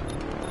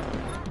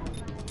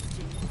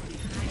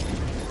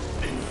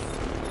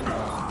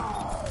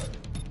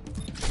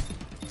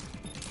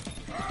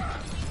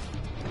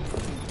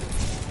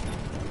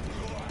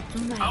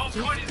 Our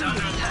point is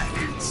under attack.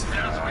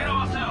 Let us rid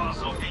ourselves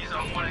of these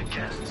unwanted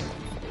guests.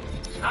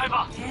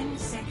 Sniper! 10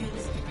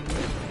 seconds.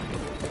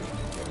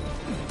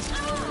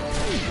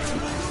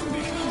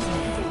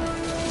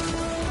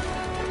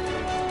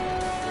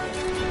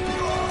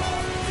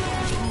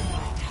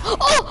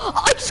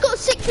 Oh! I just got a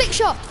sick flick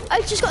shot!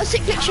 I just got a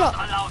sick flick shot!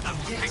 Allow them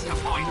to take the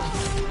point.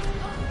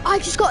 I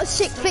just got a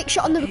sick flick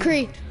shot on the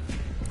McCree.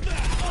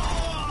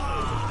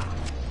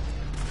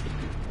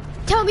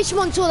 Tell me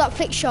someone saw that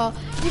flick shot.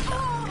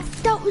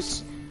 That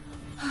was...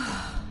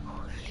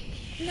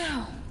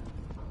 Now,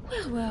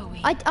 where were we?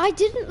 I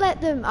didn't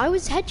let them. I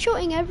was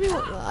headshotting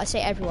everyone. Well, I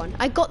say everyone.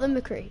 I got the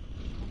McCree.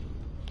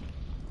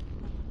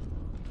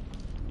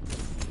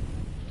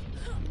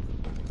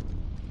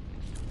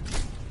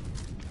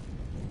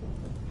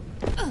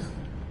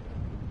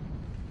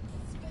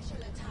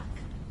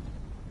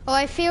 Oh,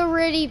 I feel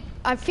really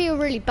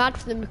bad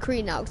for the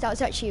McCree now because that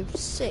was actually a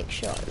sick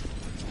shot.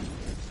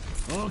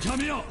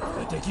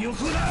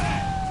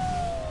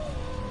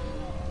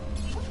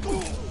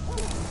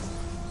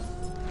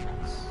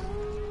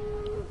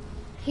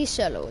 He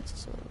solo ulted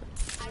someone.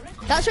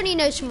 That's when you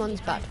know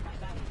someone's bad.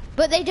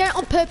 But they don't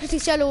on purposely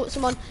solo ult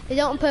someone. They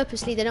don't on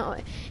purposely. They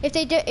don't. If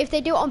they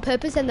do it on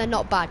purpose, then they're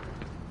not bad.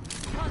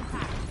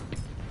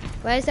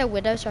 Where's their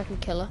widow so I can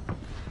kill her?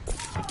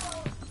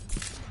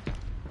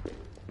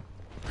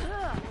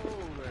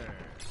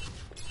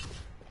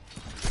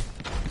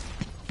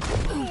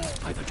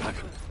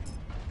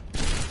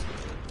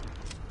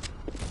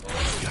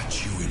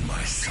 Got you in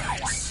my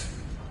sights.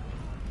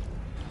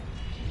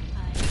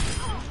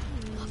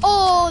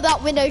 Oh,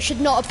 that window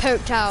should not have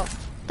poked out.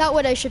 That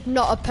window should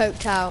not have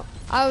poked out.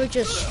 I was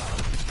just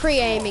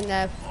pre-aiming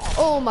there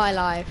all my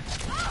life.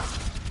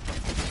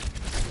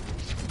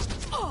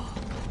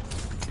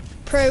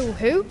 Pro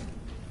who?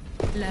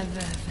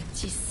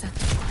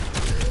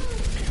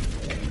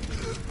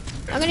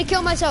 I'm gonna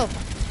kill myself.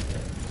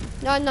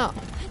 No, I'm not.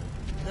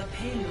 The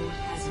payload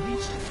has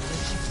reached the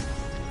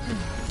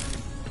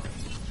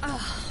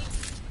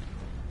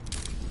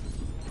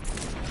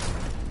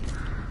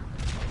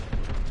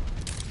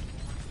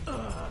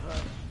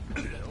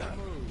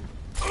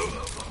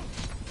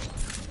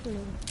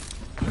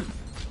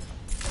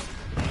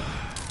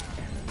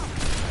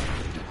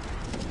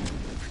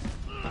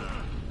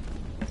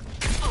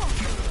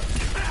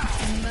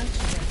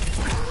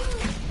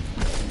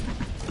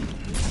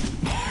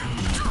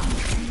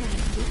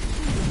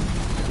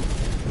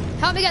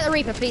Help me get the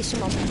Reaper, please,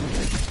 someone.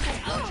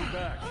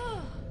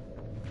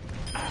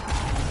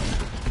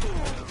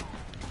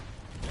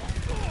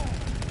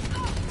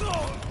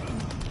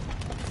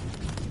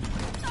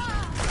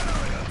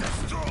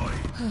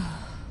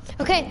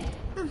 Okay.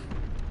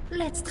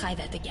 Let's try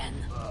that again.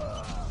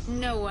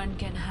 No one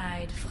can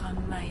hide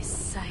from my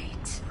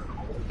sight.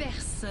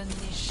 Personne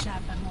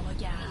n'échappe à mon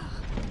regard.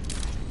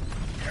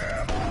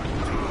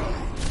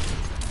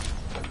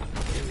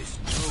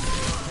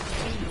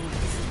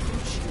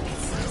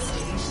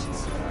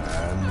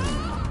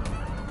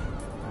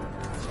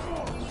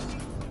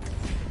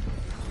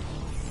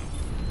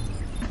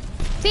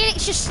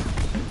 Felix, just...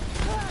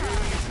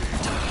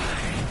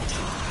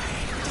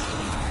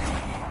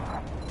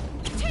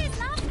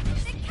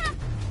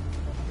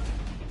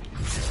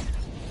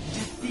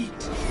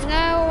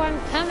 No, I'm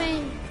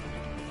coming.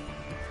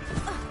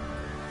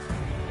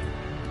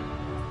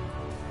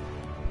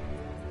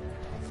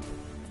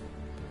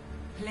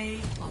 Play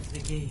of the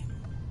game.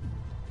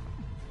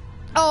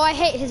 Oh, I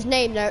hate his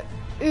name though.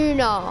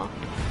 Una.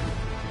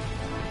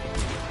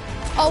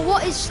 Oh,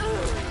 what is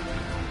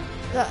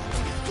that?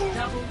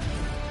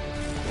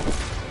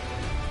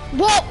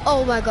 What?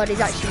 Oh my god,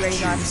 he's actually really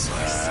bad.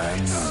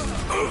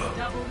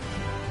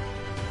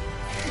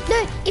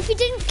 No, if he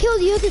didn't kill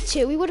the other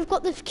two, we would have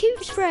got the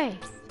cube spray.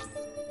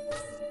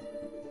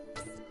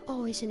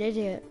 Oh, he's an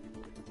idiot.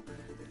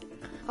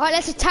 Alright,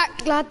 let's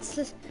attack,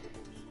 lads.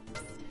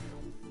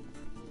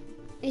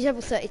 He's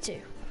level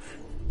 32.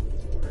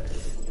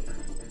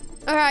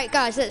 Alright,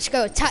 guys, let's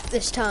go attack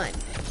this time.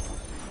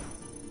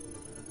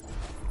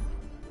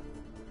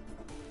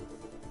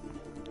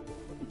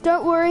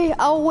 Don't worry,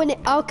 I'll win it.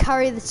 I'll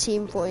carry the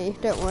team for you.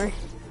 Don't worry.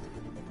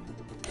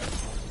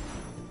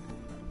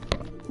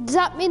 Does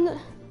that mean that...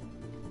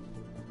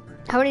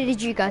 How many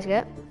did you guys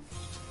get?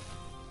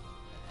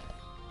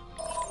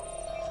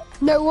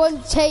 No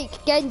one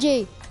take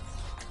Genji.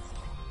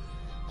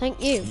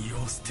 Thank you.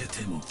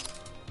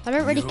 I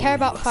don't really care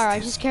about Pharah, I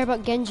just care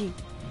about Genji.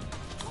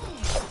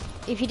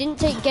 If you didn't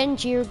take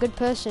Genji, you're a good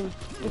person.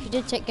 If you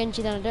did take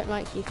Genji, then I don't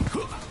like you.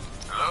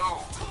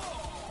 Hello?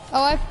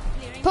 Oh, I've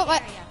put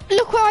my...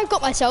 Look where I've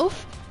got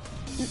myself.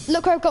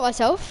 Look where I've got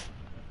myself.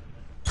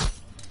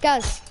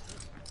 Guys.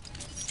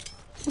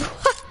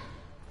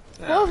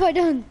 What have I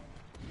done?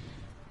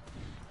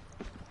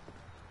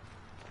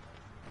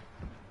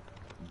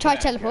 Try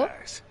teleport.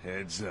 Guys,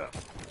 heads up.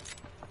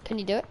 Can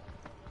you do it?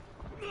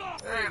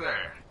 Hey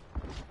there.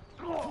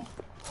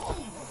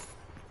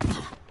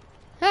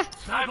 Ah.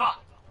 Sniper!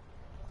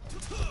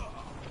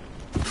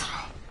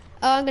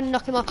 Oh, I'm gonna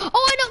knock him off. Oh,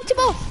 I knocked him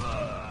off!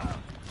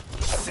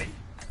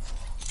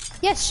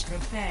 Yes.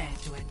 Prepare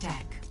to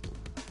attack.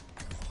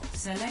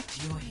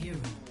 Select your hero.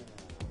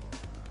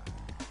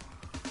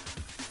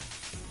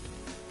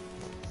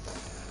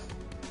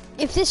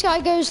 If this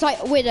guy goes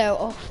like Widow,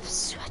 oh,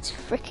 that's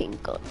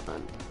freaking god,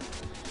 man.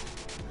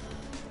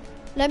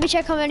 Let me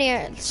check how many.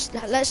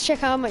 Let's check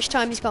how much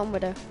time he's got on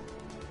Widow.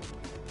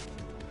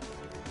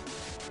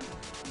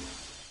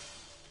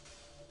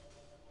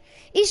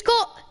 He's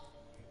got.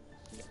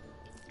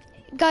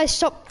 Guys,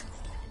 stop.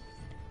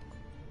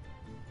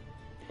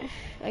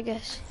 I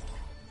guess.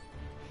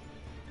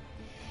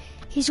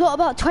 He's got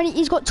about 20.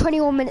 He's got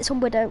 21 minutes on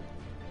Widow.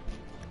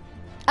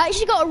 I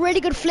actually got a really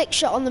good flick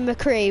shot on the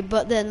McCree,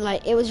 but then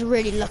like it was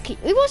really lucky.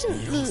 It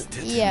wasn't.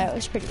 Yeah, it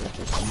was pretty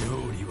lucky.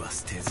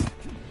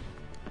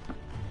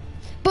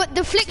 But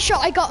the flick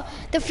shot I got,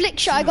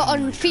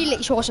 on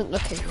Felix wasn't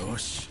lucky. Do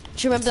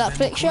you remember that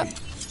flick shot?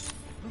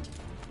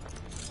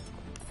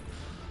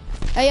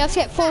 You have to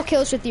get 4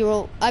 kills with your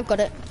ult. I've got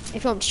it.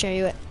 If you want me to show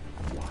you it.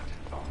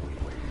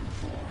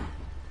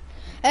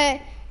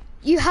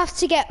 You have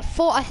to get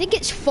 4. I think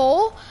it's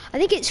 4. I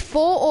think it's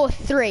 4 or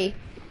 3.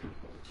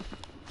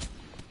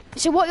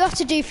 So what you have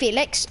to do,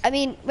 Felix, I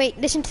mean, wait,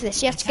 listen to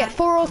this. You have to get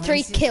 4 or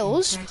 3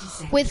 kills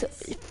with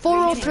 4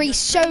 or 3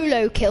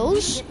 solo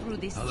kills.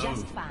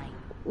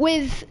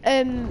 With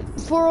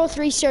 4 or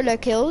 3 solo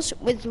kills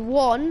with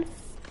one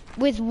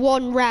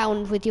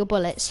round with your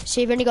bullets.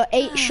 So you've only got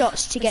 8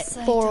 shots to get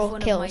 4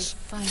 kills.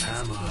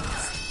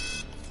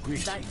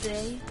 That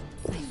day,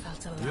 I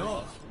felt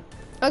alive.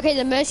 Okay,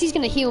 then Mercy's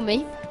gonna heal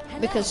me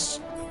because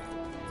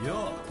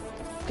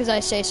I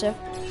say so.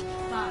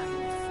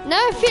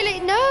 No,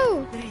 Felix,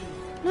 no.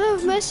 No,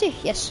 Mercy.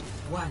 Yes.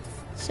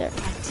 Sir.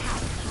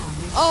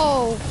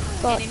 Oh,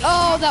 God.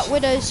 Oh, that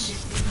Widow's.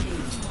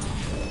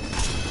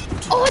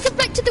 Oh, I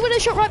deflected the Widow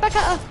shot right back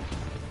at her.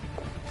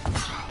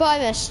 But I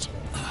missed.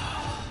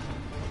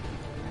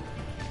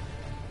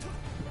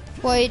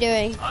 What are you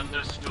doing?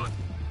 Understood.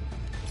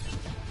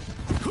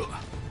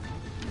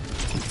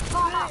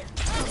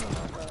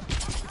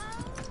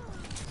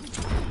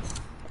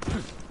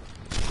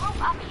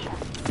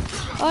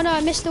 Oh no,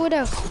 I missed the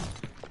Widow.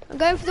 I'm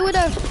going for the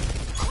Widow.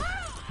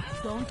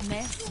 Don't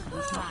mess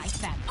with my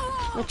family.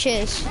 Oh,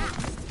 cheers.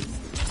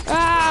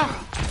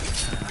 Ah!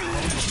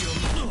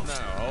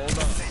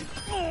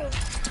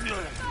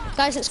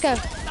 Guys, let's go.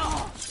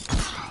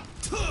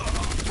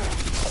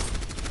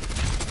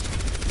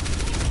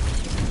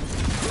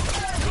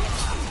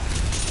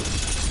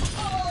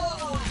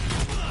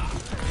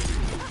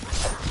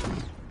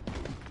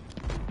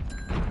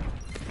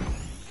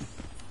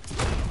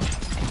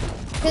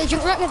 Get the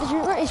jump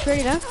right, he's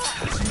really low.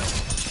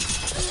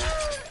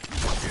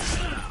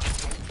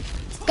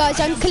 Guys,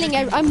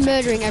 I'm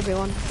murdering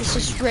everyone. This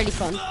is really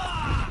fun.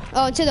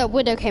 Oh, until that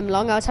widow came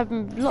along, I was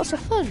having lots of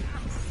fun.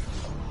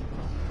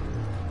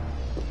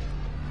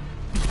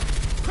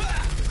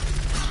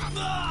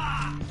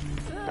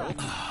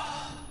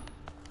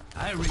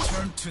 I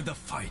return to the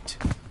fight.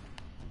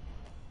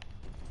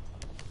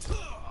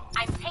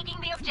 I'm taking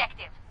the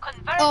objective.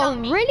 Convert Oh,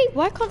 on me. really?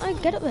 Why can't I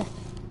get up there?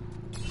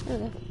 There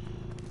we go.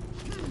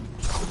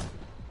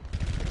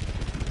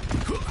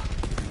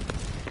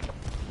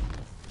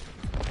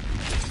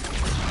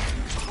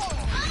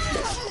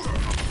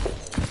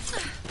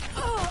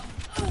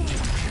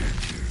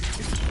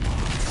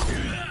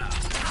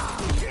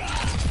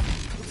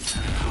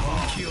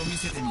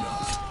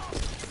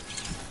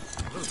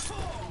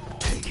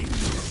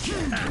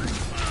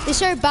 It's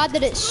so bad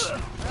that it's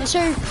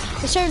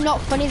so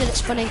not funny that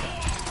it's funny.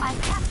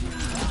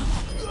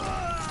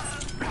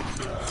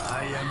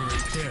 I am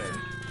repaired.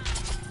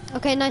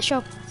 Okay, nice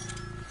job.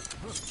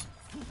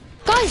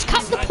 Guys,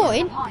 catch the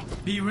point.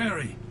 Be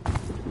wary.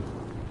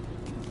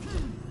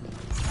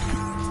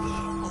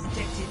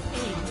 Objective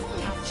A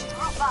captured.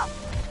 Group up.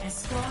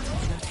 Escort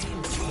the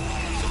payload.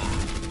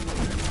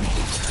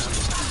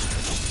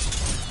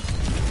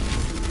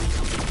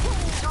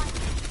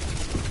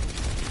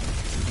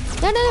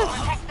 No.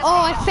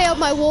 Oh, I failed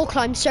my wall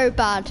climb so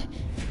bad.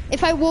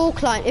 If my wall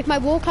climb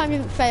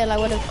didn't fail, I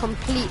would have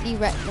completely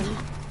wrecked them.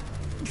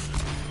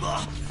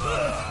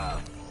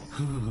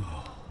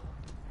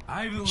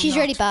 I will She's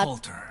not really bad.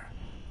 falter.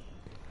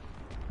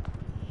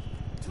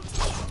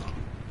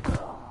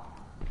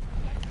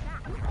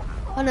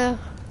 Oh no.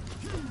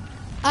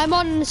 I'm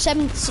on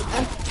 70.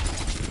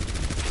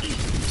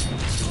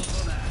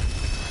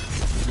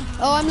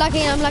 Oh, I'm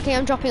lagging,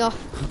 I'm dropping off.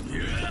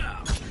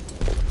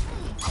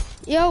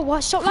 Yo,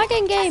 what? Stop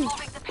lagging, game.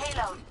 Moving the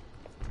payload.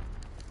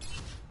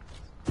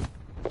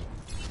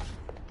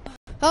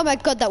 Oh my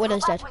god, that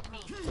widow's dead. With me.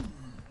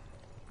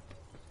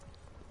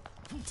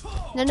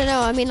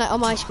 No, I mean like on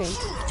my screen.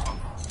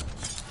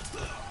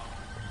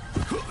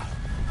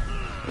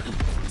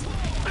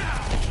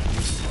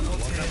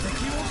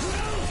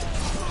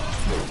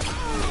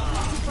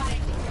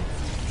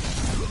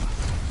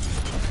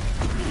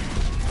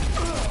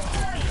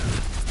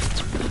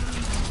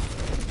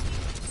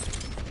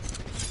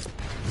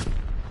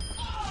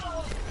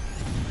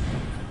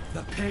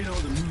 The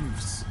payload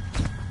moves.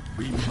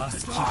 We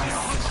must keep it.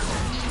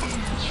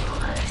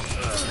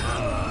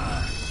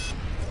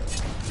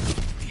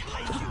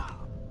 Behind you.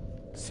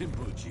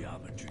 Simple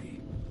geometry.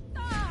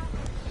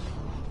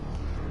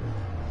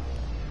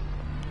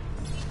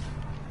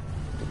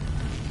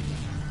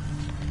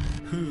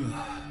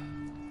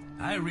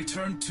 I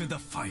return to the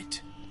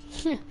fight.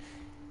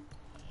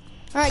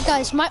 Alright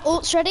guys, my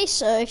ult's ready,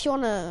 so if you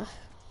wanna...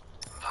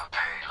 The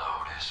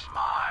payload is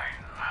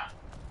mine.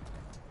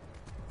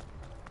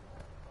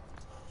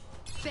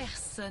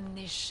 Personne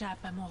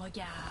n'échappe à mon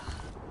regard.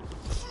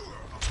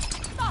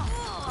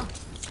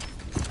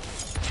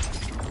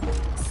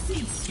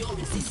 Cease your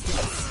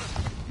resistance.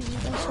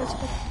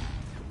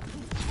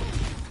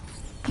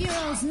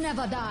 Heroes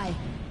never die.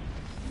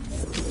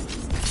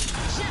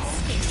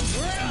 Justice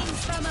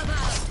reigns from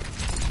above.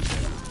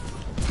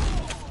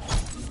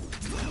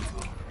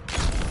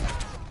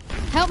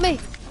 Help me!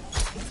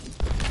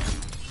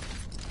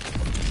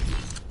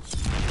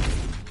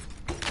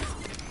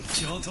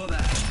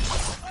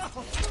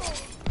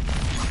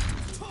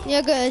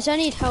 Yeah guys, I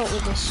need help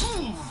with this.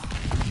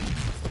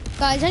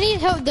 Guys, I need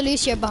help with the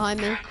Lucio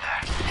behind me.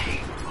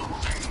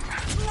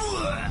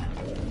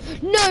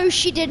 No,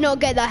 she did not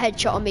get that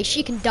headshot on me.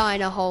 She can die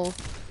in a hole.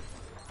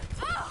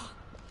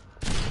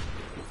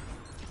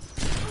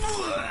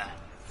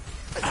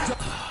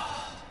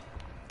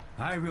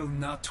 I will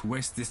not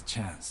waste this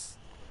chance.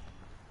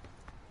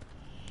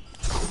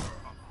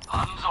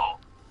 Hanzo,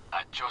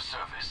 at your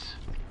service.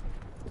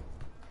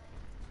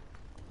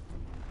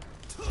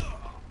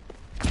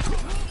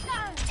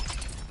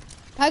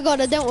 I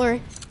got it, don't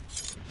worry.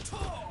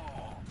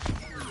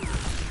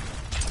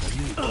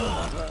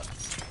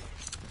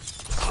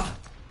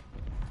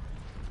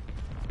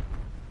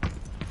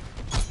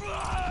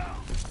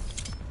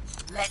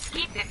 Let's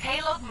keep the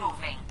payload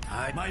moving.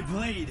 My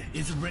blade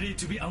is ready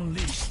to be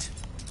unleashed.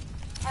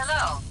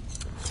 Hello.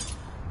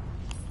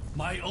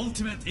 My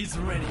ultimate is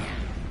ready.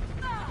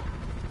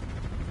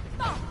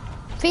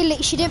 Feel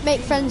like she didn't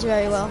make friends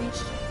very well.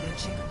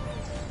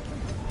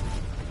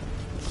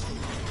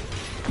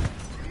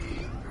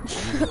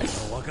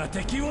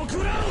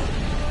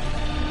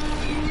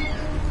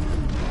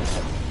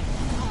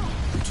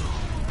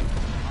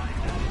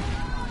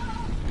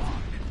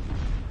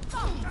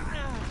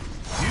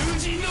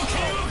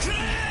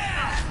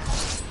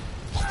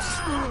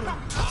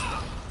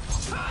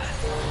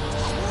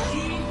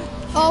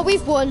 Oh,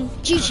 we've won.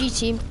 GG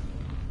team.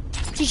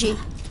 GG.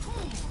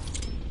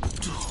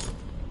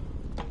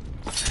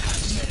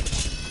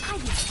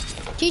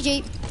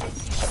 GG.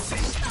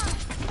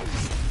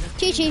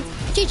 GG.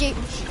 GG.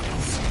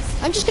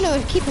 I'm just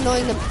gonna keep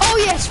annoying them. Oh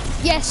yes!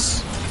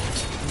 Yes!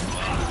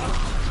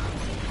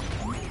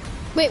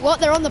 Wait,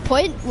 what? They're on the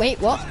point? Wait,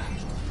 what?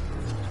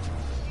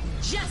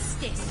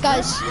 Justice.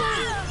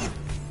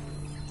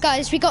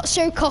 Guys, we got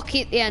so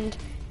cocky at the end.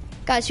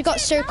 Guys, we got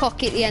so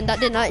cocky at the end that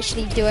didn't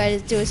actually do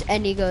us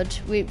any good.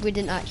 We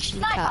didn't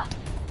actually cap.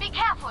 Be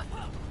careful.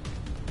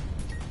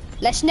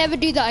 Let's never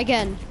do that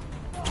again.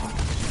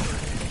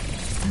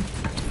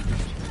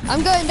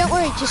 I'm going, don't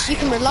worry, just you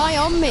can rely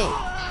on me.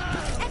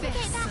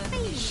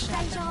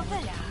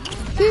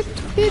 Boop,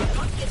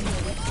 boop.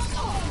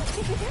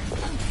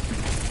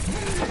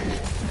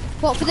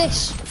 What for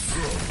this?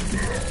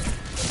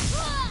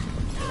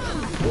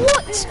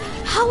 What?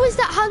 How has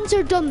that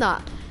Hanzo done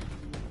that?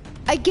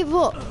 I give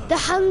up. The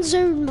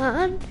Hanzo,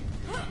 man.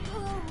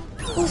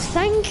 Oh,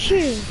 thank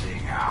you.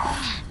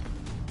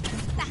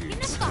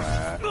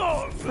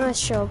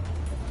 Nice job.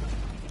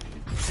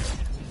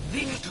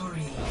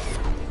 Victory.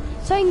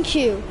 Thank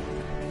you.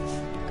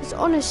 Because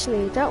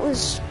honestly, that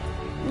was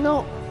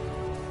not...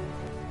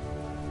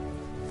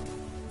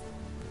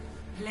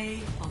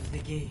 Play of the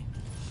game.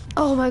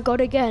 Oh my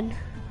god, again.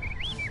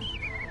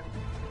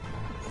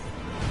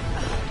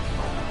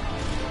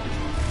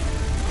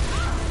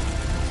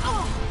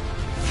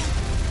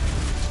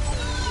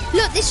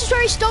 Look, this is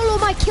where he stole all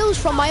my kills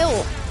from my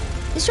ult.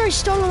 This is where he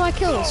stole all my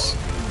kills.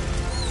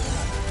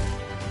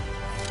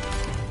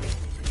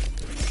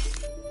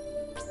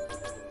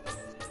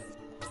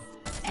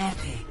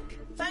 Epic.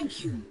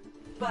 Thank you.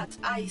 But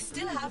I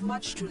still have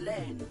much to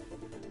learn.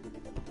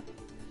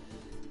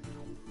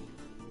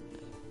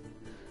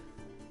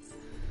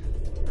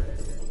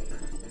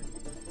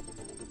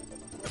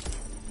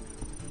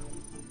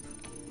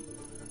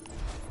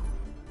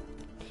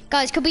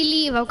 Guys, can we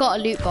leave? I've got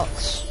a loot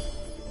box.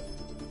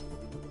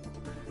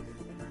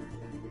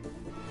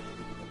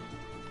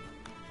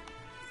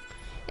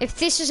 If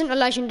this isn't a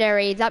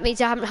legendary, that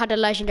means I haven't had a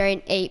legendary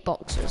in 8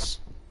 boxes.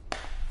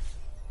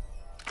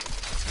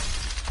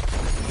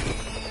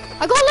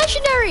 I got a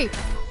legendary!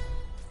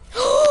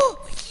 Oh,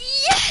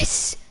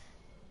 yes!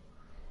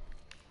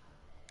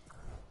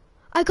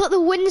 I got the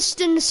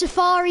Winston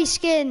Safari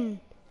skin.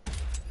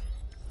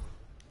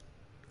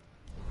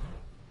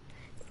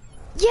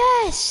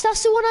 Yes,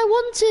 that's the one I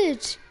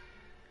wanted.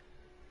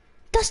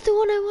 That's the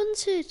one I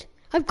wanted.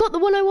 I've got the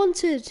one I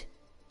wanted.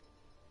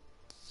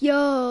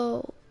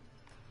 Yo.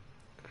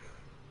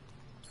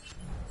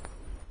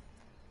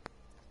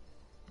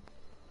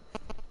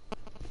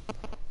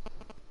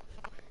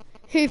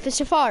 Who, for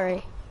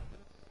Safari?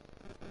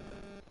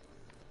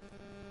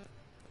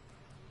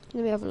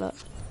 Let me have a look.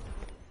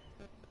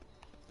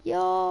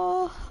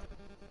 Yo.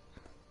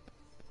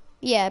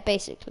 Yeah,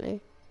 basically.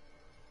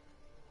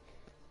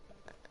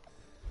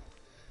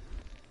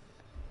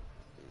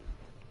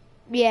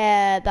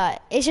 Yeah,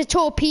 that. It's a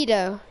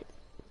torpedo.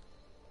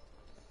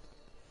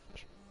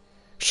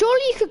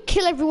 Surely you could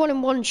kill everyone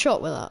in one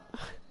shot with that.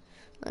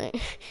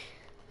 Like.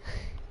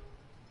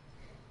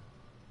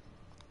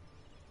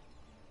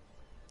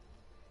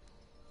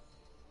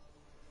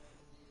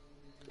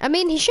 I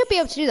mean, he should be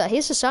able to do that.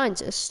 He's a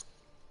scientist.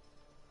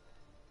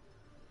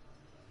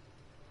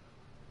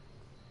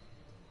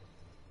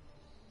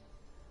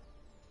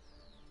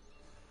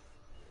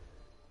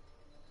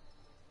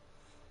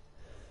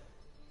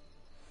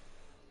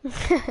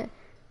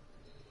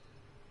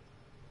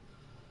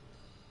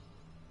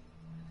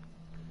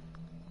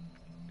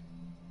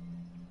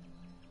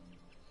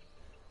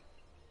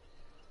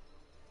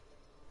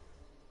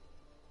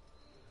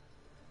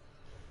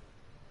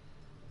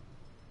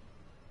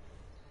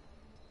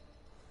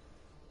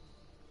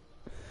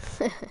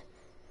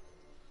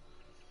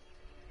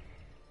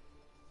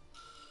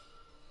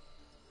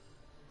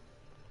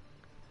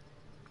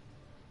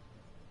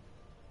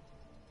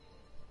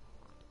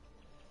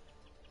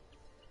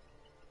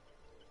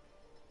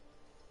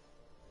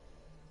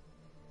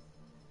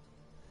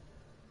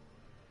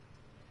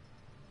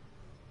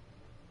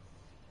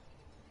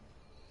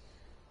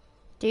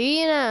 Do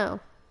you know?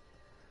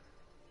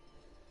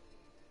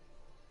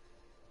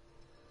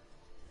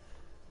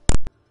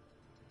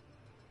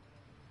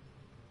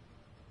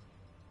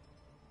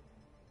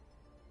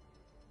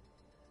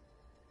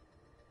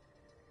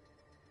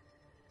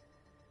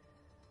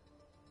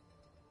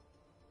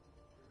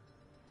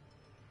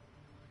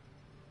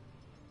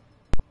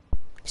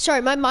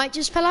 Sorry, my mic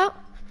just fell out.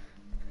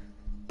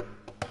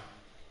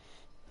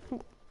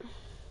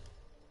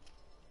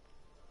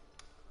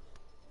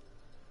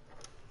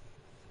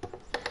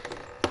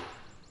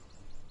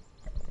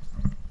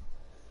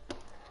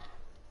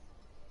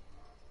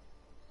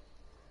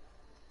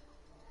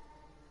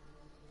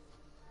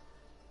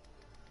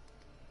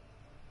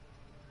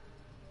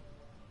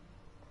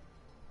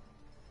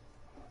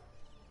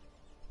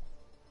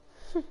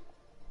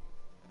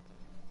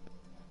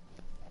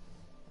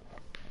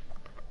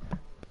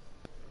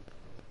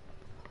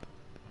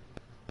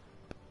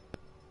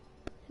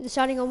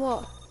 Deciding on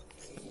what?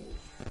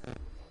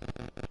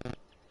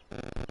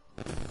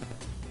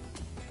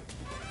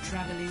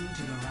 Traveling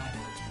to the right.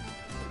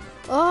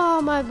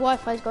 Oh, my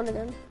Wi-Fi's gone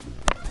again.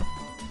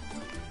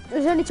 I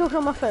was only talking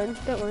on my phone,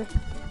 don't worry.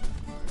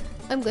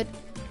 I'm good.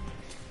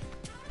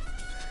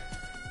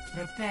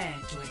 Prepare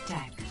to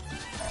attack.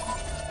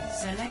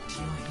 Select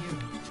your hero.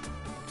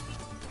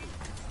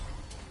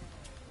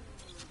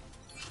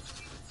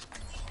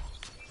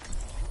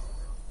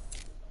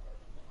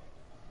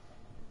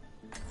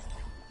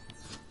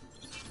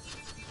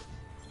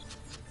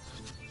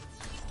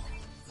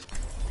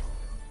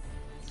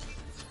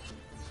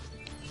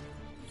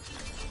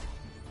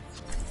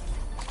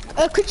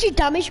 Could you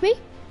damage me?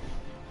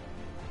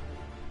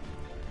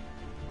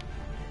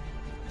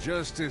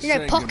 Justice You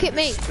know, pocket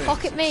me,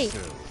 pocket me.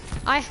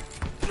 I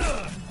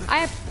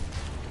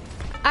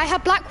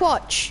have Black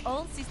Watch.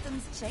 All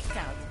systems checked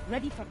out.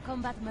 Ready for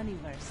combat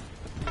maneuvers.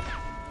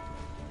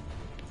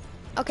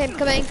 Okay, I'm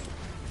coming.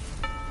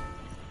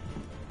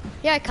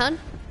 Yeah, I can.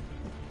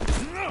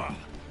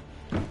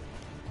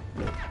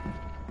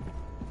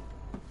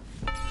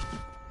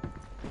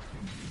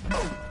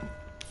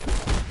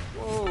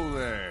 Whoa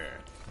there.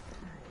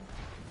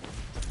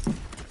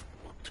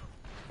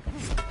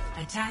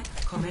 Attack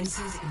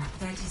commences in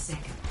 30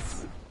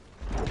 seconds.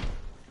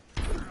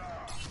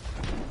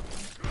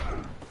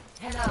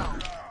 Hello.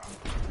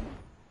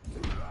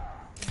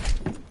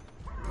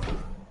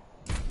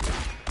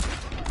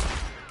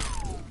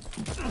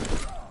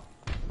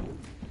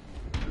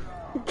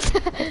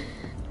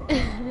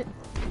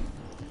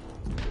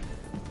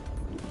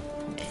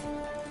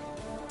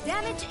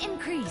 Damage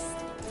increased.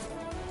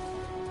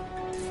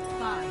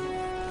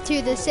 5,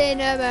 To the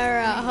cinema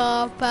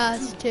at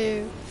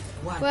 2:30.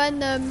 1. When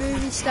the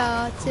movie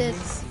started,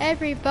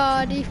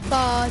 everybody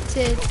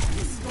farted.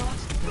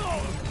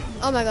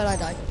 Oh my god, I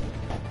died.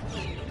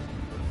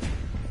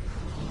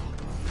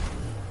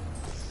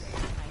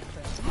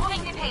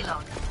 Moving the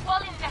payload.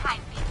 Fall in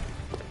behind me.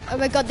 Oh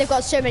my god, they've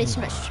got so many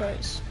symmetric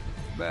turrets.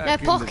 No,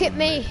 pocket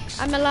me.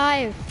 I'm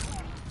alive.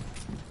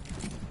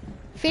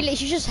 Felix,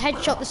 you just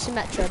headshot the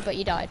Symmetra, but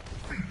you died.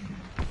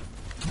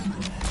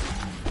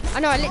 I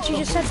know, I literally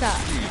just said that.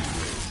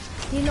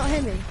 Did you not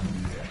hear me?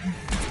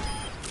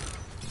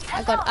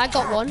 I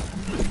got one.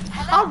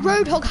 Our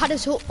Roadhog had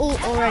his ult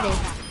already.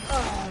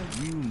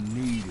 You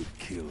needed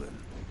killing.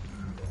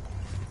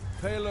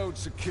 Payload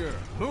secure.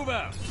 Move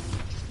out.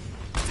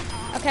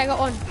 Okay, I got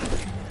one.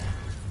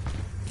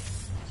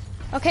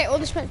 Okay, all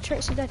the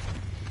Symmetrics are dead.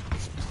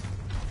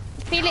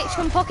 Felix,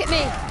 come pocket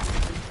me.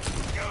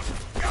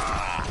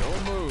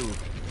 Don't move.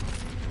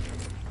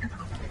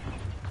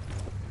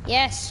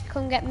 Yes,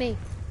 come get me.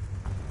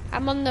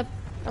 I'm on the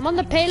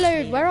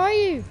payload. Where are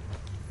you?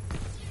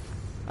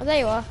 Oh, there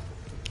you are.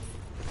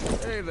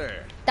 Hey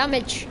there.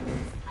 Damage.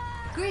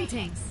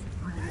 Greetings.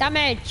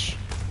 Damage.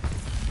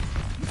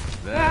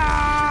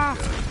 Ah,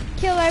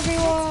 kill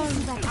everyone.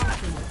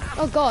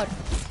 Oh god.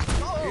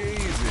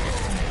 Easy.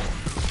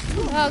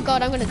 Oh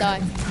god, I'm gonna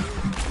die.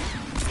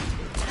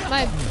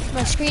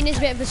 My screen is a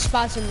bit of a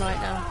spasm right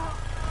now.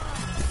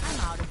 I'm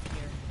out of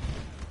here.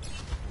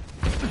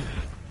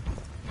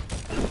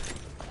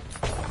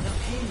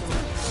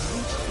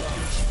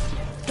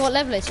 What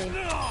level is he?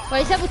 Well,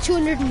 he's level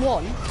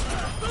 201.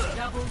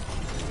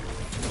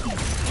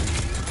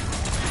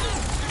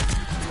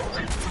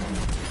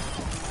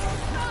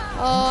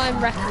 Oh, I'm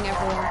wrecking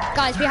everyone.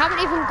 Guys, we haven't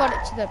even got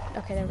it to the...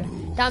 Okay, there we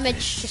go.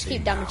 Damage, just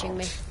keep damaging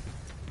me.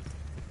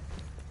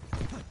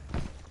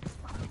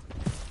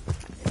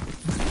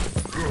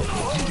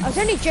 I was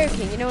only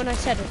joking, you know when I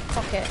said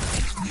pocket.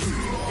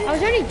 I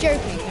was only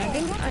joking, I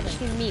didn't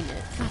actually mean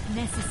it. Not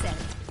necessary.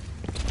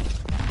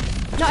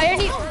 No,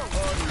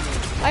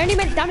 I only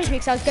meant damage me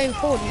because I was going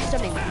forward and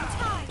stunning me.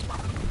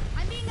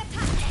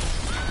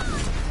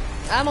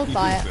 I'm on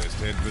fire. Best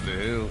head for the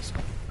hills.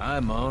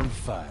 I'm on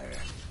fire.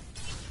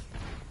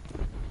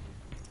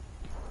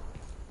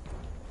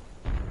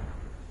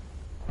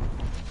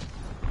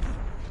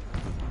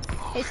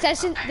 It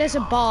says there's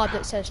a bar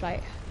that says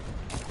like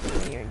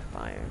you're in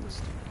fire and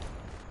stuff.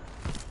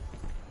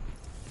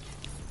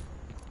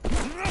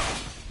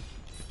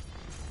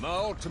 My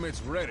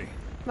ultimate's ready.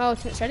 My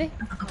ultimate's ready.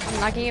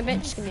 I'm lagging a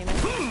bit, just give me a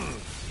minute.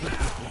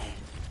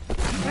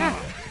 Ah.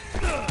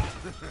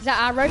 Is that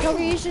our Roadhog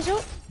who used his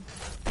ult?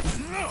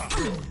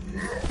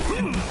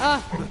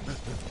 Oh.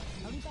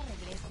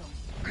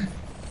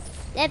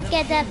 Let's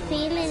get that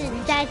feeling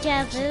of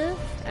deja vu.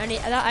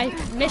 I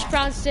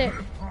mispronounced it.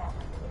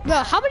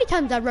 Well, how many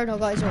times that Roadhog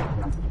got his ult?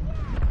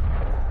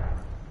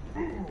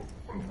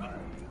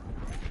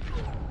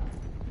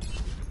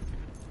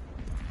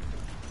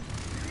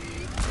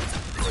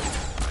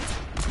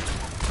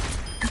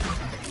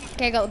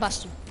 Okay, I got the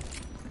Bastion.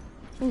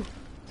 Ooh.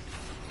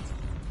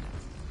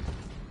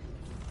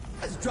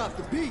 Let's drop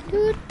the beat.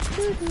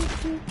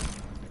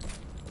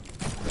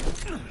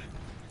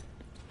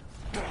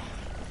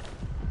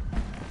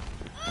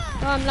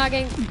 Oh, I'm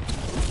lagging.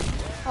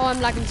 Oh, I'm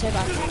lagging so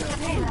bad.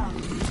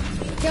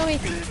 Kill me.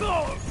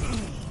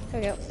 There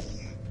we go.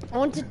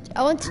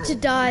 I wanted to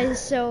die,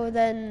 so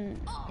then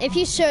if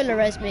you solo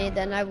res me,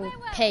 then I will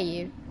pay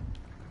you.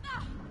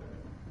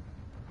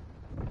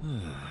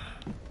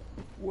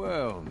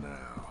 Well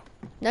now.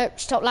 Nope,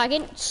 stop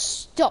lagging.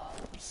 Stop.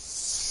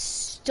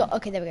 Stop.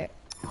 Okay, there we go.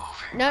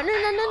 No.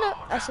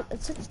 I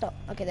said stop.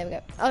 Okay, there we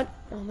go.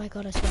 Oh my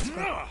god, I swear to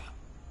God.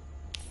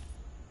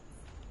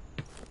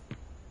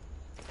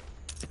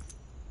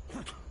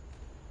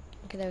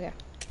 Okay, there we go.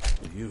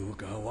 優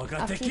が我が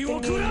I'll 敵 keep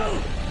を the 食らう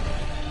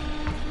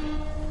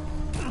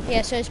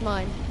Yeah, so is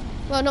mine.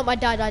 Well, not my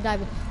die, but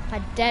my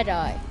dead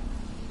eye.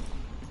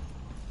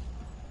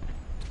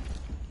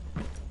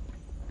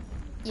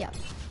 Yeah.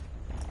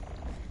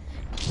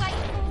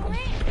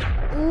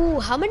 Ooh,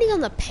 how many's on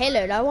the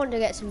payload? I want to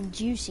get some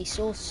juicy,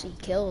 saucy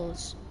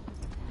kills.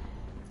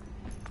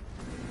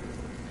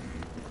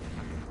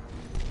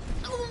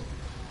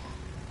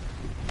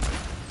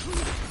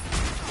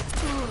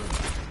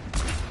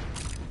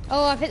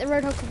 Oh, I've hit the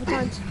roadhog a couple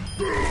times.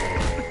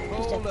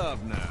 Hold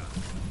up now.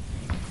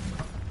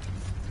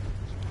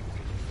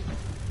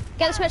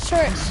 Get the smash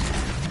turrets.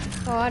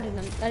 Oh, I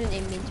didn't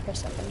even mean to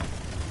press that button.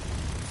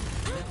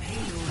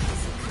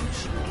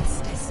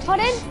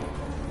 Pardon?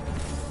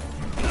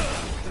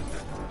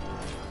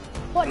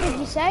 What did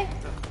you say?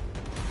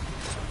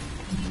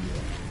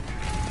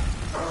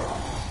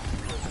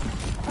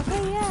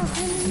 Okay, yeah,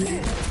 come in a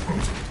minute.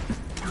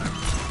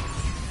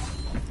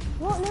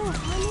 What? No,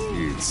 come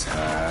in. It's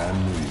time.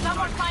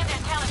 Someone find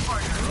that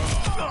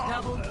teleporter.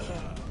 Double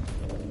kill.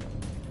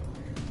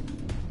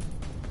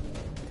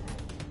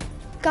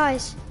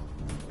 Guys.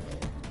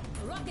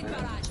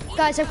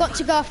 Guys, I've got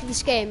to go after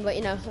this game, but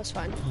you know, that's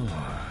fine.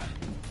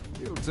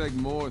 It'll take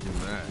more than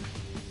that.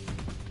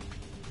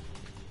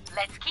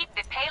 Let's keep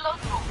the payload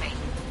moving.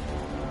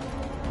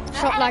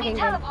 Stop lagging.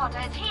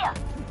 Teleporter is here.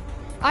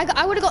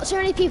 I would have got so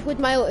many people with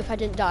my ult if I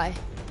didn't die.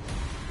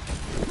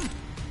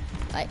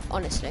 Like,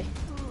 honestly.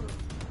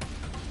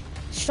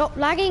 Stop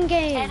lagging,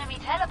 game. Enemy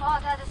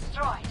teleporter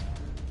destroyed.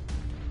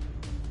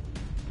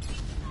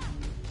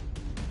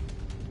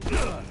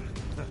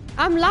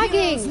 I'm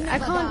lagging. I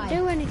can't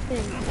do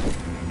anything.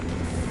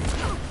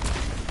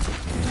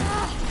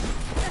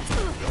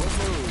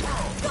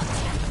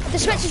 The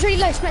Smetch is really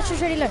low. Smetch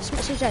is really low.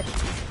 Smetch is dead.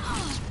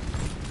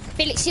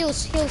 Felix,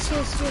 heals. You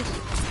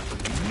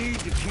need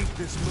to keep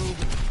this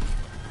moving.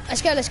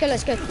 Let's go. Let's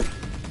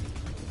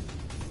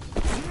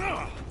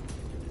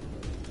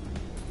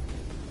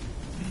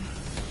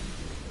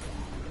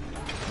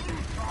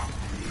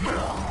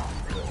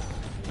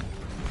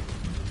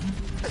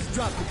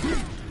drop the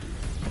beat.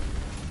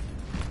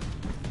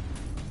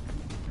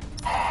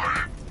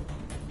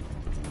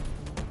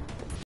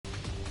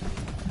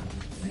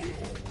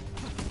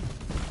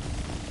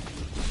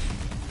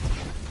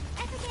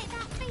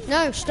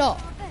 No, stop.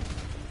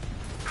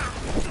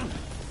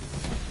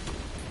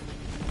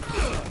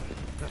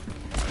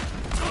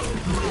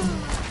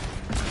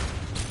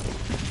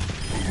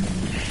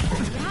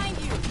 Behind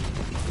you.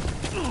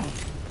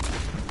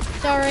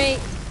 Sorry.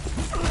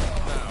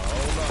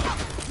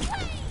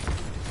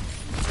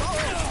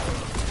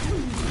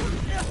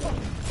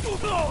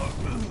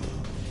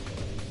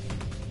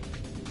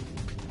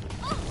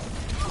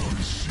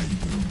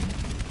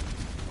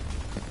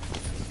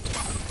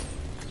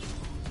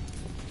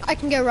 I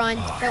can go Ryan,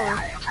 don't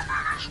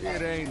worry.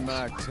 It ain't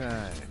my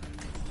time.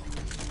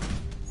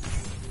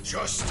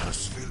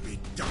 Justice will be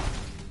done.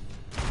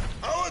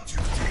 Our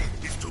duty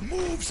is to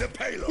move the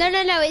payload.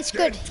 No, it's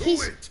good. Get to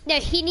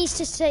He it. needs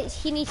to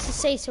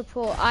say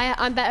support.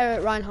 I'm better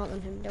at Reinhardt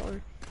than him, don't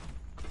worry.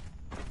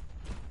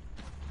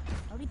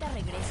 Ahorita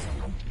regreso.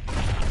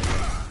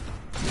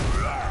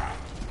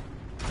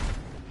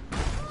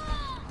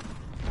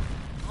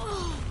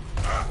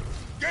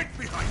 Get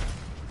behind.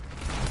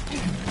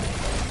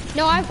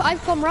 No,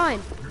 I've gone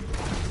Ryan.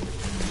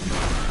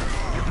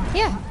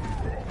 Yeah.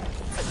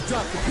 Let's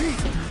drop the beat.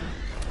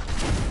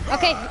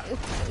 Okay,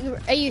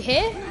 are you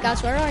here?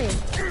 Guys, where are you?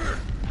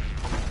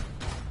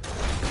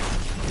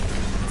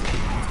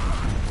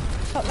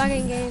 Stop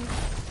lagging, game.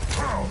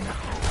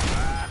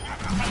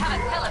 I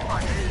have a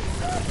teleporter.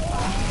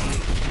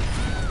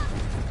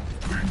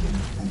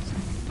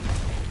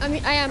 I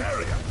mean, I am.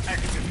 Area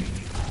activated.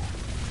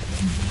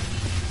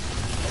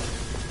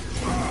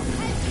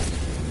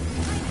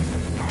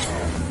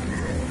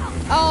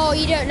 Oh,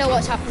 you don't know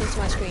what's happening to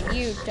my screen.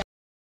 You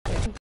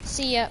don't.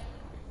 See ya.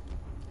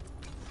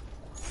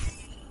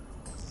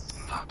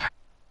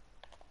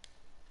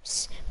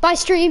 Bye,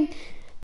 stream.